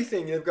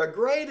everything. They've got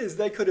graders.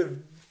 They could have,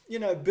 you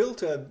know,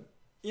 built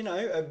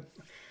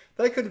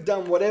they could have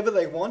done whatever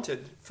they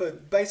wanted for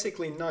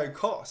basically no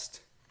cost,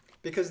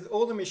 because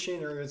all the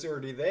machinery was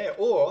already there.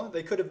 Or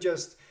they could have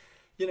just,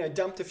 you know,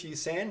 dumped a few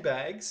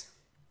sandbags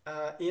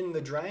in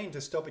the drain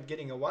to stop it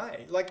getting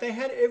away. Like they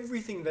had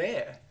everything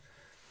there.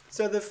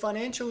 So the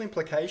financial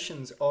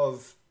implications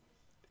of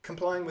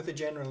complying with the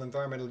general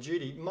environmental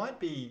duty might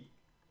be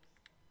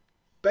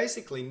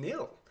basically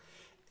nil.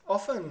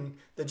 Often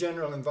the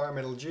general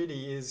environmental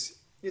duty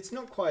it's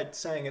not quite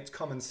saying it's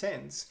common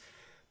sense,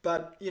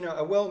 but you know,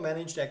 a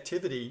well-managed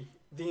activity,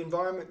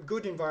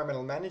 good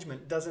environmental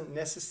management doesn't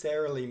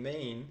necessarily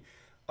mean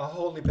a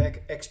wholly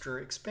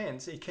extra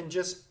expense. It can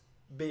just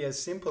be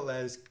as simple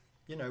as,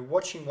 you know,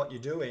 watching what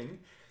you're doing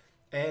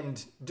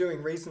and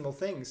doing reasonable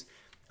things.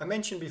 I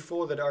mentioned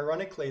before that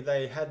ironically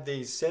they had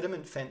these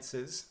sediment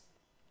fences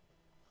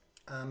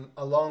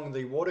along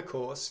the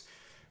watercourse,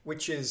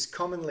 which is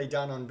commonly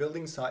done on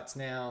building sites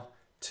now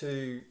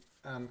to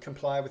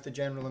comply with the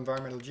general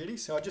environmental duty.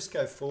 So I'll just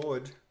go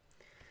forward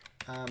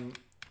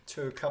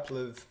to a couple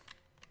of...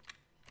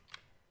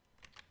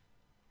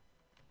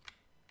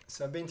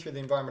 So I've been through the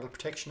Environmental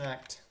Protection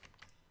Act.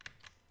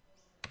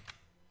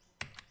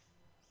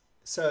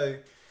 So,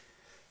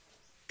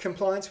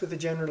 compliance with the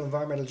general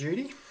environmental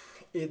duty.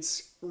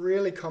 It's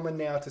really common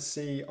now to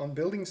see on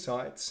building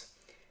sites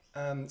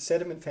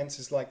sediment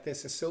fences like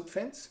this, a silt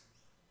fence.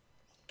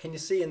 Can you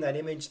see in that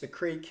image the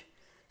creek,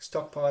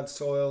 stockpiled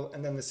soil,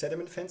 and then the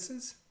sediment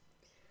fences?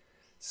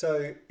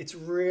 So it's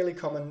really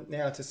common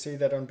now to see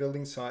that on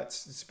building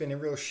sites. It's been a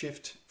real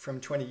shift from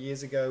 20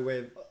 years ago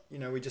where, you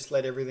know, we just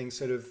let everything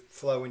sort of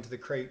flow into the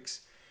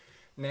creeks.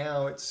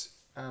 Now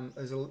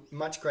there's a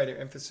much greater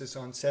emphasis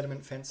on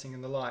sediment fencing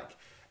and the like.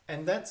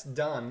 And that's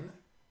done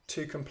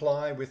to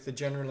comply with the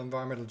general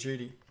environmental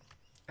duty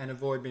and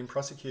avoid being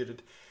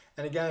prosecuted.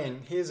 And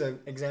again, here's an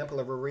example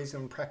of a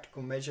reasonable and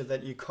practical measure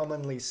that you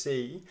commonly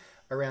see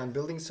around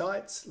building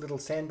sites, little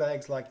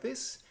sandbags like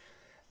this.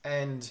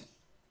 And,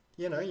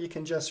 you know, you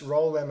can just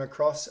roll them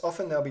across.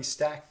 Often they'll be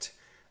stacked,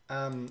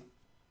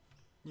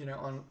 you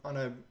know, on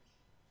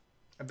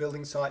a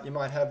building site. You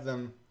might have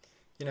them,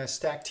 you know,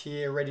 stacked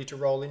here, ready to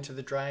roll into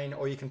the drain,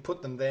 or you can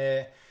put them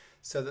there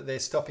so that they're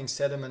stopping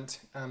sediment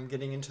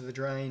getting into the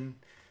drain.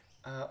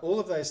 All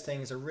of those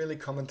things are really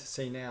common to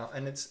see now,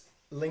 and it's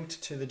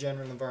linked to the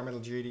general environmental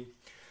duty.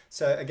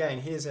 So again,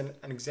 here's an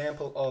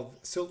example of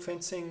silt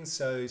fencing,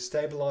 so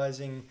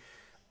stabilizing,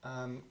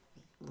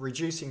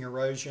 reducing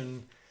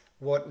erosion,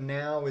 what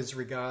now is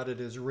regarded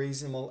as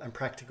reasonable and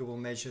practicable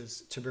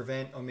measures to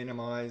prevent or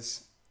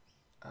minimize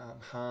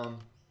harm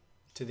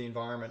to the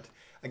environment.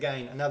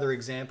 Again, another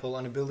example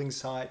on a building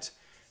site,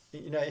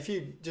 you know, if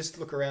you just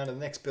look around at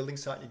the next building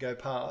site you go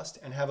past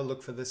and have a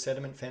look for the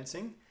sediment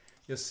fencing,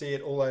 you'll see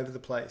it all over the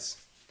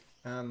place.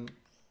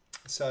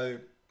 So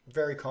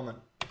very common.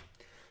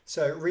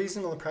 So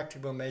reasonable and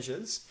practical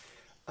measures.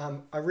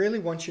 I really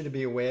want you to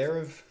be aware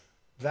of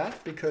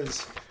that,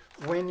 because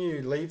when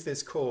you leave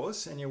this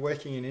course and you're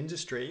working in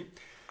industry,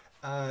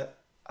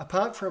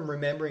 apart from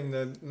remembering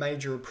the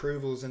major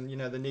approvals and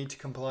the need to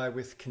comply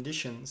with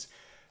conditions,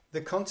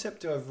 the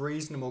concept of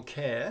reasonable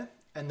care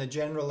and the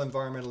general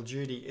environmental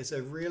duty is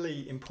a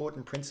really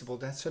important principle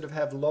to sort of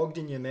have logged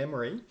in your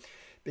memory,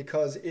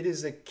 because it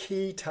is a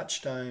key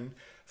touchstone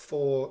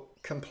for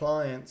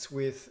compliance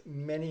with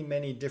many,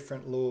 many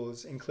different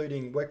laws,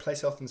 including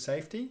workplace health and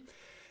safety.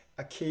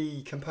 A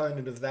key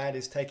component of that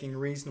is taking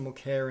reasonable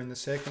care in the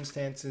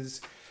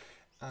circumstances.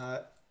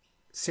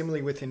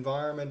 Similarly with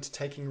environment,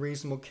 taking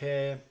reasonable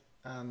care.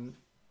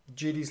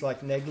 Duties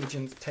like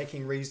negligence,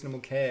 taking reasonable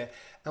care.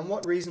 And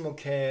what reasonable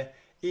care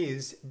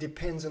is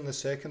depends on the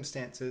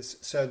circumstances.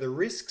 So the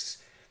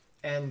risks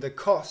and the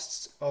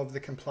costs of the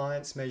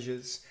compliance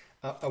measures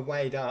are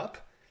weighed up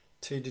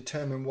to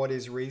determine what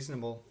is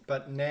reasonable.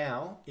 But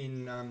now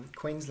in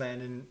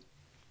Queensland and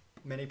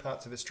many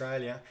parts of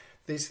Australia,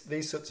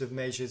 these sorts of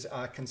measures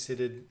are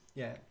considered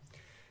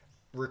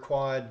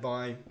required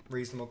by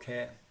reasonable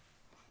care.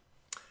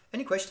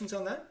 Any questions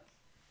on that?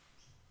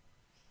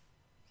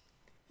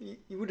 You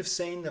would have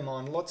seen them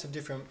on lots of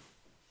different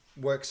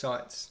work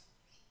sites.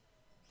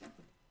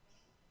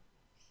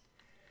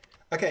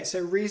 Okay, so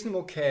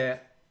reasonable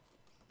care,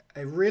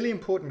 a really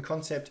important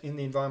concept in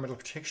the Environmental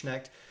Protection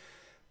Act,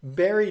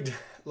 buried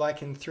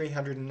like in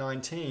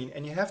 319,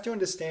 and you have to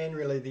understand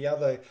really the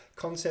other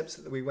concepts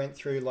that we went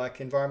through, like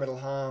environmental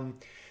harm,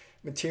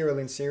 material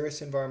and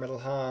serious environmental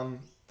harm,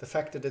 the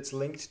fact that it's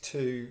linked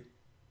to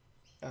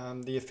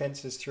the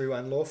offences through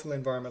unlawful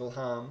environmental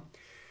harm.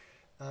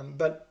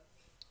 But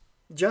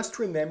just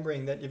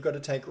remembering that you've got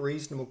to take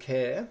reasonable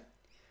care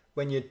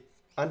when you're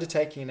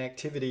undertaking an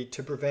activity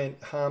to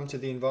prevent harm to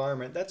the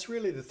environment, that's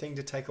really the thing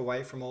to take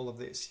away from all of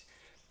this.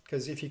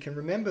 Because if you can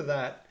remember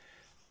that,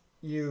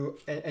 you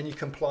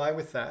comply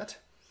with that,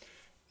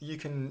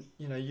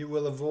 you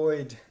will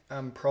avoid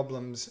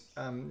problems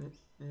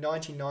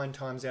 99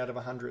 times out of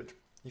 100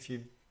 if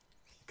you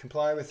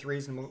comply with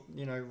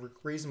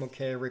reasonable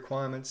care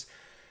requirements.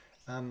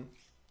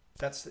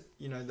 That's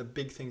the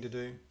big thing to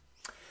do.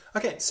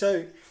 Okay,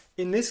 so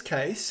in this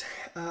case,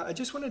 I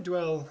just want to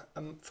dwell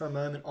for a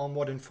moment on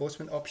what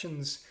enforcement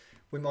options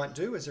we might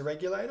do as a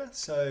regulator.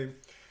 So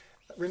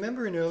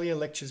remember in earlier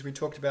lectures we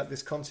talked about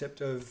this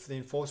concept of the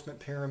enforcement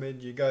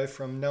pyramid. You go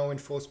from no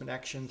enforcement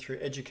action through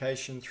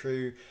education,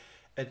 through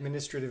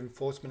administrative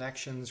enforcement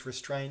actions,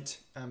 restraint,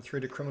 through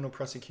to criminal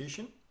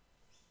prosecution.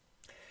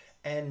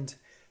 And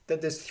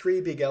that there's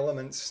three big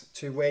elements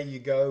to where you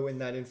go in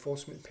that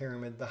enforcement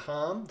pyramid: the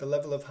harm, the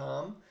level of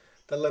harm,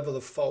 the level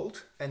of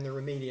fault, and the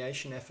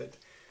remediation effort.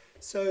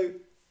 So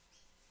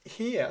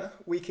here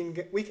we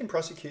can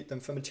prosecute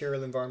them for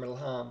material environmental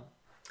harm.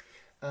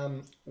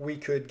 We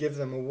could give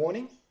them a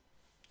warning.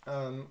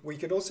 We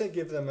could also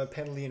give them a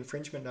penalty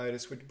infringement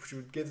notice, which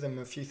would give them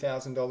a few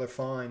 $1,000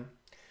 fine.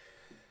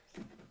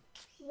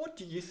 What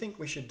do you think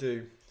we should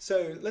do?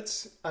 So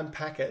let's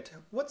unpack it.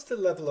 What's the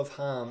level of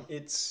harm?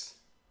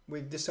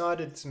 We've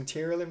decided it's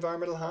material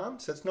environmental harm,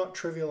 so it's not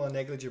trivial or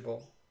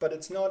negligible, but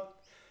it's not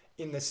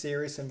in the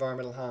serious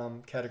environmental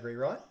harm category,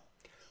 right?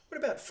 What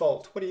about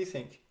fault? What do you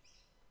think?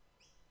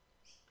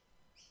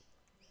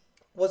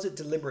 Was it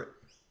deliberate?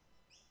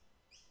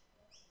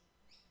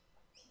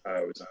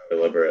 It was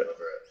deliberate.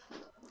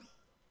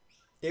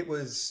 It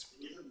was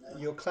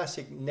your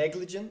classic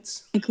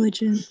negligence.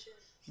 Negligent.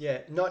 Yeah,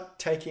 not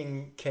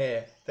taking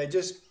care. They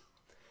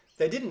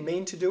didn't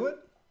mean to do it.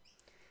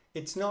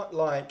 It's not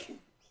like,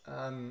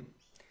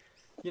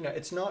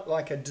 it's not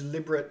like a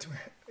deliberate.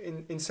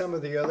 In some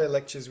of the earlier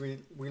lectures,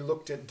 we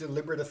looked at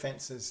deliberate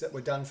offences that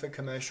were done for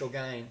commercial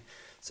gain.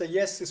 So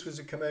yes, this was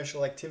a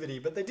commercial activity,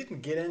 but they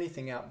didn't get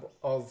anything out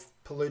of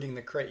polluting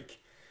the creek.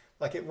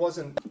 Like, it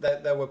wasn't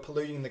that they were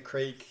polluting the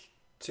creek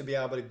to be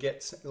able to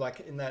get, like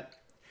in that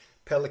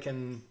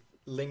Pelican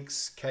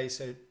Lynx case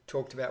I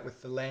talked about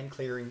with the land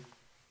clearing.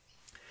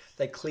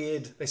 They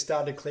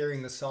started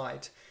clearing the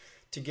site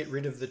to get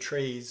rid of the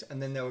trees,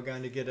 and then they were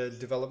going to get a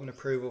development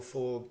approval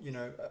for,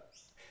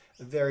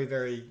 a very,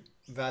 very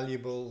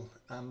valuable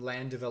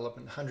land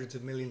development, hundreds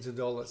of millions of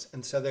dollars.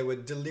 And so they were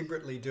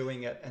deliberately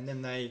doing it, and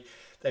then they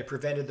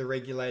prevented the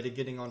regulator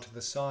getting onto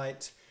the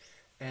site,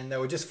 and they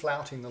were just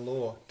flouting the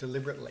law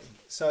deliberately.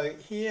 So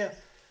here,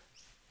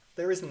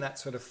 there isn't that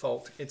sort of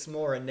fault. It's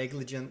more a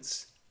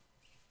negligence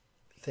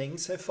thing.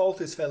 So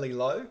fault is fairly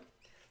low.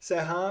 So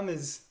harm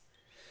is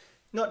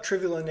not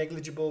trivial or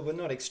negligible, but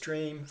not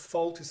extreme.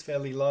 Fault is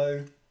fairly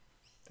low.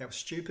 They were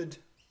stupid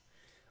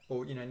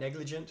or,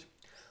 negligent.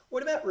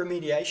 What about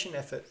remediation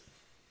effort?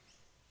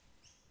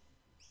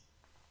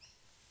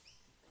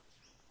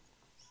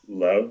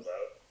 Low.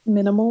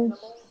 Minimal.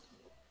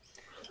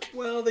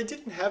 Well, they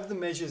didn't have the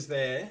measures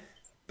there,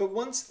 but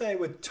once they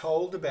were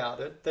told about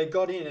it, they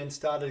got in and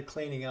started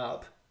cleaning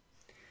up,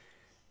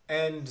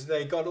 and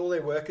they got all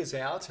their workers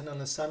out, and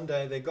on a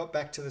Sunday they got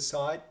back to the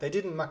site. They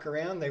didn't muck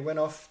around. They went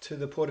off to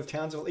the Port of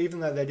Townsville, even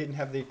though they didn't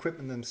have the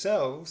equipment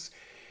themselves.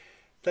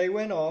 They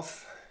went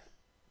off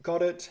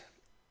got it.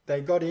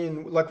 They got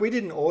in, like we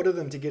didn't order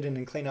them to get in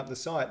and clean up the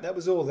site. That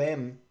was all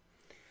them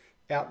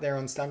out there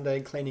on Sunday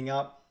cleaning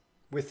up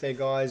with their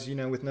guys, you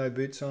know, with no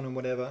boots on and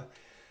whatever.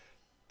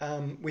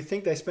 We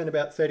think they spent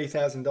about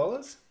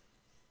 $30,000.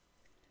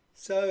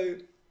 So,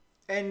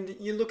 and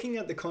you're looking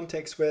at the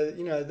context where,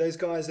 you know, those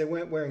guys, they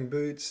weren't wearing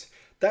boots.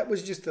 That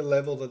was just the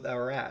level that they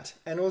were at.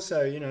 And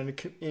also, you know,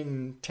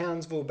 in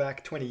Townsville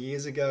back 20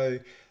 years ago,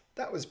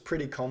 that was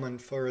pretty common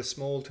for a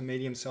small to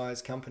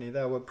medium-sized company.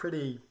 They were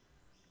pretty,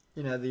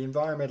 you know, the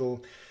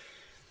environmental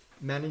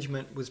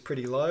management was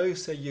pretty low.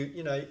 So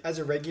you know, as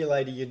a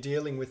regulator, you're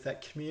dealing with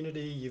that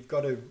community. You've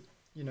got to,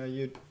 you know,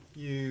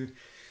 you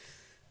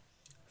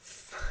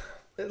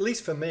at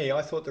least for me,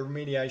 I thought the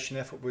remediation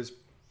effort was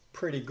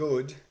pretty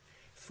good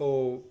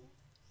for,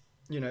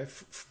 you know,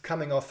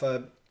 coming off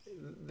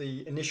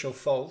the initial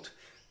fault,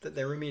 that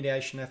their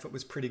remediation effort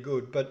was pretty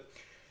good. But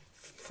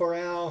for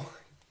our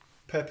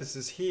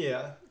purposes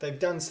here, they've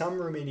done some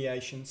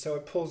remediation, so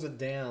it pulls it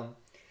down.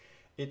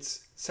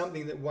 It's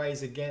something that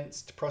weighs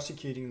against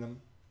prosecuting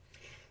them.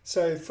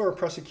 So for a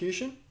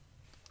prosecution,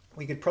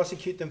 we could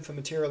prosecute them for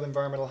material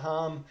environmental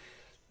harm.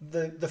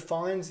 The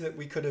fines that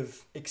we could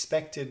have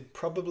expected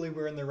probably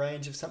were in the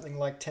range of something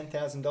like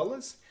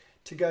 $10,000.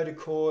 To go to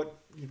court,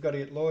 you've got to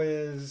get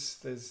lawyers,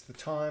 there's the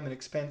time and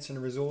expense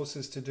and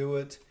resources to do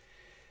it.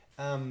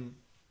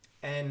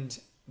 And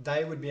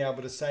they would be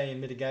able to say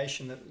in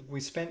mitigation that we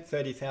spent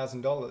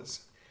 $30,000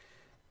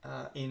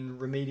 in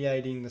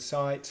remediating the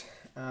site.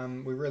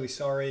 We're really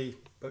sorry,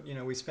 but you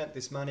know, we spent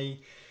this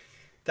money.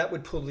 That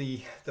would pull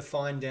the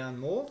fine down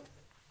more.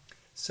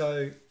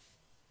 So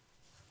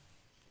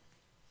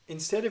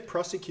instead of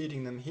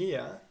prosecuting them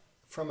here,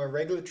 from a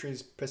regulatory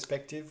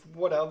perspective,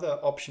 what other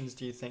options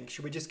do you think?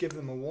 Should we just give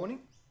them a warning?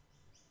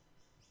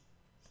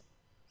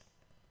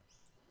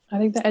 I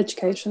think the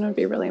education would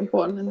be really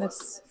important in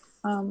this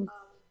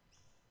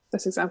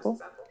this example.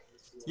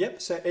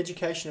 Yep, so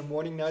education and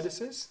warning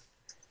notices.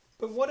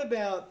 But what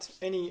about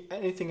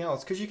anything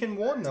else? Because you can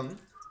warn them,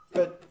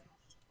 but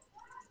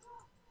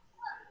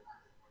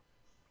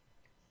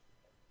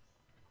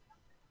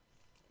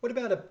what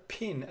about a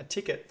pin, a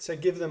ticket? So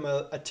give them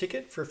a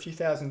ticket for a few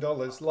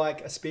 $1,000s,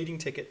 like a speeding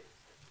ticket.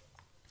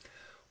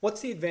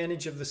 What's the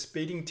advantage of the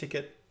speeding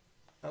ticket,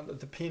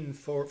 the pin,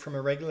 from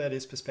a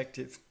regulator's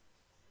perspective?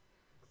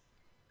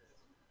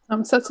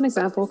 So that's an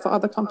example for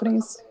other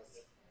companies.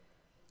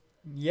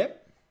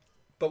 Yep.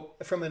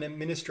 But from an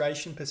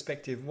administration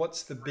perspective,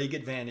 what's the big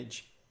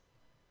advantage?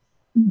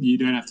 You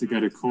don't have to go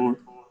to court.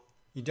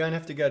 You don't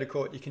have to go to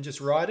court. You can just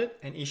write it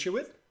and issue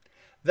it.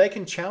 They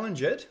can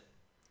challenge it,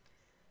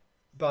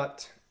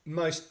 but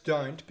most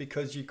don't,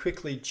 because you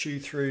quickly chew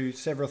through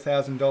several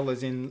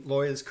 $1,000s in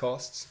lawyers'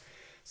 costs.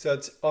 So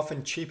it's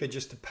often cheaper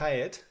just to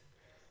pay it.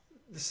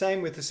 The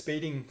same with the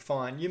speeding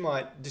fine. You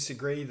might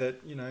disagree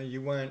that, you know,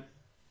 you weren't,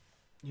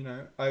 you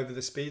know, over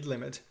the speed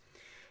limit,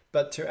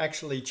 but to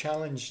actually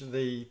challenge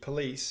the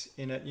police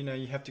in it, you know,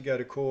 you have to go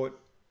to court.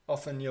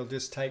 Often you'll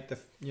just take the,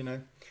 you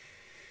know,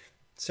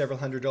 several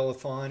 $100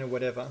 fine or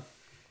whatever,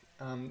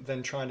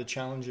 than trying to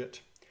challenge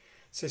it.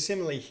 So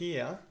similarly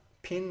here,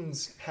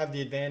 PINs have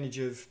the advantage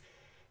of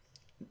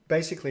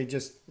basically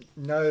just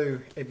no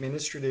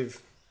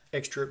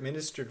extra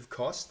administrative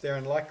costs. They're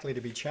unlikely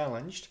to be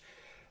challenged.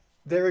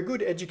 They're a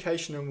good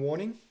education and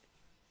warning.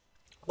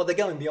 Well, they're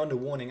going beyond a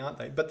warning, aren't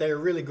they? But they're a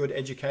really good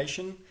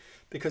education,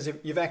 because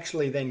you've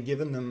actually then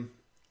given them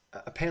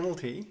a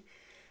penalty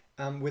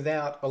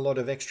without a lot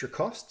of extra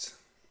costs.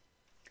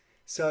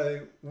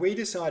 So we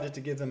decided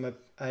to give them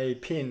a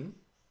PIN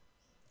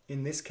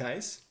in this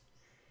case.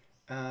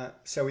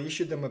 So we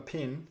issued them a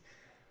PIN.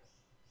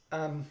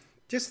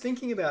 Just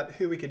thinking about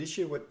who we could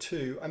issue it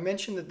to, I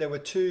mentioned that there were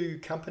two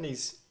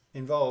companies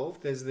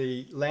involved. There's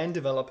the land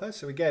developer,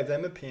 so we gave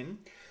them a PIN.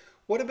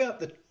 What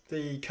about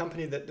the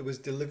company that was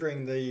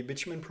delivering the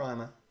bitumen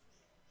primer?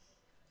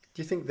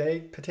 Do you think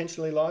they're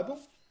potentially liable?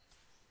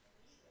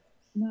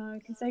 No,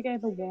 because they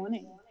gave a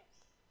warning.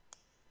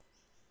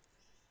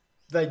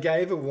 They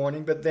gave a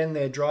warning, but then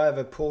their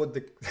driver poured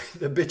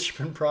the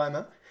bitumen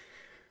primer.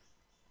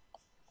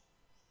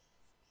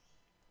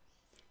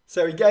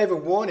 So he gave a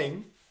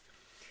warning.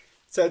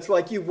 So it's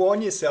like you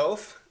warn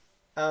yourself.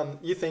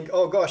 You think,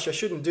 oh gosh, I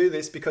shouldn't do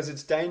this because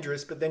it's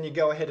dangerous, but then you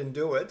go ahead and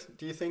do it.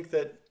 Do you think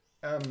that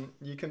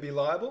you can be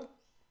liable?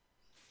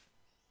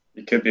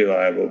 You could be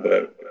liable,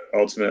 but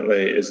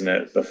ultimately, isn't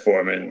it the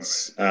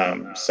foreman's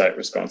site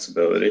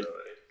responsibility?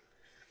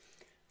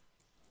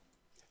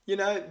 You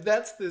know,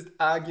 that's the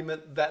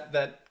argument that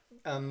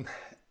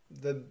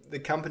the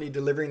company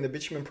delivering the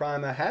bitumen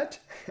primer had.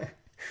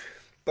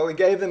 But we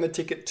gave them a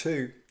ticket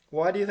too.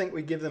 Why do you think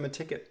we give them a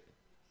ticket?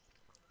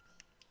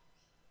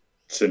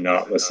 To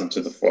not listen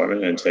to the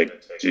foreman and take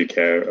due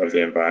care of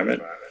the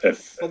environment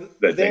if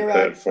they think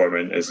the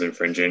foreman is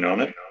infringing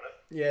on it.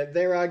 Yeah,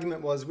 their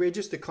argument was, we're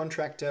just a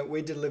contractor,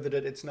 we delivered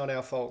it, it's not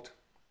our fault.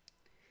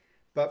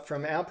 But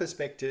from our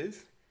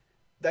perspective,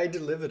 they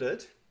delivered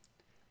it,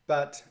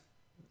 but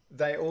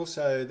their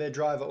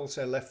driver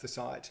also left the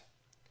site.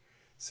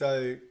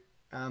 So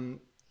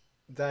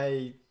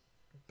they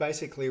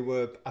basically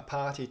were a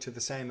party to the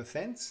same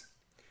offence.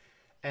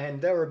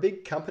 And they were a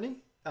big company.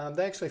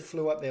 They actually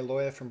flew up their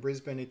lawyer from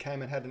Brisbane, who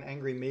came and had an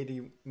angry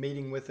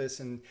meeting with us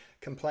and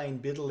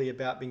complained bitterly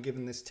about being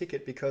given this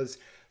ticket, because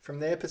from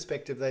their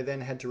perspective, they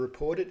then had to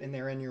report it in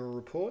their annual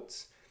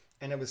reports.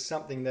 And it was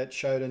something that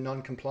showed a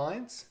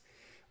non-compliance,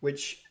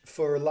 which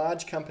for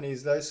large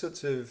companies, those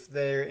sorts of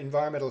their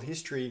environmental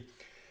history,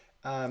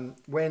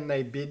 when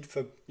they bid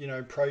for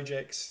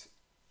projects,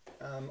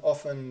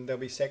 often there'll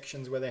be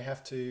sections where they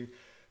have to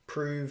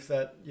prove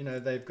that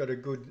they've got a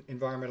good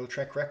environmental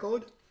track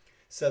record.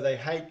 So they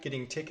hate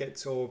getting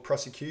tickets or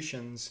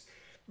prosecutions,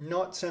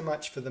 not so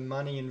much for the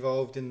money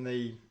involved in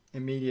the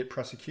immediate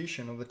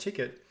prosecution or the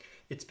ticket.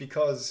 It's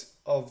because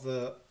of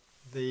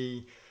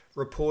the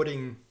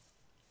reporting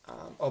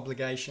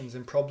obligations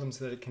and problems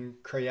that it can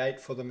create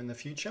for them in the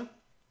future.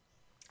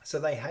 So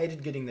they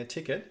hated getting the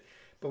ticket,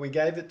 but we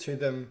gave it to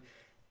them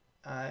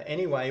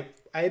anyway,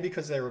 A,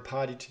 because they were a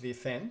party to the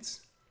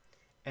offence,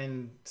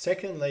 and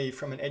secondly,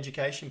 from an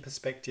education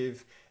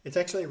perspective, it's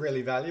actually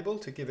really valuable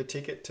to give a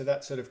ticket to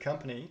that sort of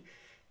company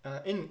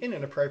in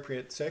an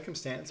appropriate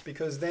circumstance,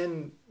 because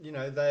then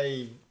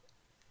they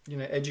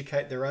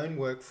educate their own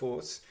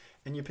workforce,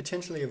 and you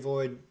potentially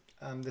avoid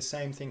the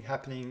same thing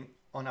happening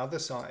on other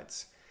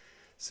sites.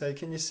 So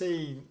can you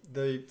see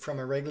from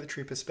a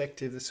regulatory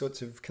perspective the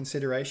sorts of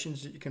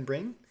considerations that you can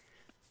bring?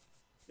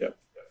 Yep.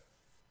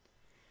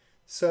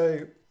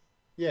 So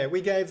yeah, we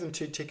gave them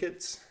 2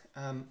 tickets.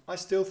 I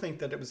still think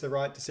that it was the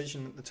right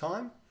decision at the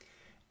time.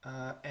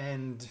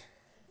 And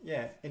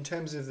yeah, in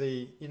terms of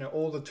the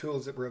all the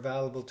tools that were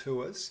available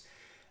to us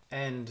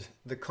and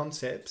the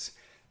concepts,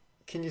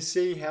 can you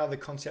see how the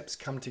concepts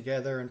come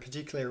together, and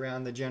particularly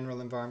around the general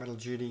environmental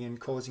duty and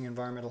causing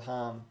environmental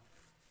harm?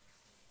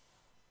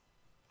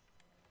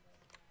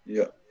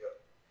 Yeah.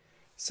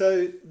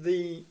 So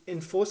the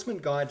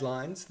enforcement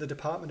guidelines, the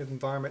Department of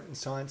Environment and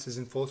Science's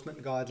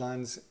enforcement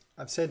guidelines,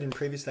 I've said in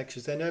previous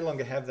lectures, they no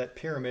longer have that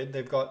pyramid.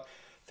 They've got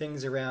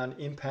things around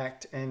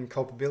impact and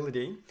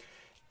culpability.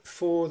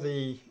 For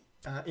the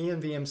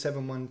ENVM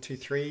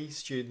 7123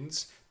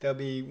 students, there'll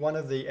be one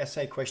of the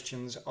essay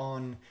questions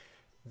on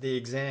the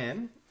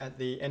exam at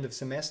the end of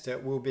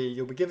semester you'll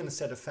be given a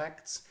set of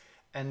facts,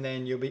 and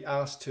then you'll be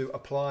asked to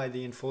apply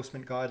the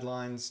enforcement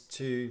guidelines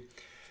to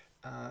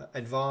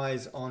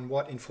advise on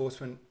what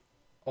enforcement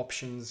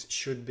options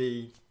should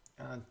be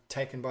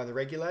taken by the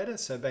regulator.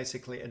 So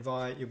basically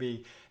you'll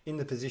be in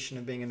the position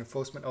of being an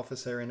enforcement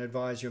officer and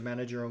advise your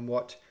manager on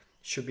what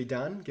should be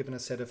done given a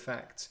set of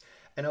facts.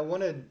 And I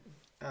want to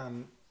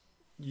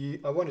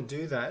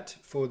do that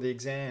for the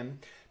exam,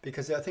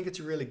 because I think it's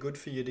really good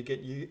for you to get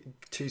you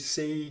to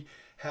see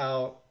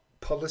how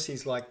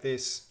policies like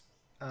this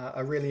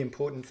are really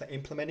important for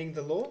implementing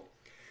the law.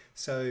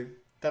 So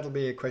that'll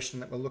be a question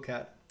that we'll look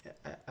at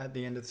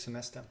the end of the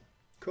semester.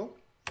 Cool.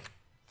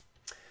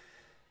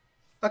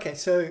 Okay,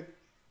 so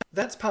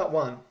that's part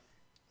 1,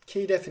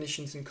 key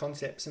definitions and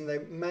concepts. And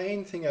the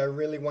main thing I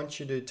really want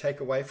you to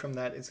take away from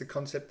that is the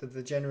concept of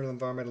the general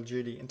environmental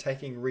duty and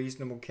taking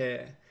reasonable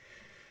care.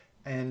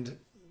 And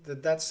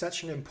that's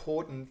such an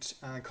important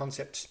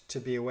concept to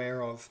be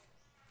aware of.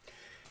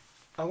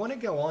 I want to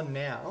go on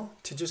now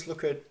to just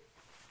look at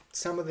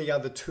some of the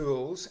other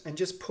tools and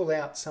just pull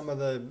out some of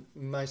the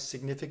most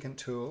significant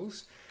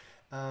tools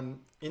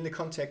in the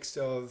context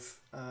of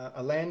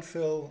a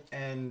landfill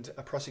and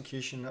a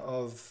prosecution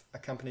of a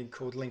company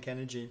called Link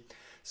Energy.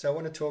 So I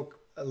want to talk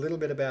a little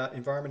bit about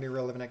environmentally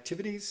relevant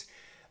activities,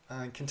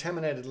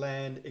 contaminated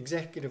land,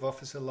 executive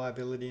officer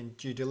liability and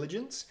due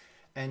diligence,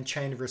 and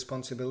chain of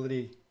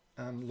responsibility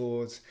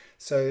laws.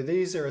 So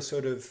these are a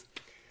sort of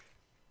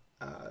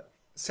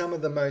some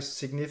of the most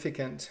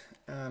significant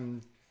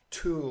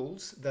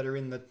tools that are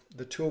in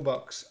the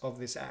toolbox of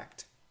this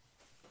Act.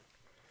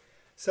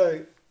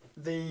 So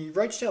the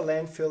Rochedale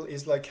landfill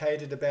is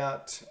located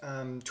about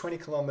 20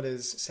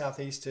 kilometres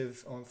southeast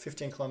of, or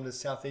 15 kilometres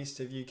southeast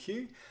of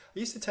UQ. I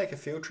used to take a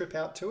field trip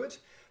out to it,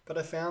 but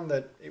I found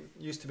that it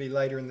used to be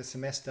later in the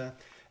semester,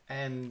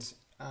 and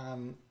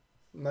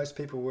most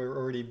people were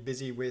already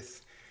busy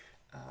with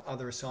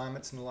other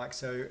assignments and the like.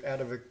 So out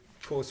of a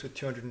course with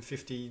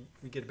 250,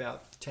 we get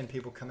about 10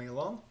 people coming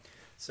along.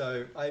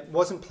 So I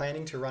wasn't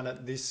planning to run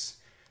it this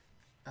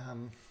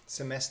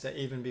semester,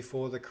 even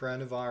before the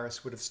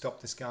coronavirus would have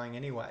stopped us going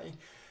anyway.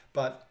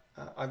 But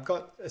I've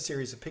got a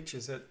series of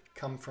pictures that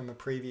come from a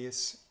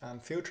previous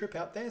field trip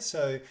out there.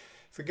 So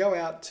if we go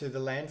out to the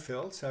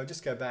landfill, so I'll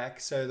just go back.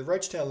 So the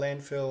Rochedale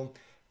landfill,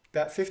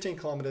 about 15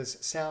 kilometres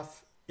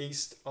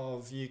southeast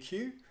of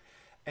UQ,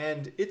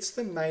 and it's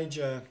the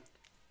major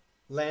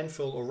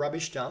landfill or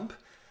rubbish dump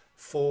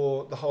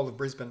for the whole of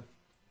Brisbane.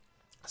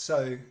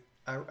 So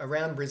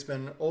around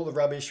Brisbane, all the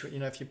rubbish,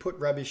 if you put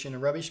rubbish in a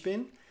rubbish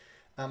bin,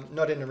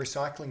 not in a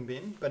recycling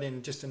bin, but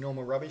in just a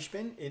normal rubbish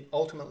bin, it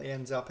ultimately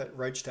ends up at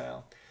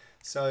Rochedale.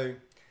 So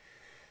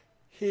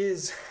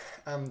here's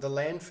the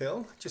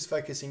landfill, just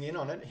focusing in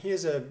on it.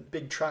 Here's a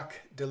big truck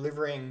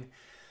delivering.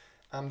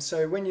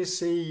 So when you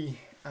see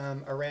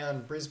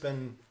around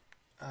Brisbane,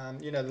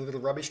 the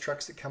little rubbish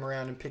trucks that come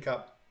around and pick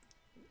up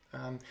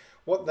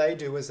What they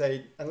do is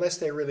unless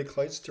they're really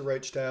close to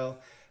Roachdale,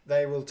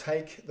 they will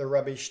take the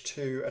rubbish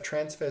to a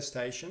transfer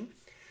station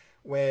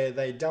where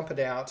they dump it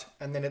out,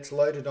 and then it's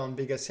loaded on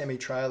bigger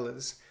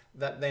semi-trailers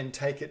that then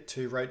take it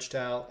to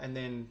Roachdale and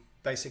then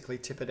basically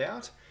tip it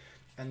out,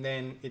 and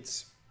then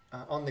it's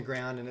on the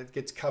ground and it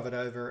gets covered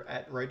over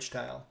at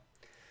Roachdale.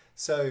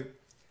 So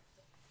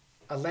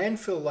a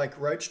landfill like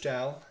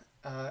Roachdale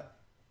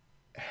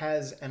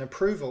has an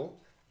approval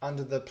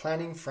under the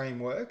planning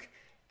framework,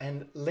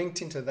 and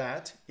linked into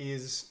that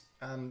is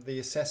the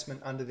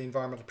assessment under the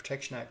Environmental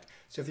Protection Act.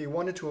 So if you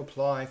wanted to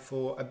apply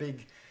for a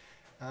big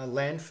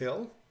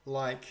landfill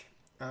like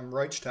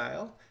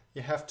Roachdale,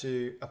 you have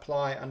to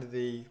apply under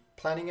the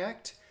Planning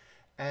Act,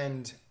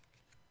 and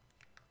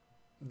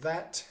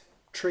that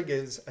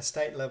triggers a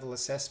state level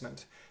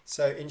assessment.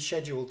 So in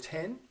Schedule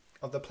 10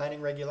 of the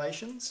planning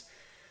regulations,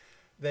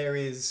 there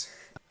is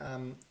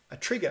a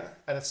trigger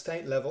at a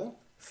state level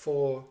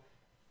for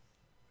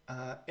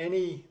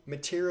any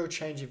material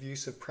change of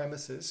use of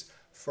premises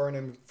for an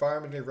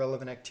environmentally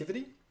relevant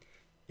activity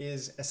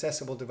is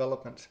accessible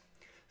development.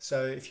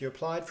 So if you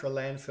applied for a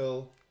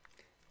landfill,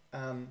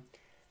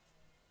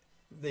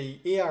 the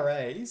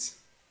ERAs,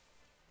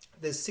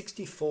 there's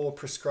 64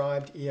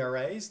 prescribed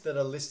ERAs that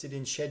are listed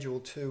in Schedule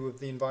 2 of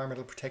the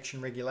Environmental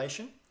Protection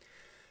Regulation.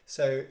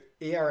 So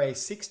ERA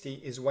 60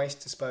 is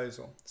waste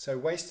disposal. So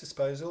waste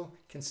disposal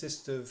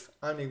consists of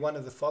only one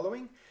of the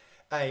following: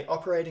 A,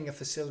 operating a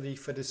facility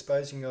for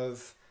disposing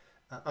of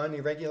only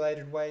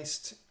regulated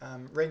waste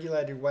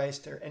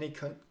or any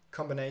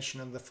combination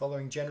of the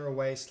following: general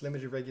waste,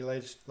 limited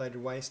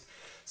regulated waste.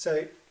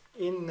 So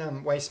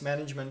in waste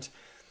management,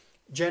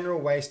 general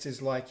waste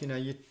is like,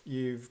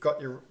 you've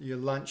got your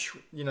lunch,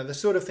 the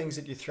sort of things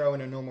that you throw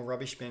in a normal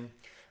rubbish bin.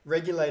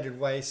 Regulated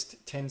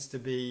waste tends to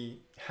be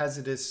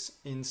hazardous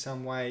in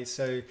some way.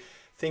 So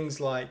things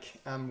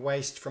like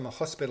waste from a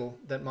hospital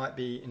that might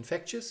be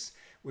infectious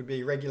would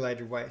be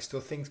regulated waste, or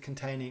things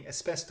containing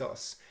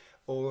asbestos,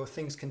 or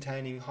things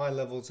containing high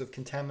levels of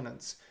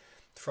contaminants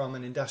from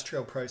an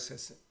industrial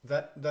process.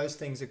 Those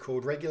things are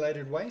called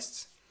regulated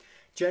wastes.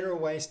 General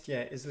waste,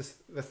 is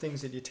the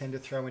things that you tend to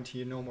throw into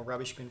your normal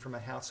rubbish bin from a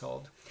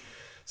household.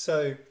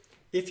 So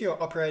if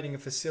you're operating a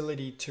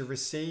facility to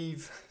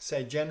receive,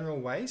 say, general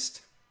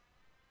waste,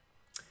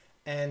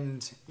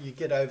 and you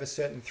get over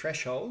certain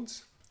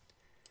thresholds,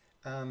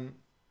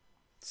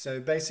 so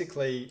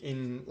basically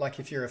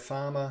if you're a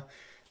farmer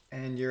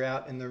and you're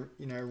out in the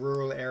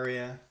rural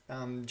area,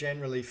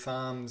 generally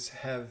farms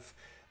have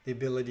the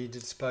ability to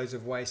dispose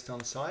of waste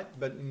on site,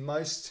 but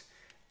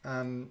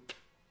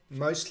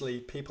mostly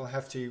people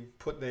have to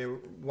put their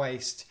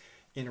waste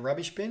in a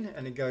rubbish bin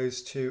and it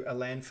goes to a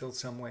landfill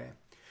somewhere.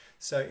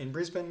 So in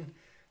Brisbane,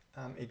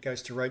 it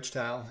goes to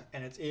Roachdale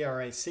and it's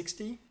ERA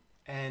 60,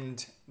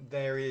 and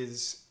there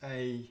is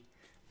a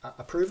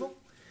approval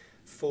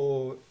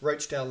for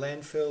Roachdale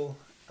landfill.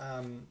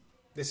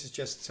 This is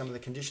just some of the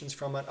conditions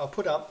from it. I'll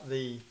put up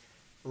the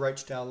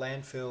Roachdale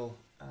landfill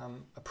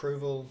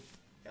approval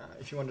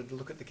if you wanted to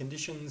look at the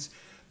conditions,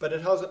 but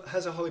it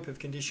has a whole heap of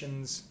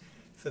conditions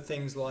for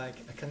things like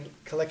a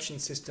collection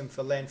system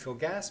for landfill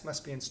gas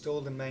must be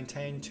installed and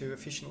maintained to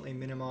efficiently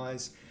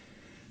minimise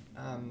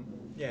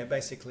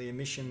basically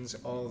emissions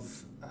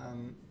of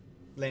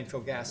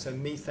landfill gas, so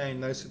methane,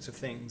 those sorts of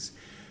things.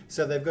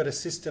 So they've got a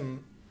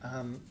system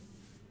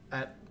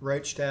at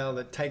Roachdale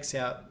that takes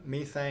out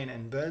methane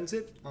and burns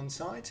it on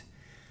site,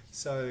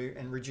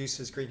 and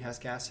reduces greenhouse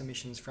gas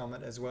emissions from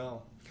it as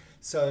well.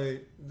 So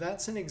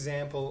that's an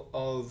example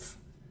of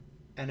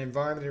an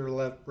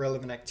environmentally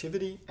relevant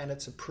activity and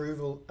its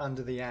approval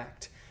under the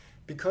Act.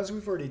 Because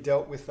we've already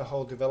dealt with the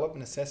whole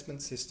development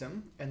assessment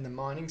system and the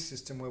mining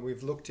system where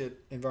we've looked at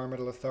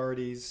environmental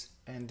authorities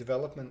and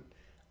development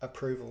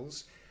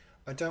approvals,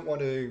 I don't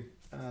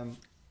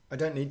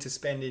need to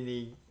spend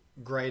any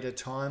greater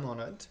time on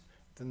it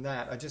than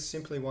that. I just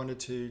simply wanted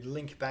to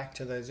link back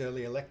to those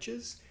earlier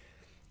lectures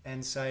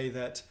and say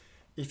that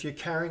if you're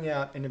carrying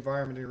out an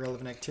environmentally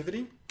relevant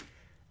activity,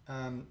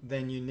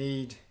 then you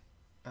need,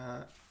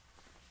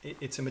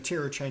 it's a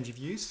material change of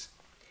use,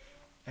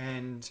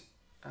 and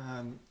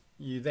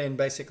you then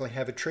basically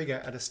have a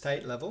trigger at a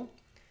state level,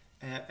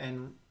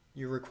 and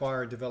you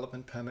require a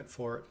development permit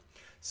for it.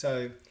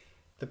 So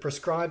the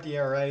prescribed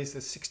ERAs,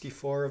 there's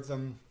 64 of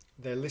them.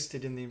 They're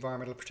listed in the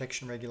Environmental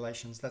Protection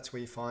Regulations. That's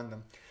where you find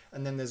them.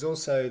 And then there's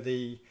also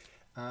the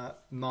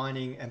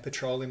mining and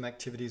petroleum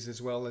activities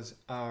as well as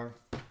our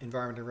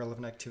environmentally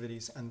relevant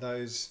activities, and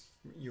those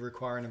you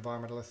require an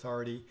environmental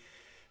authority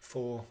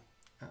for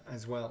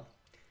as well.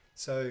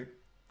 So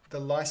the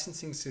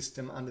licensing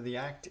system under the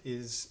Act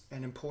is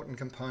an important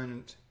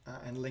component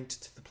and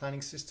linked to the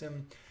planning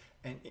system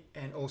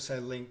and also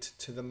linked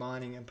to the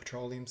mining and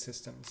petroleum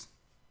systems.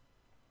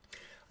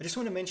 I just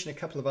want to mention a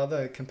couple of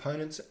other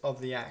components of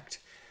the Act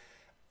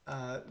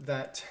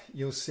that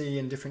you'll see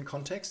in different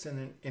contexts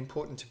and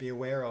important to be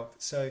aware of.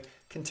 So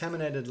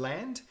contaminated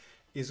land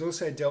is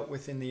also dealt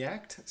with in the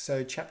Act.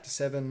 So Chapter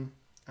 7,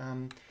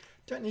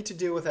 don't need to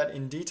deal with that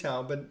in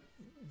detail, but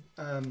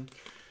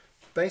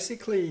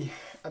Basically,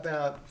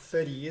 about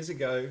 30 years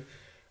ago,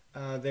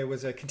 there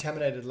was a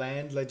contaminated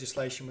land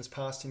legislation was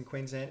passed in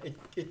Queensland.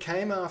 It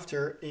came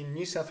after, in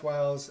New South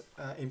Wales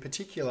in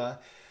particular,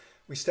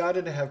 we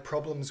started to have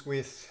problems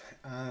with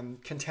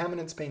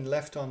contaminants being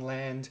left on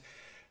land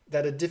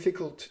that are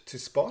difficult to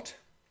spot.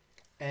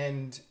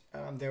 And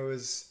there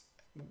was,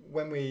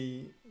 when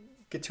we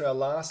get to our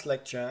last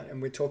lecture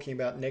and we're talking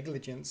about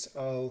negligence,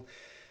 I'll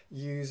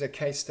use a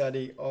case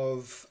study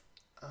of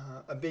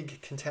a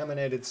big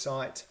contaminated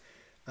site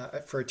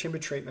for a timber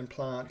treatment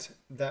plant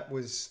that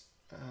was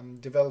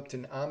developed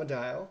in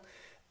Armidale,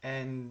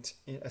 and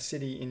in a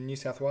city in New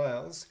South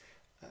Wales,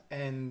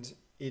 and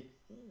it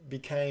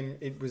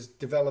was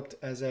developed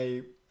as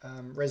a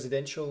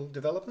residential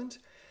development,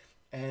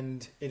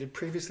 and it had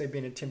previously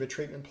been a timber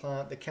treatment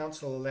plant. The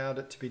council allowed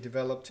it to be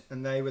developed,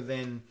 and they were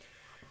then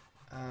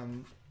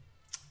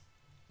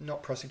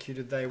not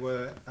prosecuted, they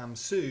were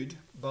sued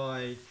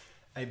by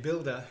a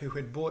builder who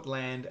had bought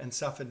land and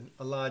suffered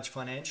a large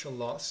financial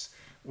loss.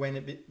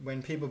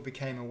 When people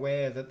became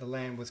aware that the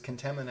land was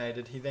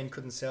contaminated, he then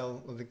couldn't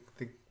sell, or the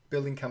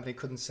building company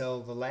couldn't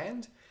sell the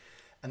land,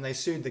 and they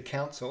sued the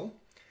council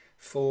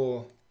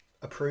for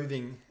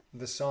approving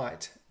the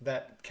site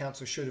that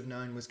council should have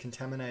known was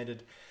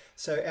contaminated.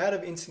 So out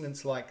of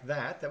incidents like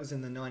that was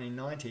in the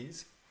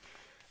 1990s,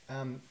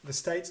 the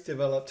states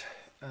developed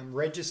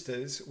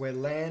registers where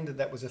land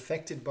that was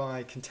affected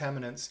by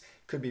contaminants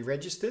could be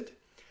registered,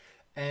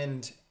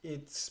 and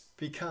it's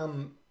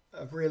become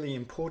a really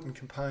important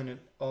component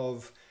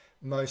of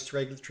most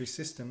regulatory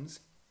systems,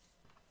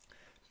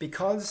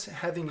 because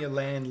having your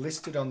land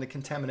listed on the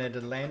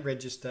contaminated land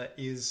register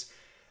is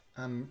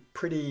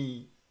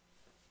pretty,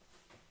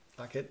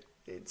 like it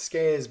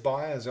scares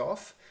buyers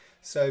off.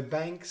 So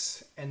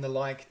banks and the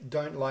like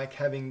don't like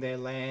having their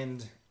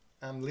land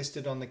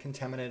listed on the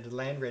contaminated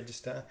land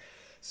register.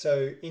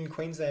 So in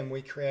Queensland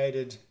we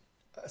created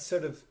a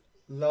sort of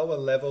lower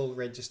level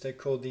register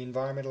called the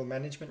Environmental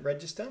Management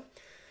Register.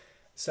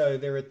 So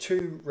there are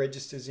two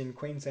registers in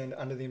Queensland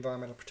under the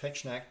Environmental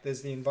Protection Act.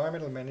 There's the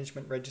Environmental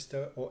Management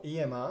Register, or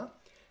EMR,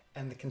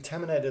 and the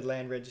Contaminated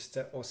Land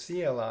Register, or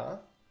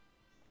CLR.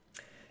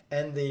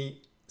 And the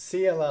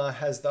CLR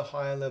has the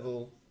higher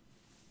level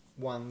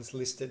ones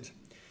listed.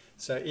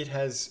 So it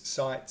has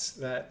sites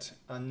that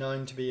are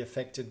known to be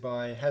affected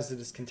by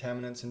hazardous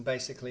contaminants and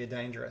basically are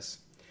dangerous.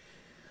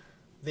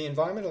 The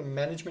Environmental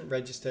Management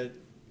Register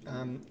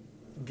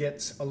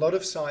gets a lot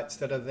of sites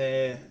that are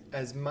there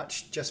as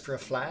much just for a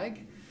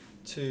flag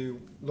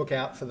to look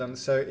out for them.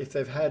 So if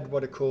they've had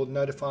what are called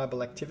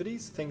notifiable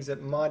activities, things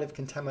that might have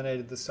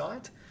contaminated the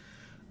site,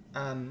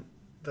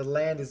 the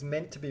land is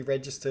meant to be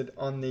registered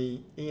on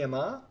the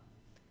EMR.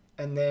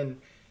 And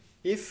then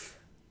if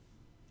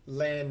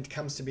land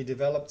comes to be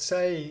developed,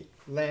 say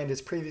land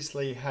has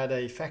previously had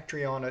a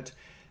factory on it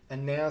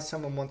and now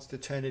someone wants to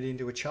turn it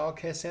into a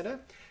childcare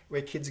centre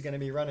where kids are going to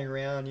be running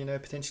around,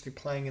 potentially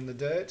playing in the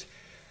dirt,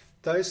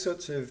 those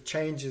sorts of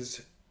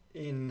changes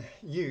in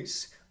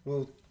use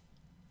will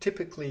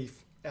typically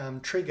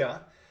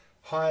trigger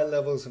higher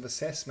levels of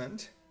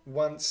assessment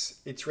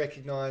once it's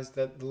recognised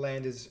that the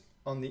land is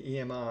on the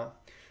EMR.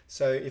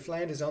 So if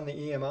land is on the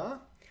EMR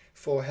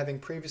for having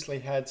previously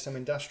had some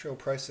industrial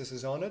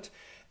processes on it,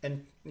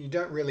 and you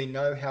don't really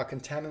know how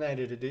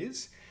contaminated it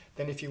is,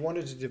 then if you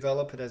wanted to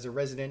develop it as a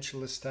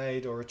residential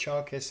estate or a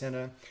childcare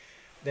centre,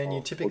 then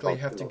you typically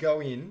have to go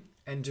in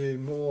and do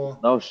more.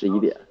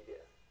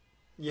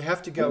 You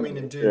have to go in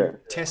and do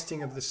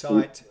testing of the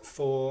site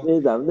for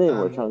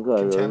contaminants.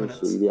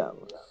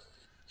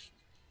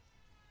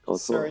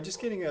 Sorry, just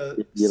getting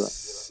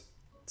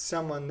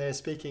someone there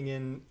speaking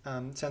in,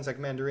 sounds like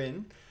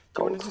Mandarin.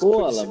 Do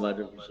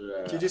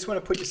you just want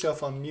to put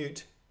yourself on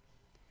mute?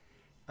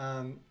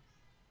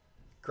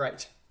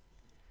 Great.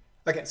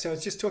 Okay, so I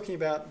was just talking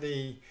about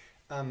the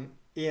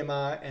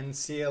EMR and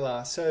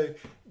CLR. So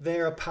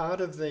they're a part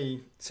of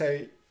the, so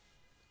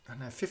I don't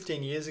know,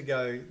 15 years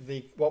ago,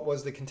 what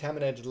was the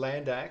Contaminated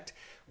Land Act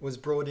was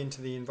brought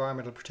into the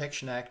Environmental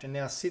Protection Act and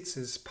now sits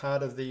as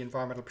part of the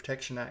Environmental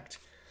Protection Act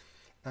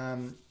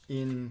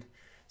in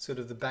sort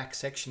of the back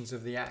sections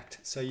of the Act.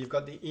 So you've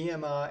got the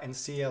EMR and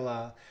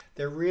CLR.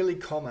 They're really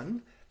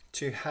common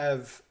to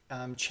have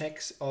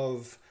checks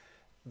of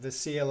the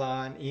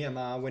CLR and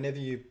EMR whenever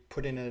you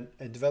put in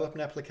a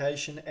development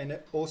application, and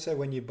also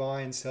when you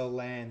buy and sell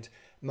land.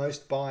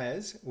 Most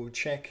buyers will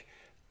check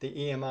the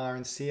EMR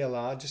and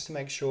CLR just to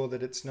make sure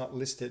that it's not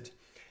listed.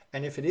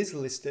 And if it is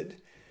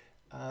listed,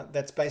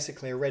 that's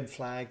basically a red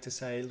flag to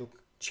say,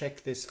 look,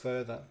 check this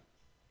further.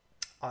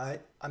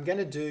 I'm going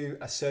to do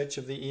a search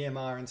of the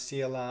EMR and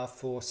CLR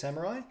for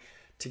Samurai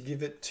to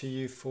give it to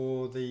you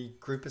for the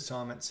group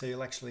assignment so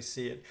you'll actually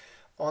see it.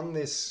 On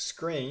this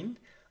screen,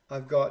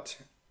 I've got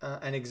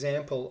an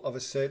example of a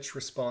search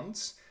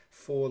response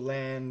for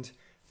land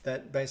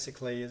that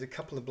basically is a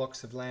couple of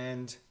blocks of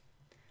land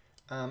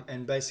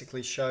and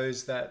basically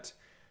shows that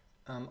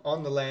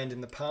on the land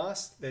in the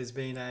past there's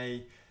been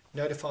a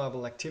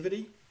notifiable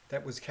activity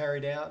that was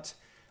carried out.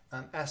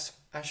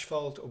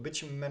 Asphalt or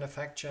bitumen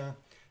manufacture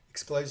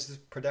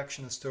explosive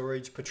production or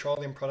storage,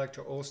 petroleum product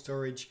or oil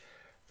storage.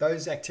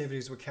 Those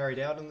activities were carried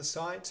out on the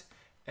site,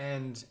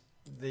 and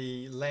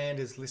the land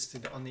is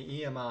listed on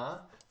the EMR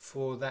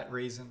for that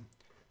reason.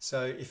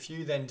 So if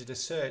you then did a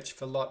search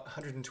for lot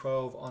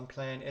 112 on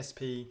plan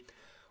SP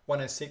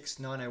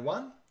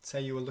 106901,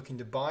 say you were looking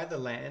to buy the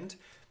land,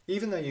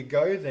 even though you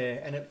go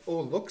there and it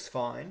all looks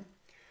fine,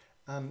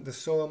 the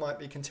soil might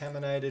be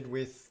contaminated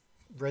with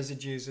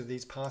residues of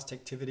these past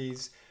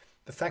activities.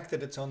 The fact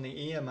that it's on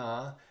the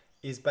EMR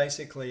is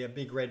basically a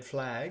big red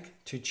flag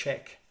to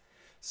check.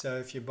 So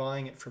if you're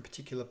buying it for a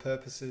particular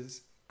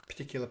purpose,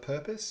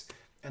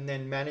 and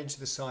then manage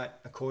the site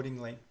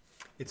accordingly.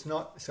 It's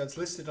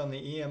listed on the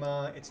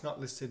EMR, it's not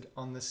listed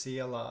on the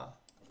CLR.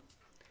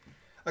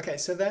 Okay,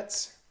 so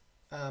that's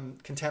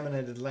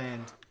contaminated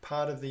land,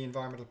 part of the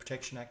Environmental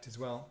Protection Act as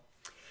well.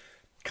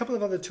 A couple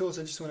of other tools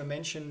I just want to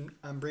mention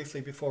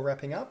briefly before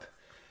wrapping up.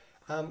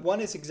 One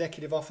is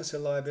executive officer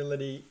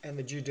liability and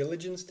the due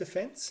diligence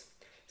defence.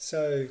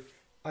 So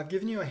I've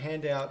given you a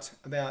handout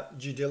about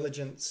due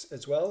diligence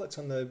as well. It's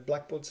on the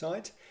Blackboard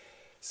site.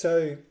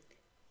 So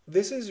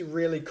this is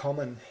really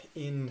common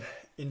in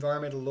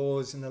environmental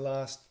laws in the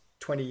last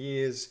 20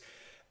 years.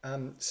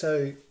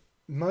 So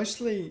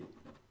mostly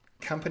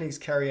companies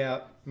carry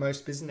out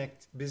most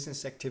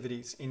business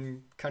activities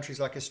in countries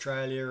like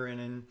Australia and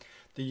in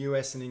the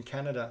US and in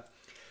Canada.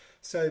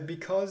 So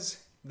because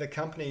the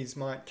companies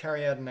might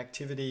carry out an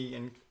activity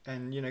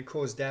and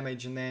cause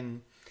damage, and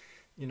then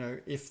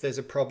if there's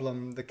a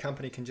problem, the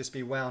company can just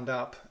be wound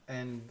up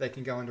and they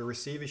can go into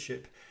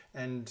receivership,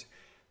 and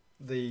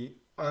the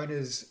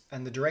owners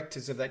and the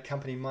directors of that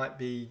company might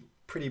be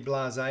pretty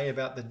blasé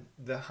about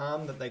the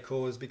harm that they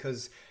cause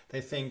because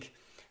they think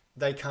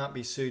they can't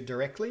be sued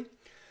directly.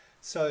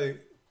 So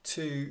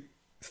to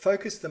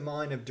focus the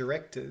mind of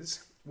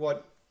directors,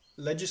 what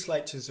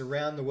legislatures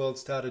around the world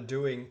started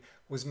doing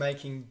was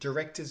making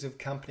directors of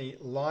company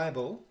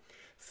liable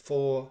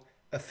for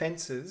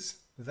offences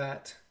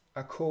that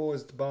are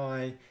caused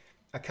by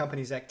a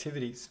company's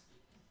activities.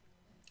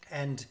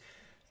 And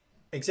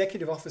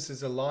executive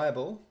officers are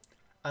liable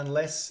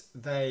unless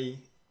they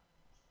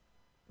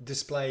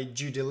display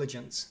due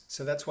diligence.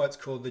 So that's why it's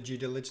called the due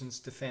diligence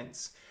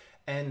defence.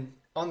 And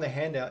on the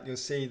handout, you'll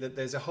see that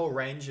there's a whole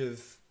range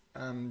of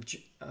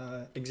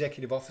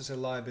executive officer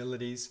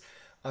liabilities.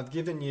 I've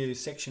given you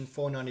section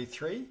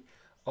 493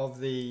 of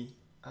the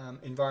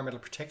Environmental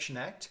Protection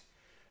Act,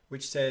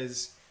 which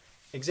says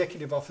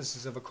executive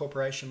officers of a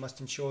corporation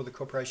must ensure the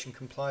corporation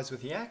complies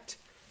with the Act.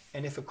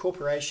 And if a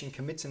corporation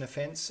commits an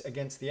offence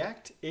against the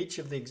Act, each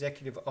of the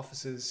executive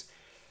officers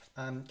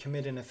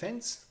commit an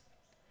offence.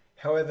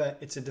 However,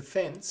 it's a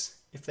defence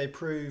if they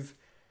prove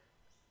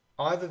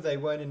either they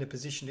weren't in a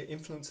position to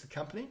influence the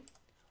company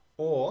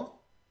or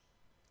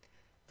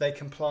they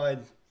complied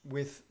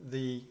with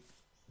the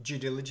due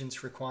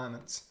diligence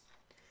requirements.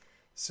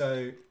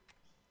 So,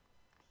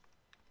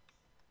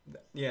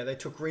 yeah, they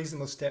took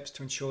reasonable steps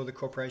to ensure the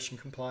corporation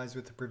complies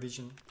with the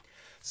provision.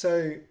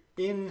 So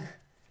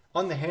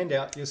on the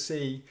handout, you'll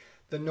see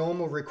the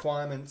normal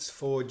requirements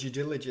for due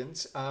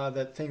diligence are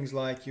that things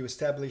like you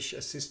establish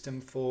a system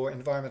for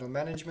environmental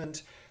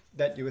management,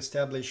 that you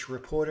establish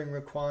reporting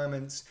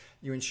requirements,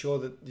 you ensure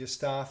that your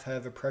staff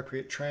have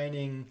appropriate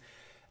training.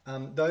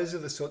 Those are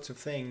the sorts of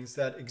things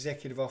that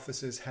executive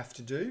officers have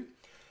to do.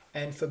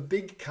 And for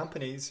big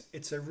companies,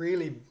 it's a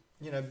really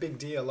big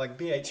deal. Like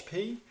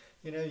BHP,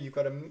 you've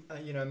got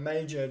a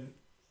major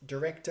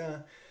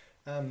director.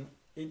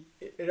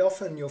 It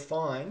often you'll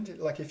find,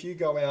 like if you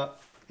go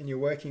out and you're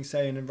working,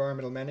 say, an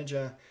environmental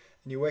manager,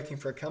 and you're working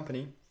for a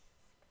company,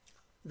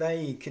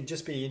 they could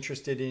just be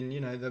interested in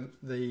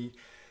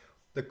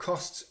the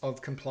costs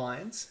of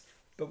compliance.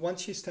 But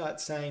once you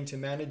start saying to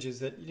managers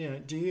that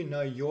do you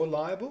know you're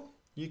liable?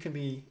 You can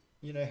be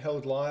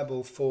held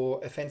liable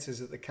for offences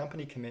that the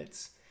company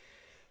commits.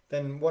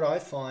 Then what I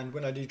find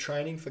when I do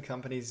training for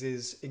companies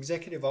is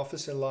executive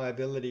officer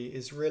liability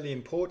is really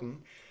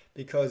important,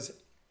 because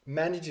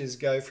managers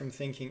go from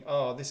thinking,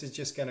 oh, this is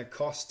just going to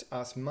cost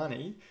us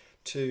money,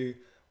 to,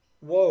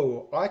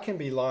 whoa, I can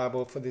be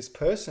liable for this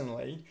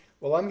personally.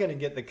 Well, I'm going to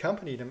get the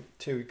company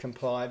to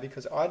comply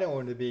because I don't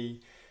want to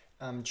be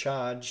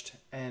charged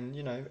and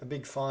a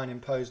big fine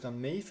imposed on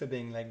me for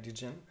being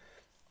negligent.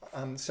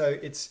 So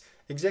it's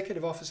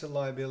executive officer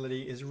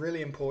liability is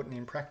really important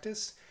in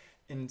practice,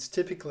 and it's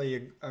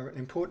typically an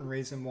important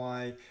reason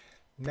why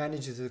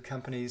managers of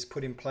companies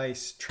put in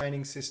place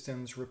training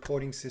systems,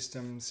 reporting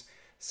systems.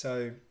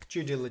 So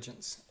due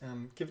diligence,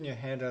 giving you a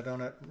handout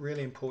on it,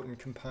 really important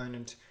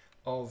component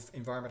of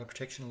environmental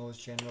protection laws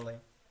generally.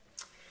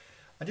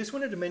 I just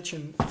wanted to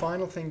mention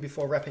final thing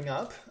before wrapping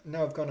up. I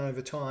know I've gone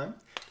over time,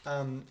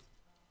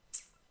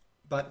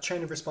 but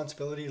chain of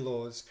responsibility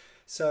laws.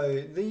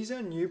 So these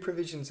are new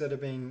provisions that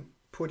have been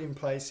put in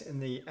place in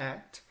the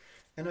Act,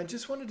 and I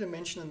just wanted to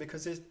mention them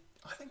because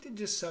I think they're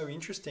just so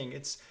interesting.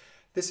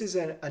 This is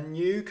a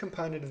new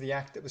component of the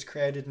Act that was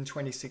created in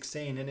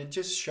 2016, and it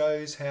just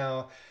shows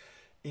how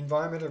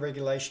environmental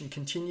regulation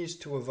continues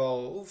to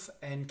evolve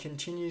and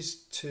continues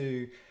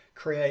to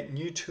create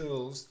new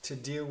tools to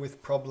deal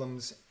with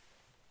problems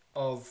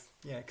of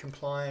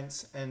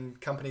compliance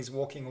and companies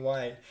walking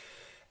away.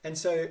 And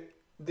so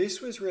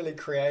this was really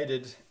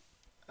created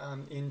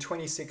in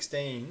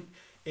 2016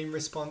 in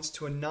response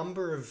to a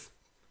number of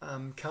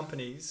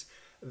companies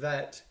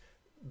that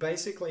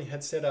basically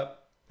had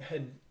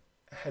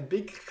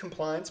big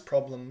compliance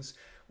problems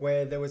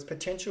where there was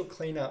potential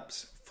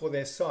cleanups for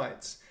their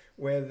sites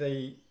where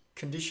the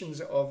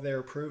conditions of their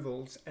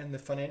approvals and the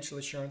financial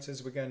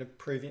assurances were going to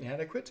prove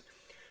inadequate.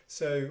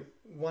 So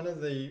one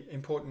of the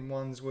important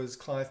ones was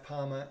Clive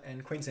Palmer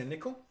and Queensland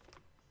Nickel.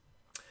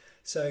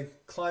 So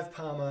Clive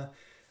Palmer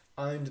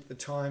owned at the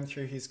time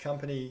through his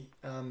company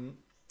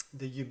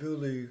the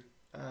Ubulu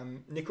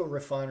nickel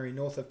refinery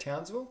north of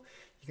Townsville.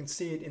 You can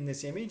see it in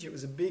this image. It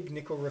was a big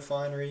nickel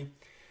refinery,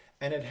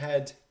 and it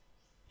had,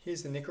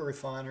 here's the nickel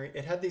refinery,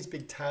 it had these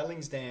big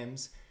tailings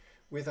dams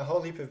with a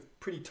whole heap of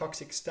pretty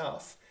toxic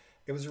stuff.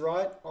 It was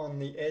right on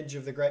the edge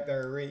of the Great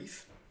Barrier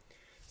Reef.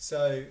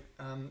 So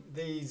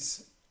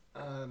it's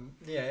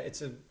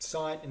a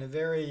site in a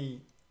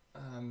very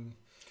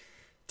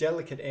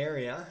delicate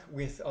area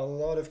with a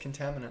lot of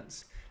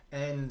contaminants.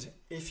 And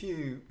if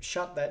you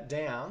shut that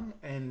down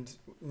and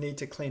need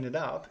to clean it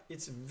up,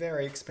 it's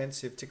very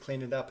expensive to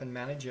clean it up and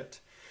manage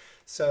it.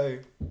 So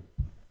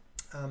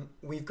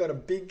we've got a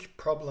big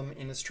problem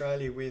in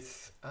Australia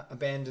with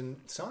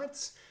abandoned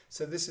sites.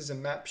 So this is a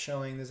map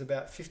showing there's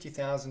about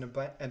 50,000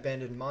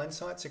 abandoned mine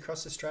sites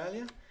across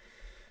Australia.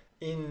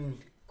 In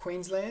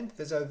Queensland,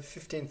 there's over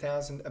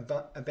 15,000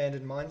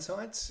 abandoned mine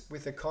sites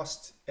with a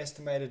cost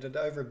estimated at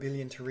over $1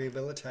 billion to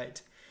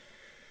rehabilitate.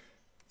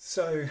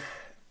 So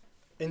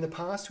in the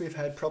past, we've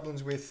had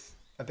problems with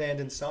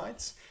abandoned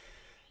sites.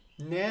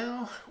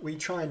 Now we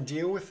try and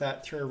deal with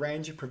that through a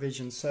range of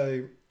provisions.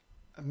 So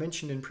I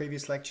mentioned in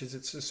previous lectures,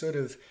 it's a sort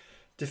of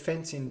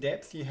defense in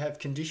depth. You have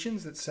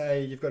conditions that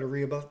say you've got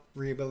to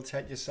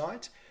rehabilitate your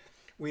site.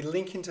 We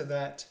link into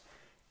that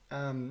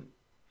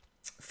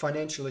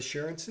financial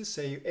assurances.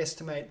 So you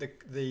estimate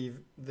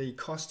the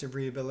cost of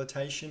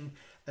rehabilitation,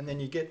 and then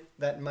you get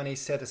that money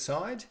set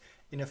aside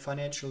in a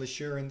financial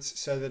assurance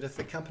so that if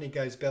the company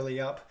goes belly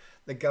up,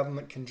 the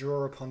government can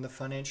draw upon the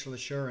financial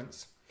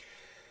assurance.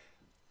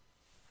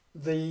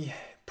 The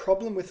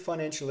problem with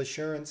financial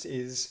assurance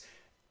is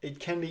it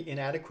can be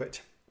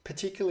inadequate,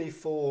 particularly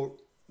for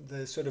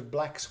the sort of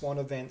black swan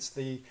events,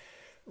 the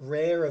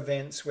rare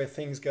events where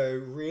things go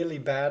really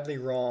badly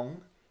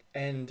wrong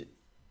and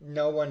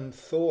no one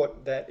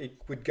thought that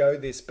it would go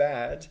this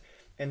bad,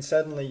 and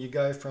suddenly you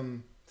go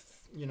from,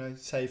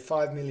 say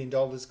 $5 million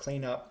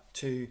cleanup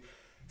to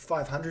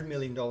 $500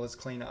 million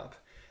cleanup,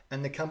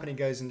 and the company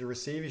goes into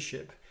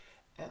receivership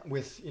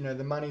with,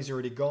 the money's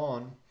already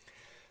gone.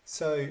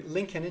 So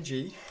Link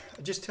Energy,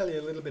 I'll just tell you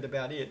a little bit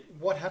about it.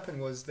 What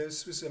happened was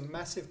this was a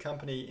massive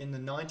company in the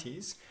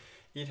 90s.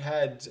 It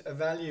had a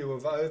value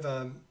of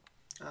over,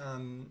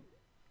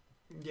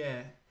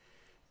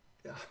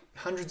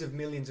 hundreds of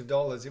millions of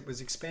dollars. It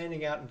was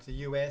expanding out into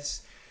the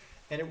US,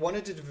 and it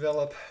wanted to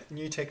develop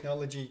new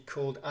technology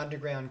called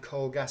underground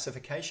coal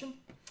gasification.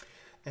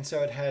 And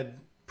so it had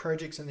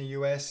projects in the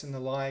US and the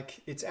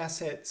like. Its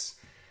assets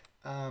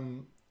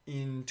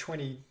in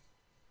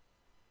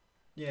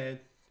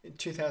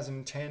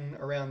 2010,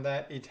 around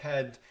that, it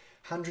had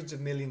hundreds of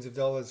millions of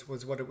dollars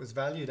was what it was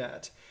valued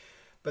at.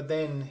 But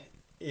then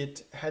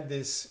it had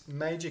this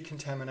major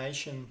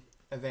contamination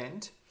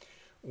event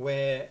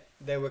where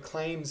there were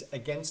claims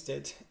against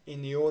it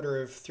in the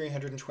order of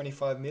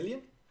 325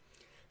 million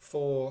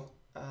for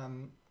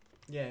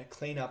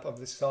cleanup of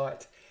the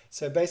site.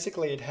 So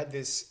basically it had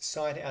this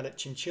site out at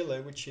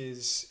Chinchilla, which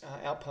is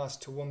out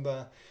past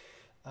Toowoomba,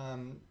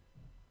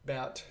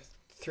 about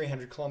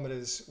 300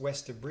 kilometres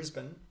west of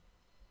Brisbane.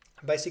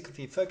 Basically, if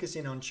you focus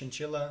in on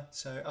Chinchilla,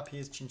 so up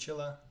here's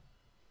Chinchilla.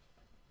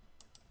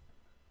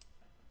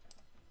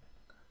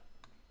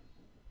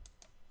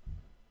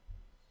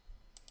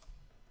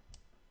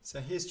 So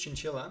here's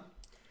Chinchilla,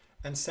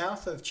 and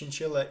south of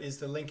Chinchilla is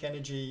the Link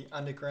Energy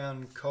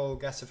underground coal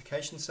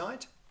gasification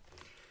site.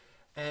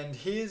 And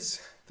here's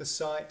the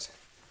site,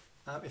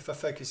 if I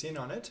focus in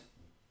on it.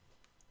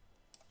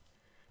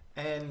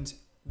 And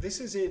this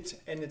is it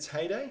in its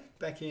heyday,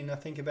 back in, I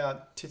think,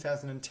 about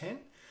 2010.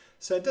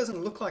 So it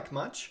doesn't look like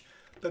much,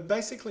 but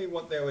basically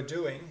what they were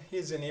doing,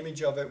 here's an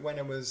image of it when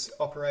it was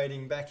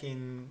operating back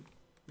in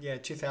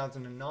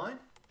 2009.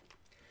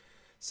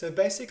 So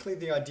basically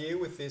the idea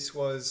with this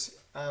was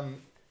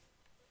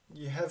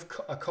you have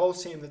a coal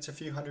seam that's a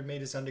few hundred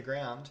meters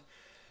underground,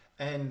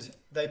 and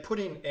they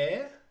put in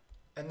air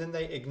and then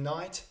they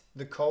ignite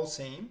the coal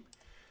seam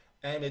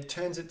and it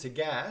turns it to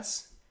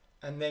gas,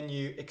 and then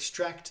you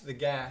extract the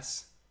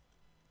gas.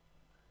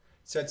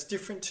 So it's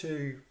different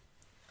to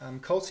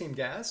coal seam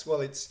gas.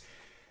 Well, it's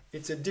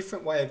a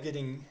different way of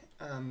getting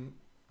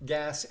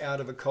gas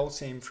out of a coal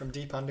seam from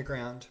deep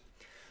underground.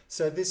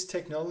 So this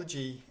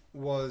technology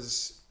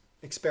was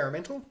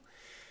experimental.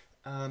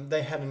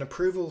 They had an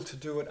approval to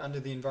do it under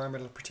the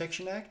Environmental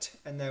Protection Act,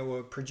 and they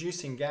were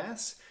producing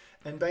gas,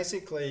 And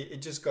basically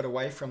it just got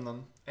away from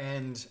them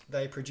and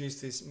they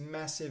produced this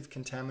massive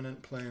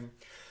contaminant plume.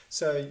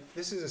 So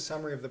this is a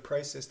summary of the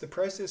process. The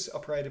process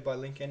operated by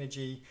Link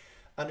Energy,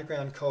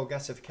 underground coal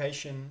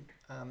gasification.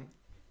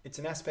 It's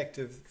an aspect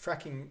of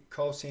fracking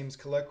coal seams,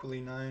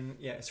 colloquially known,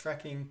 as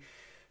fracking.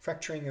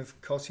 Fracturing of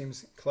coal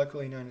seams,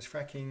 colloquially known as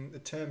fracking. The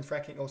term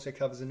fracking also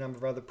covers a number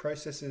of other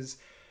processes.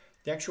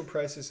 The actual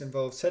process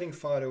involves setting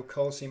fire to a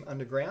coal seam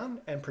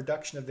underground and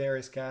production of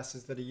various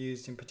gases that are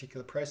used in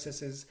particular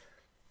processes.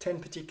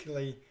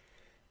 Particularly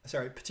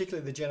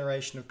the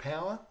generation of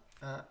power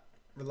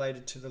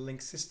related to the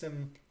link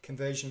system,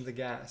 conversion of the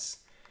gas.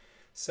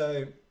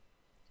 So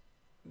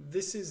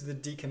this is the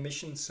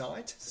decommissioned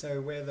site, so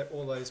where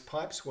all those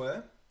pipes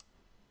were.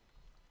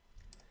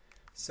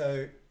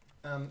 So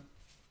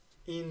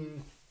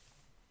in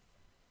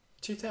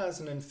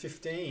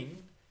 2015,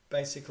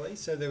 basically,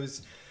 so there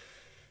was,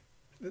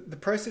 the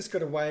process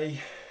got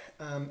away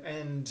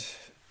and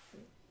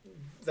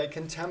they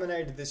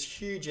contaminated this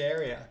huge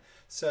area.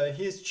 So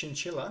here's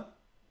Chinchilla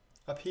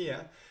up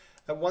here.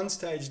 At one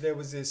stage there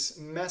was this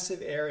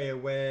massive area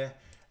where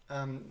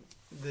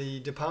the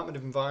Department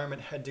of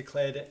Environment had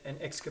declared an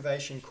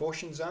excavation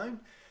caution zone.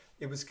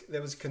 There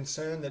was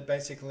concern that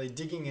basically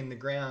digging in the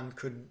ground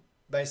could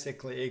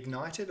basically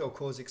ignite it or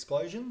cause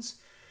explosions.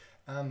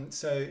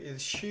 So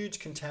this huge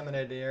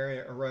contaminated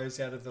area arose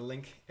out of the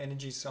Link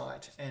Energy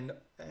site, and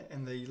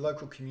the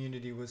local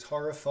community was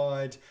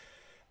horrified.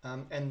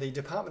 And the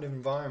Department of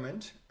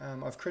Environment,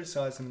 I've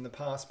criticised them in the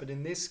past, but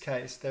in this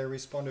case they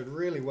responded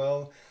really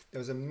well. There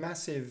was a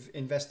massive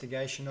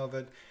investigation of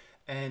it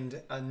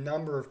and a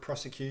number of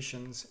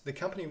prosecutions. The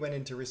company went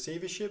into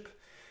receivership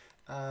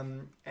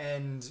the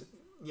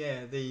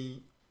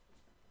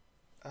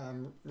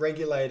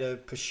regulator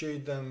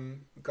pursued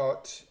them,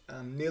 got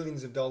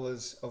millions of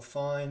dollars of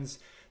fines.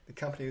 The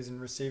company was in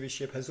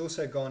receivership, has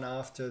also gone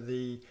after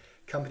the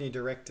company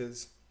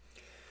directors.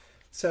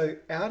 So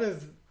out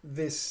of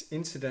this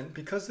incident,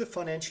 because the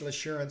financial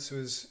assurance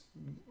was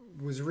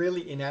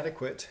really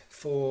inadequate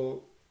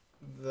for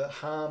the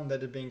harm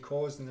that had been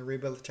caused in the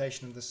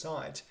rehabilitation of the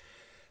site,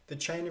 the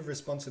chain of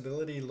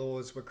responsibility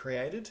laws were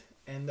created,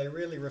 and they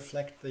really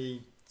reflect the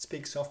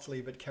speak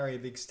softly but carry a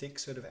big stick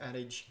sort of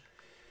adage.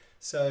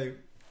 So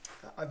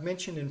I've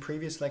mentioned in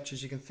previous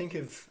lectures, you can think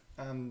of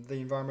the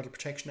Environmental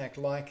Protection Act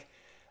like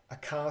a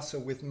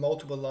castle with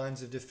multiple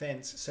lines of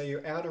defence. So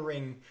your outer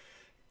ring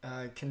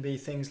can be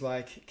things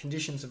like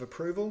conditions of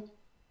approval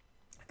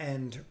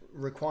and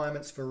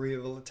requirements for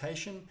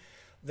rehabilitation.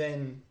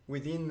 Then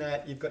within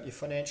that, you've got your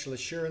financial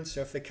assurance.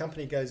 So if the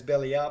company goes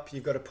belly up,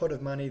 you've got a pot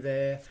of money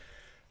there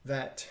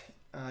that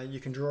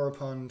you can draw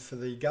upon for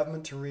the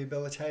government to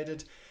rehabilitate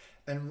it.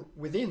 And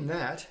within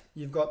that,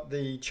 you've got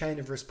the chain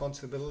of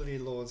responsibility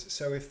laws.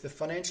 So if the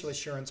financial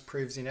assurance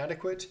proves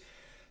inadequate,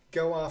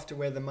 go after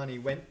where the money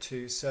went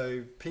to.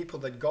 So people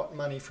that got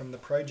money from the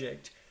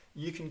project,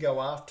 you can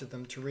go after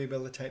them to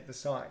rehabilitate the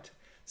site.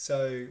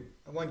 So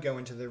I won't go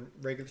into the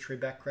regulatory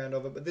background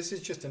of it, but this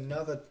is just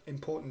another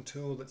important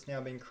tool that's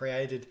now been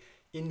created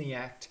in the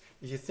Act.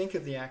 If you think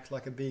of the Act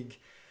like a big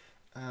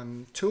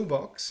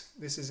toolbox,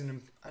 this is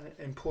an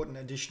important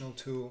additional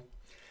tool.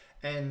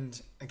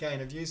 And again,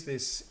 I've used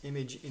this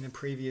image in a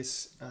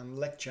previous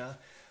lecture,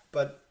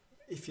 but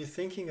if you're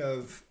thinking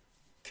of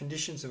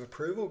conditions of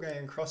approval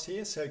going across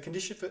here, so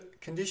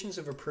conditions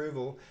of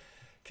approval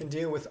can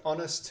deal with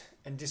honest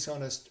and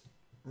dishonest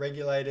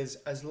regulators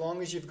as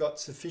long as you've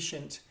got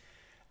sufficient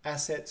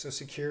assets or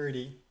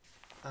security.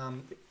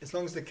 As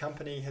long as the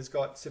company has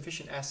got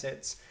sufficient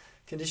assets,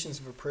 conditions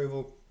of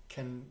approval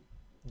can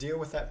deal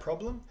with that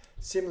problem.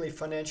 Similarly,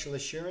 financial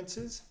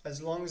assurances,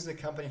 as long as the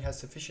company has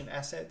sufficient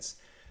assets,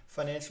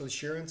 financial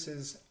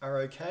assurances are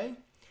okay.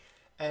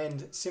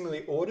 And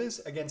similarly, orders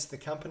against the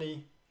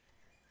company,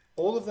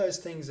 all of those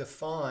things are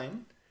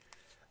fine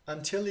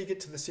until you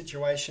get to the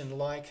situation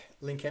like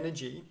Link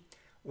Energy,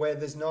 where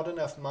there's not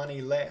enough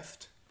money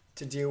left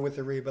to deal with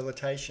the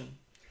rehabilitation.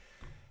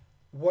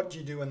 What do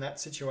you do in that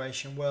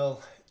situation?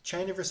 Well,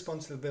 chain of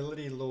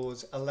responsibility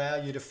laws allow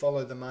you to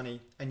follow the money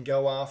and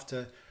go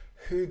after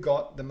who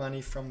got the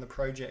money from the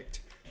project.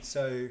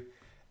 So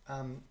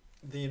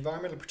the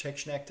Environmental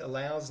Protection Act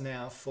allows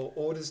now for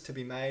orders to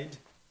be made,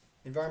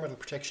 environmental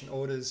protection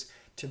orders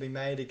to be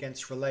made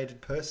against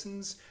related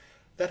persons.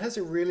 That has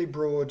a really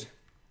broad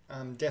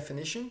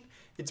definition.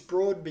 It's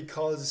broad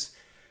because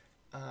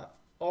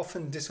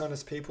often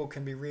dishonest people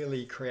can be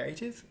really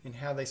creative in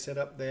how they set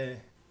up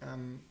their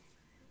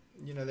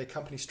their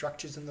company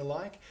structures and the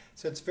like.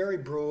 So it's very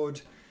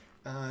broad.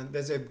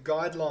 There's a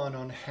guideline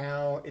on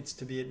how it's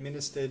to be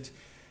administered.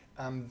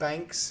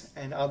 Banks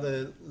and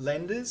other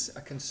lenders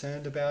are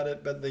concerned about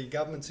it, but the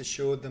government's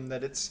assured them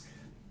that it's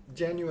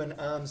genuine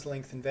arm's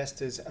length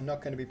investors are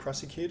not going to be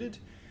prosecuted,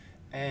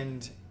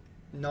 and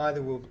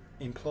neither will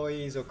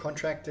employees or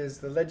contractors.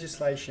 The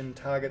legislation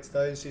targets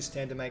those who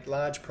stand to make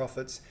large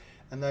profits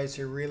and those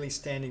who are really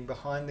standing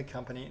behind the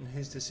company and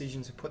whose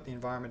decisions have put the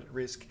environment at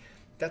risk.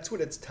 That's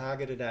what it's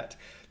targeted at.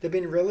 There have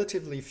been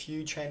relatively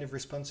few chain of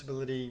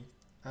responsibility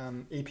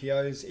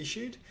EPOs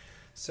issued.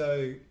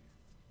 So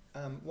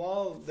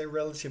while they're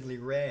relatively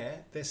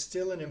rare, they're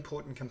still an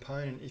important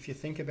component if you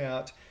think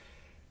about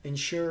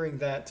ensuring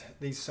that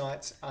these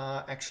sites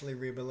are actually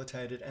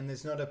rehabilitated and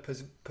there's not a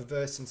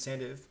perverse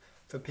incentive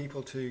for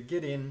people to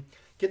get in,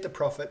 get the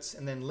profits,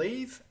 and then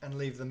leave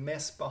the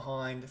mess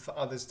behind for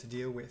others to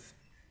deal with.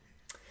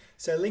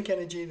 So Link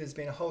Energy, there's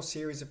been a whole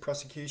series of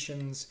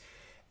prosecutions,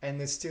 and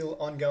there's still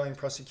ongoing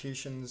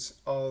prosecutions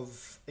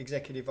of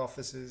executive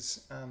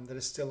officers that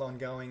are still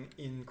ongoing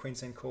in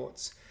Queensland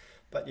courts.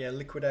 But yeah,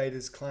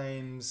 liquidators'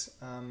 claims,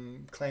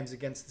 claims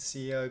against the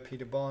CEO,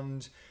 Peter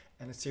Bond,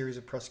 and a series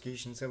of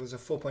prosecutions. There was a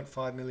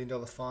 $4.5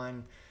 million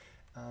fine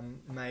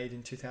made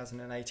in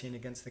 2018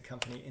 against the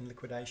company in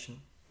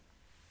liquidation.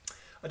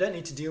 I don't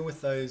need to deal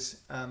with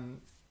those,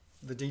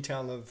 the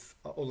detail of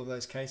all of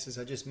those cases.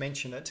 I just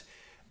mention it.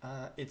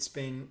 It's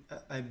been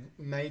a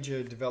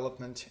major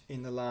development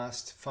in the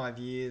last 5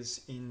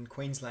 years in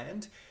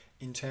Queensland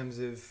in terms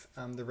of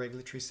the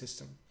regulatory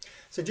system.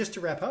 So just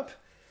to wrap up,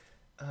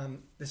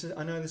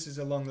 I know this is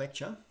a long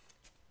lecture,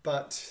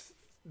 but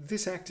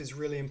this act is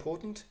really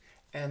important,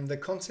 and the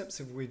concepts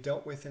that we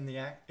dealt with in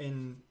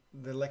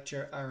the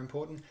lecture are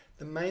important.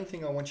 The main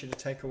thing I want you to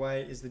take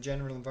away is the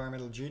general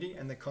environmental duty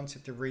and the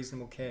concept of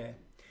reasonable care.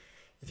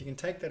 If you can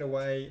take that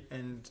away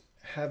and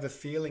have a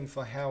feeling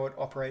for how it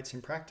operates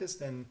in practice,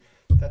 then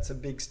that's a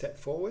big step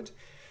forward.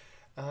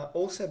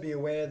 Also be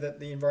aware that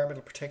the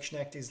Environmental Protection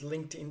Act is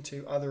linked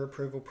into other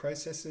approval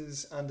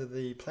processes under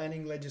the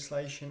planning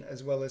legislation,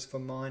 as well as for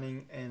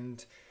mining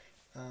and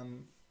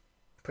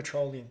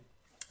petroleum.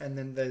 And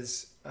then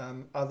there's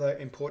other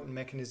important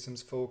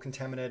mechanisms for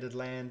contaminated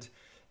land.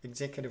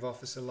 Executive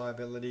officer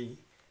liability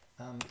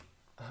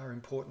are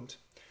important.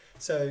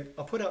 So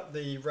I'll put up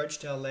the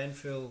Rochedale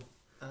landfill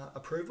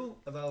approval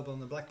available on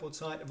the Blackboard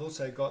site. I've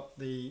also got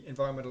the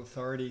Environmental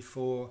Authority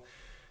for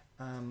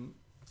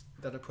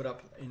that I put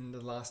up in the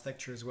last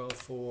lecture as well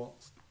for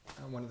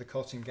one of the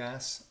coal seam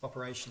gas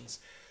operations.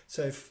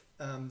 So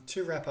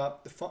to wrap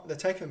up, the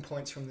take-home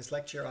points from this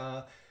lecture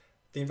are: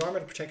 the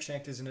Environmental Protection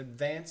Act is an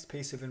advanced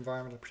piece of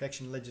environmental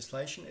protection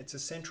legislation. It's a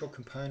central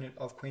component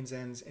of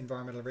Queensland's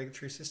environmental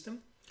regulatory system.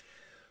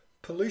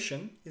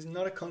 Pollution is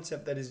not a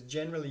concept that is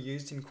generally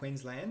used in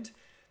Queensland.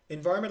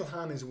 Environmental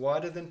harm is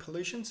wider than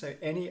pollution, so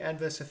any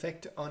adverse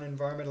effect on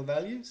environmental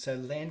value, so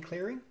land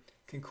clearing,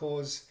 can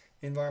cause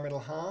environmental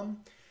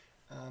harm.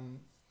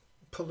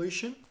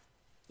 Pollution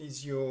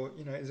is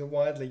a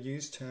widely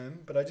used term,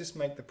 but I just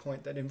make the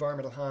point that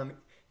environmental harm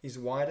is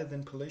wider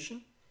than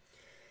pollution.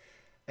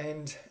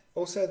 And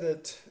also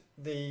that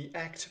the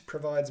Act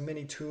provides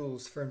many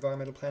tools for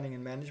environmental planning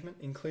and management,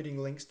 including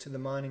links to the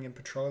mining and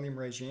petroleum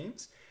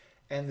regimes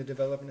and the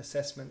development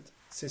assessment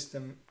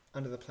system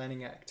under the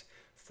Planning Act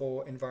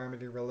for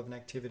environmentally relevant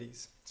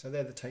activities. So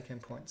they're the take-home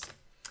points.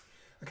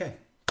 Okay,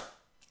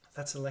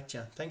 that's the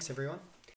lecture. Thanks, everyone.